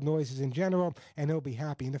of loud noises in general, and he'll be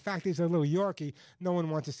happy. And the fact is, a little Yorkie, no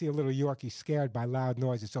one wants to see a little Yorkie scared by loud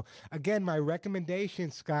noises. So again, my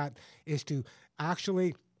recommendation, Scott, is to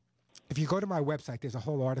actually If you go to my website, there's a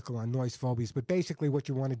whole article on noise phobias, but basically what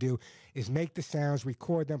you want to do is make the sounds,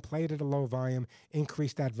 record them, play it at a low volume,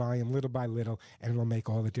 increase that volume little by little, and it'll make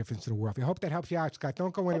all the difference in the world. I hope that helps you out, Scott.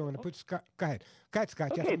 Don't go anywhere. I'm gonna put Scott. Go ahead,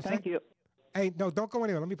 Scott. Okay, thank you. Hey, no, don't go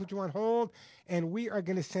anywhere. Let me put you on hold, and we are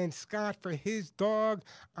going to send Scott for his dog.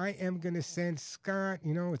 I am going to send Scott.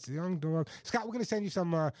 You know, it's a young dog. Scott, we're going to send you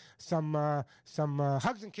some hugs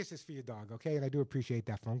and kisses for your dog, okay? And I do appreciate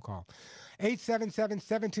that phone call.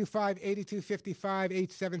 877-725-8255,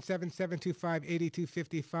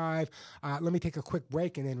 877-725-8255. Let me take a quick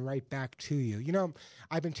break and then right back to you. You know,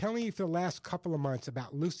 I've been telling you for the last couple of months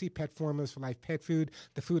about Lucy Pet Formulas for Life pet food,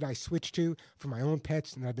 the food I switched to for my own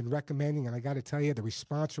pets, and I've been recommending, and I got to tell you, the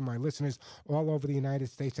response from my listeners all over the United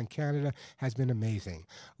States and Canada has been amazing.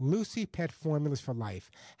 Lucy Pet Formulas for Life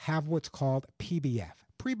have what's called PBF,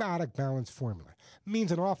 Prebiotic Balance Formula.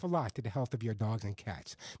 Means an awful lot to the health of your dogs and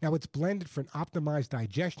cats. Now, it's blended for an optimized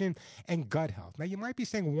digestion and gut health. Now, you might be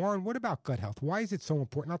saying, Warren, what about gut health? Why is it so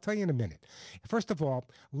important? I'll tell you in a minute. First of all,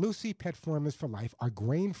 Lucy Pet Formulas for Life are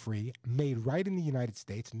grain-free, made right in the United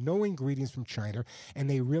States, no ingredients from China, and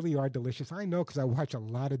they really are delicious. I know because I watch a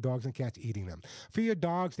lot of dogs and cats eating them. For your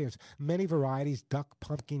dogs, there's many varieties: duck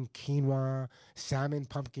pumpkin quinoa, salmon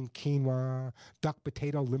pumpkin quinoa, duck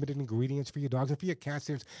potato, limited ingredients for your dogs. And for your cats,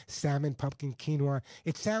 there's salmon pumpkin quinoa.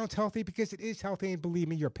 It sounds healthy because it is healthy, and believe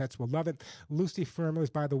me, your pets will love it. Lucy Formulas,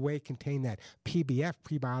 by the way, contain that PBF,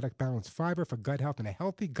 prebiotic balance fiber for gut health, and a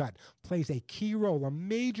healthy gut plays a key role, a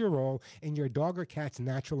major role in your dog or cat's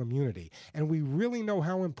natural immunity. And we really know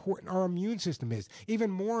how important our immune system is. Even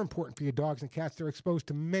more important for your dogs and cats, they're exposed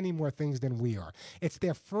to many more things than we are. It's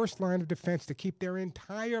their first line of defense to keep their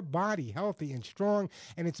entire body healthy and strong,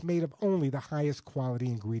 and it's made of only the highest quality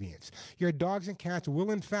ingredients. Your dogs and cats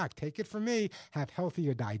will, in fact, take it from me, have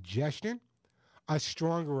healthier digestion, a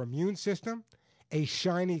stronger immune system, a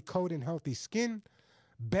shiny coat and healthy skin,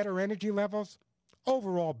 better energy levels,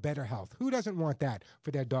 overall better health. Who doesn't want that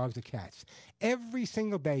for their dogs or cats? Every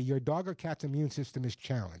single day, your dog or cat's immune system is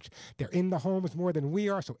challenged. They're in the homes more than we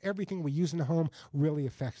are, so everything we use in the home really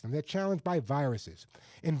affects them. They're challenged by viruses,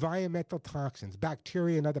 environmental toxins,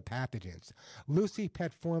 bacteria, and other pathogens. Lucy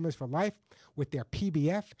Pet Formulas for Life, with their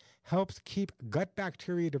PBF, helps keep gut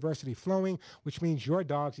bacteria diversity flowing, which means your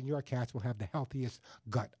dogs and your cats will have the healthiest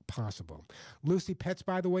gut possible. Lucy Pets,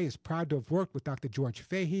 by the way, is proud to have worked with Dr. George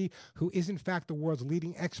Fahey, who is in fact the world's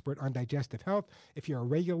leading expert on digestive health. If you're a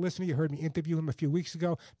regular listener, you heard me interview him a few weeks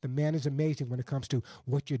ago. The man is amazing when it comes to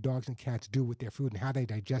what your dogs and cats do with their food and how they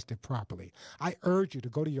digest it properly. I urge you to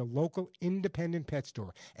go to your local independent pet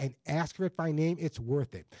store and ask for it by name. It's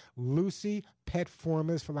worth it. Lucy Pet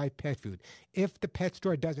Formulas for Life pet food. If the pet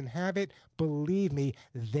store doesn't have it, believe me,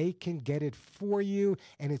 they can get it for you,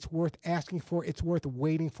 and it's worth asking for. It's worth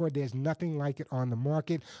waiting for. There's nothing like it on the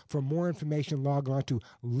market. For more information, log on to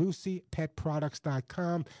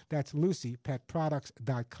LucyPetProducts.com. That's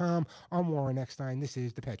LucyPetProducts.com. I'm Warren Eckstein. This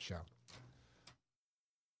is The Pet Show.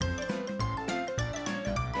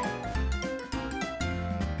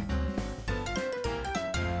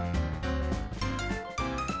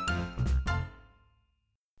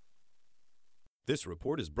 This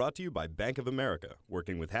report is brought to you by Bank of America,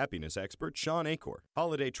 working with happiness expert Sean Acor.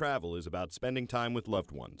 Holiday travel is about spending time with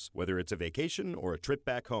loved ones, whether it's a vacation or a trip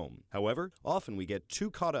back home. However, often we get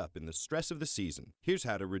too caught up in the stress of the season. Here's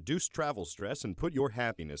how to reduce travel stress and put your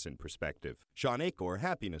happiness in perspective. Sean Acor,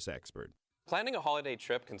 happiness expert. Planning a holiday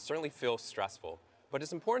trip can certainly feel stressful, but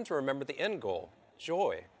it's important to remember the end goal,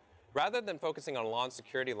 joy. Rather than focusing on a lawn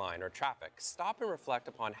security line or traffic, stop and reflect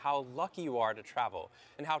upon how lucky you are to travel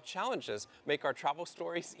and how challenges make our travel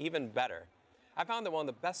stories even better. I found that one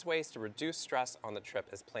of the best ways to reduce stress on the trip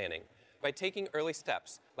is planning, by taking early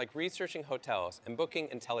steps like researching hotels and booking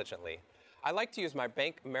intelligently. I like to use my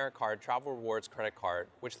Bank AmeriCard Travel Rewards credit card,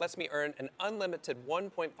 which lets me earn an unlimited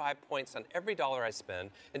 1.5 points on every dollar I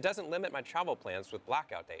spend and doesn't limit my travel plans with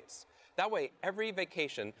blackout dates. That way, every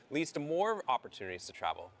vacation leads to more opportunities to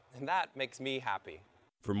travel, and that makes me happy.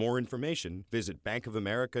 For more information, visit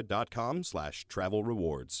bankofamerica.com/travel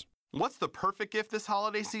rewards. What's the perfect gift this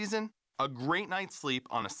holiday season? A great night's sleep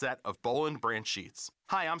on a set of Boll & Branch sheets.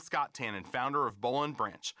 Hi, I'm Scott Tannen, founder of Boll &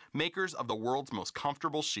 Branch, makers of the world's most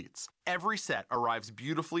comfortable sheets. Every set arrives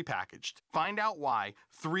beautifully packaged. Find out why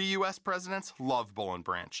 3 U.S. presidents love Boll &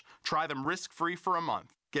 Branch. Try them risk-free for a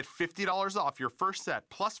month. Get $50 off your first set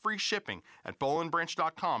plus free shipping at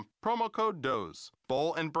bollandbranch.com. Promo code DOZE.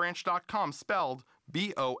 bollandbranch.com spelled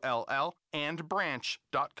B-O-L-L and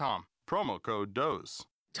branch.com. Promo code DOZE.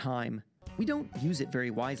 Time. We don't use it very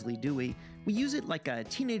wisely, do we? We use it like a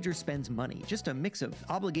teenager spends money, just a mix of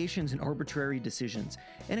obligations and arbitrary decisions.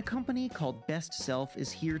 And a company called Best Self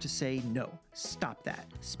is here to say, no, stop that.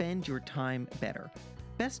 Spend your time better.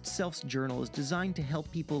 Best Self's journal is designed to help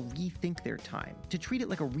people rethink their time, to treat it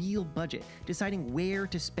like a real budget, deciding where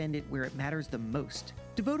to spend it where it matters the most.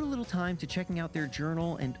 Devote a little time to checking out their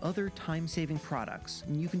journal and other time-saving products,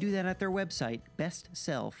 and you can do that at their website,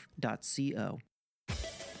 bestself.co.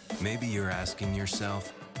 Maybe you're asking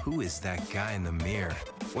yourself, who is that guy in the mirror?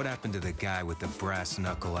 What happened to the guy with the brass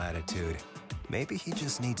knuckle attitude? Maybe he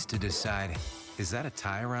just needs to decide, is that a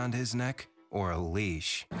tie around his neck or a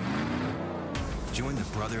leash? Join the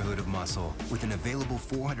Brotherhood of Muscle with an available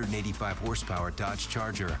 485 horsepower Dodge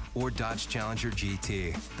Charger or Dodge Challenger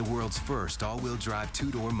GT, the world's first all-wheel drive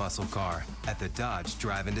two-door muscle car at the Dodge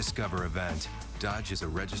Drive and Discover event. Dodge is a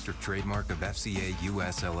registered trademark of FCA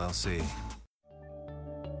US LLC.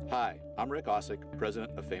 Hi, I'm Rick Osick,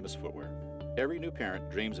 president of Famous Footwear. Every new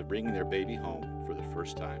parent dreams of bringing their baby home for the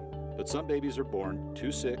first time. But some babies are born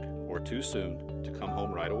too sick or too soon to come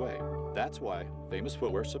home right away. That's why Famous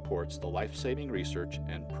Footwear supports the life-saving research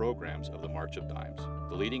and programs of the March of Dimes,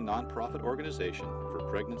 the leading nonprofit organization for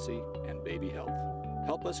pregnancy and baby health.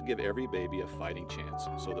 Help us give every baby a fighting chance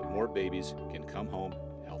so that more babies can come home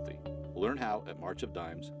healthy. Learn how at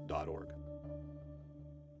marchofdimes.org.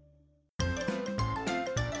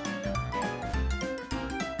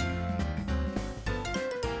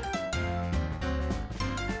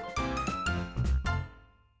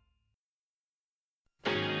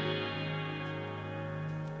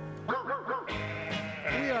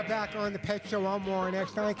 Back on the Pet Show. I'm Warren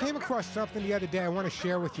Eckstein. I came across something the other day I want to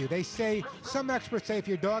share with you. They say, some experts say if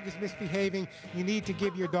your dog is misbehaving, you need to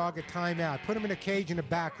give your dog a timeout. Put him in a cage in a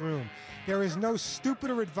back room. There is no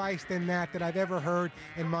stupider advice than that I've ever heard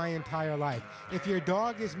in my entire life. If your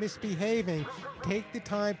dog is misbehaving, take the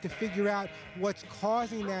time to figure out what's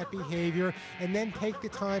causing that behavior and then take the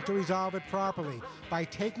time to resolve it properly. By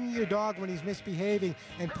taking your dog when he's misbehaving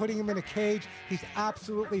and putting him in a cage, he's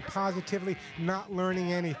absolutely positively not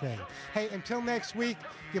learning anything. Hey, until next week,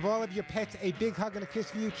 give all of your pets a big hug and a kiss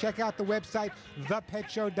for you. Check out the website,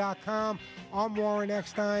 thepetshow.com. I'm Warren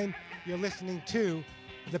Eckstein. You're listening to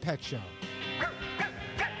The Pet Show.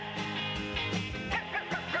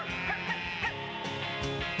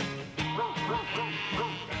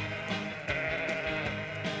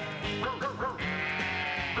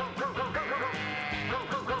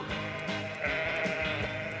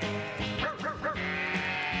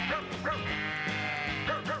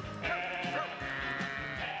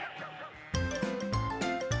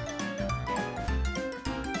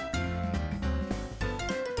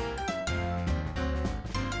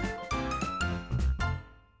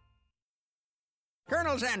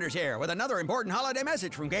 Colonel Sanders here with another important holiday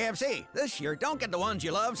message from KFC. This year, don't get the ones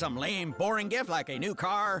you love some lame, boring gift like a new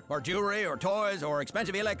car, or jewelry, or toys, or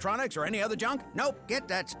expensive electronics, or any other junk. Nope, get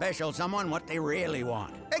that special someone what they really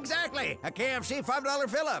want. Exactly! A KFC $5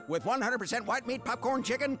 fill-up with 100% white meat popcorn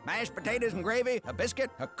chicken, mashed potatoes and gravy, a biscuit,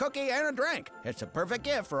 a cookie, and a drink. It's a perfect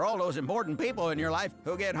gift for all those important people in your life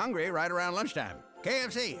who get hungry right around lunchtime.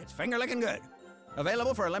 KFC, it's finger-licking good.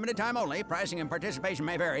 Available for a limited time only. Pricing and participation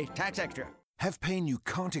may vary. Tax extra. Have pain you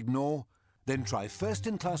can't ignore? Then try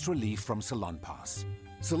first-in-class relief from Salon Pass.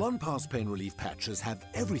 Salon Pass pain relief patches have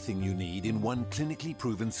everything you need in one clinically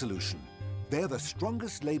proven solution. They're the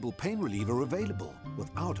strongest label pain reliever available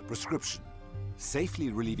without a prescription,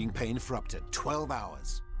 safely relieving pain for up to 12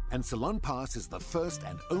 hours. And Salon Pass is the first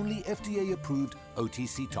and only FDA-approved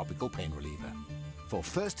OTC topical pain reliever. For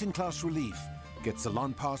first-in-class relief, get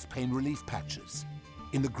Salon Pass pain relief patches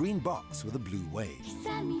in the green box with a blue wave.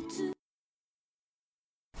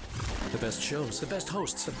 The best shows, the best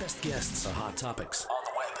hosts, the best guests, the hot topics. On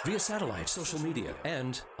the web, via satellite, social media,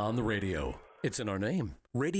 and on the radio. It's in our name. Radio.